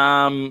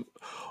Patterson.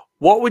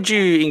 What would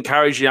you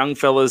encourage young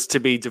fellas to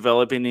be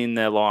developing in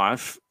their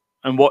life,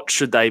 and what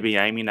should they be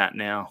aiming at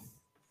now?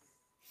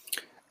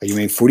 You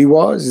mean footy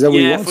wise? Is that what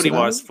you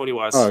want? Footy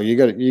wise. Oh, you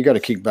got to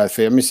kick both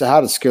feet. I mean, it's the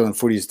hardest skill in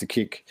footy is to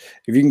kick.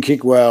 If you can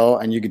kick well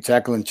and you can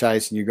tackle and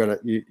chase, and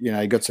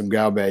you got some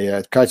go about you,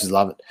 coaches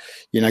love it.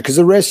 You know, because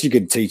the rest you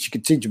can teach. You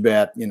can teach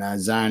about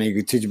zoning. You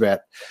can teach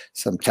about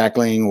some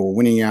tackling or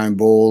winning your own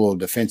ball or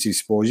defensive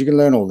sports. You can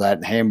learn all that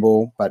in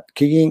handball, but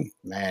kicking,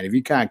 man, if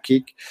you can't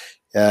kick.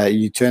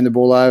 You turn the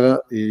ball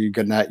over,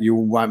 you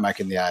won't make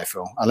it in the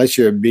AFL. Unless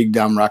you're a big,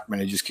 dumb ruckman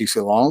who just kicks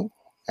it long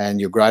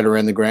and you're great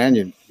around the ground,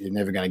 you're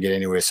never going to get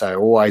anywhere. So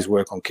always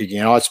work on kicking.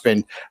 And I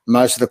spend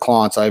most of the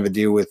clients I ever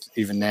deal with,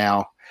 even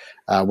now,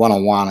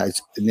 one-on-one,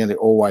 it's nearly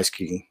always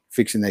kicking,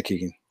 fixing their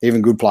kicking.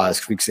 Even good players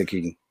fix their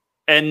kicking.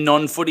 And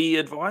non-footy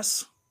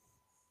advice?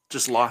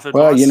 Just life advice?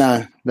 Well, you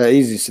know, the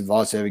easiest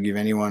advice I ever give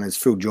anyone is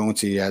Phil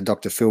Jaunty,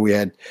 Dr. Phil. He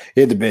had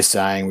the best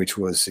saying, which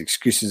was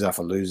excuses are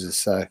for losers.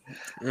 So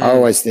I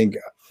always think,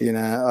 when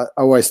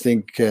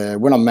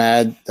I'm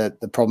mad that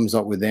the problem's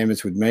not with them,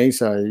 it's with me.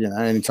 So,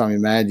 anytime you're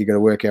mad, you got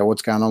to work out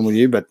what's going on with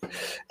you. But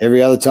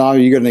every other time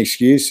you got an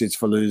excuse, it's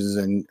for losers,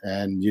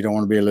 and you don't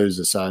want to be a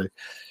loser. So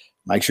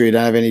make sure you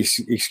don't have any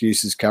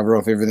excuses. Cover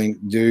off everything.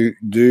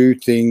 Do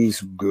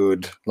things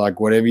good. Like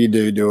whatever you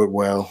do it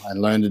well,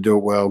 and learn to do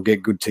it well.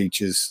 Get good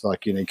teachers.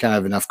 Like you can't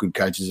have enough good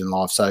coaches in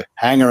life. So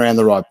hang around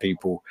the right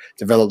people.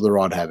 Develop the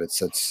right habits.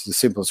 That's the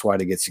simplest way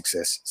to get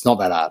success. It's not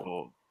that hard.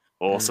 Oh,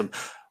 awesome.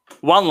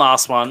 One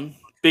last one.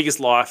 Biggest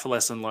life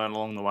lesson learned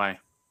along the way.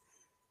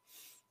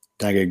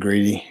 Don't get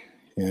greedy.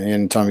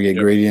 Anytime you get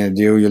greedy in a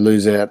deal, you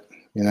lose out.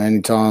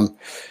 Anytime.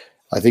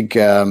 I think.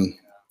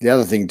 The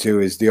other thing,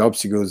 too, is the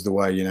obstacle is the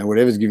way,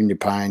 whatever's giving you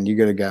pain, you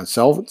got to go and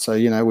solve it. So,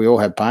 we all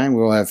have pain.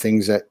 We all have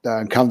things that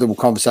uncomfortable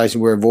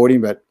conversation we're avoiding,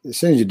 but as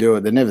soon as you do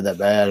it, they're never that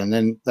bad. And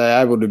then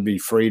they're able to be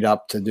freed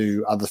up to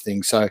do other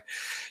things. So,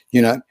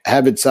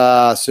 habits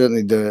are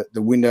certainly the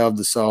window of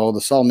the soul. The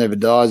soul never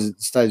dies.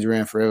 It stays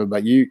around forever.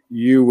 But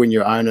you when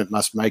you own it,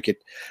 must make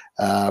it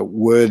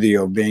worthy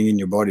of being in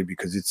your body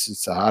because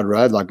it's a hard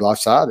road. Like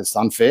life's hard. It's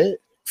unfair.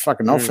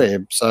 Fucking not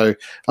fair. So as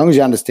long as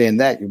you understand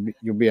that,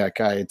 you'll be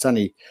okay. It's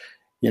only...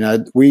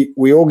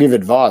 we all give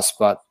advice,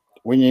 but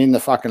when you're in the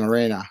fucking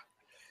arena,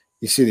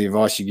 you see the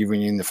advice you give when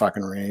you're in the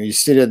fucking arena. You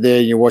sit out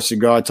there, you watch the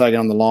guy taking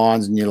on the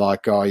lines, and you're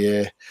like, oh,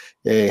 yeah,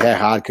 how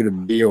hard could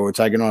it be? Or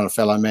taking on a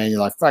fellow man,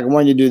 you're like, fucking,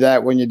 when you do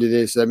that, when you do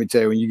this, let me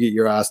tell you, when you get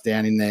your ass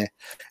down in there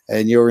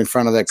and you're in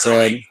front of that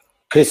crowd,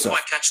 piss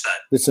off. Catch that.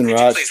 Listen,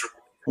 Raj,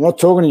 I'm not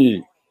talking to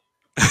you.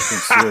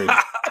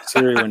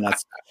 Serial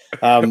nuts.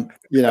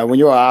 When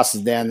your ass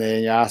is down there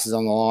and your ass is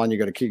on the line, you've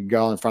got to kick a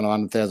goal in front of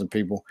 100,000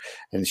 people,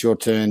 and it's your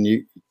turn.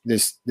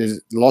 There's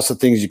lots of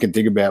things you can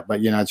think about,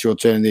 but it's your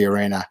turn in the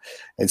arena.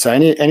 And so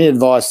any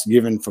advice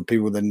given for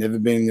people that have never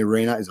been in the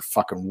arena is a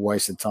fucking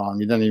waste of time.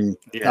 You don't even.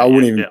 I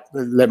wouldn't even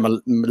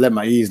let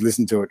my ears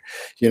listen to it.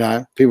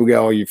 People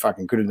go, "Oh, you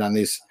fucking could have done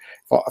this."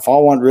 If I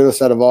want real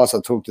estate advice,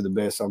 I'll talk to the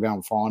best. I'll go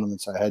and find them and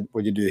say, "Hey,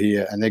 what'd you do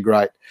here?" And they're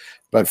great.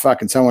 But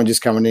fucking someone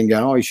just coming in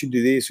going, "Oh, you should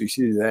do this, or you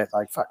should do that."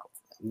 Like, fuck.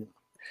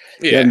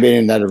 You haven't been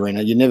in that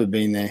arena. You've never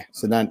been there,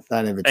 so don't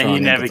ever try. And you're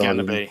never going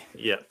to be.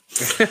 Yeah.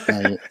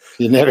 No,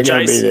 you're never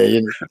going to be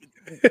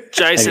there.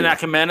 Jason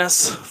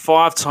Akermanis,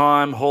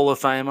 5-time Hall of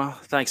Famer.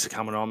 Thanks for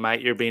coming on,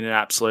 mate. You've been an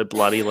absolute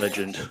bloody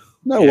legend.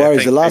 No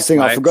worries. The last thing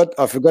I forgot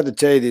to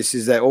tell you this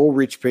is that all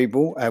rich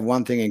people have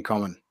one thing in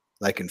common.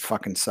 They can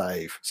fucking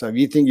save. So if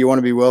you think you want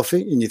to be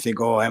wealthy and you think,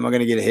 "Oh, am I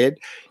going to get ahead?"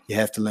 You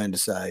have to learn to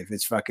save.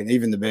 It's fucking,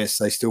 even the best,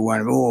 they still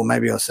won't. "Oh,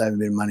 maybe I'll save a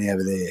bit of money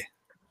over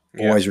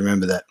there." Always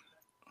remember that.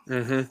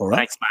 Mm-hmm. All right.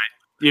 Thanks,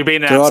 mate. You've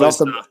been an absolute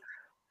star.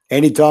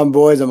 Anytime,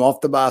 boys, I'm off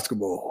the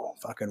basketball.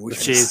 Fucking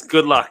wish. Cheers.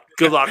 Good luck.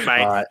 Good luck,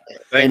 mate. All right.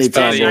 Thanks,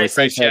 anytime, buddy. boys.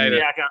 Appreciate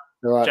it.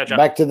 All right.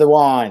 Back to the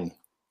wine.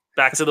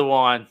 Back to the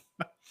wine.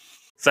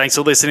 Thanks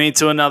for listening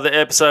to another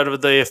episode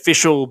of the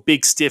official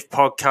Big Stiff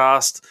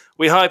podcast.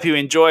 We hope you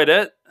enjoyed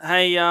it.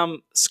 Hey,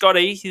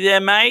 Scotty, you there,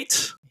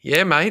 mate?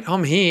 Yeah, mate,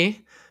 I'm here.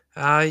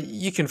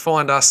 You can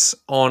find us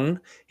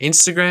on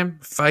Instagram,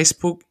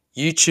 Facebook,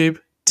 YouTube,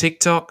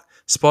 TikTok,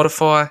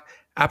 Spotify,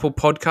 Apple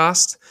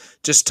Podcast.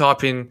 Just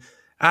type in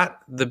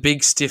 @the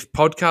Big Stiff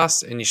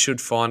Podcast and you should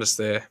find us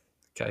there.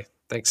 Okay,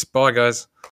 thanks. Bye, guys.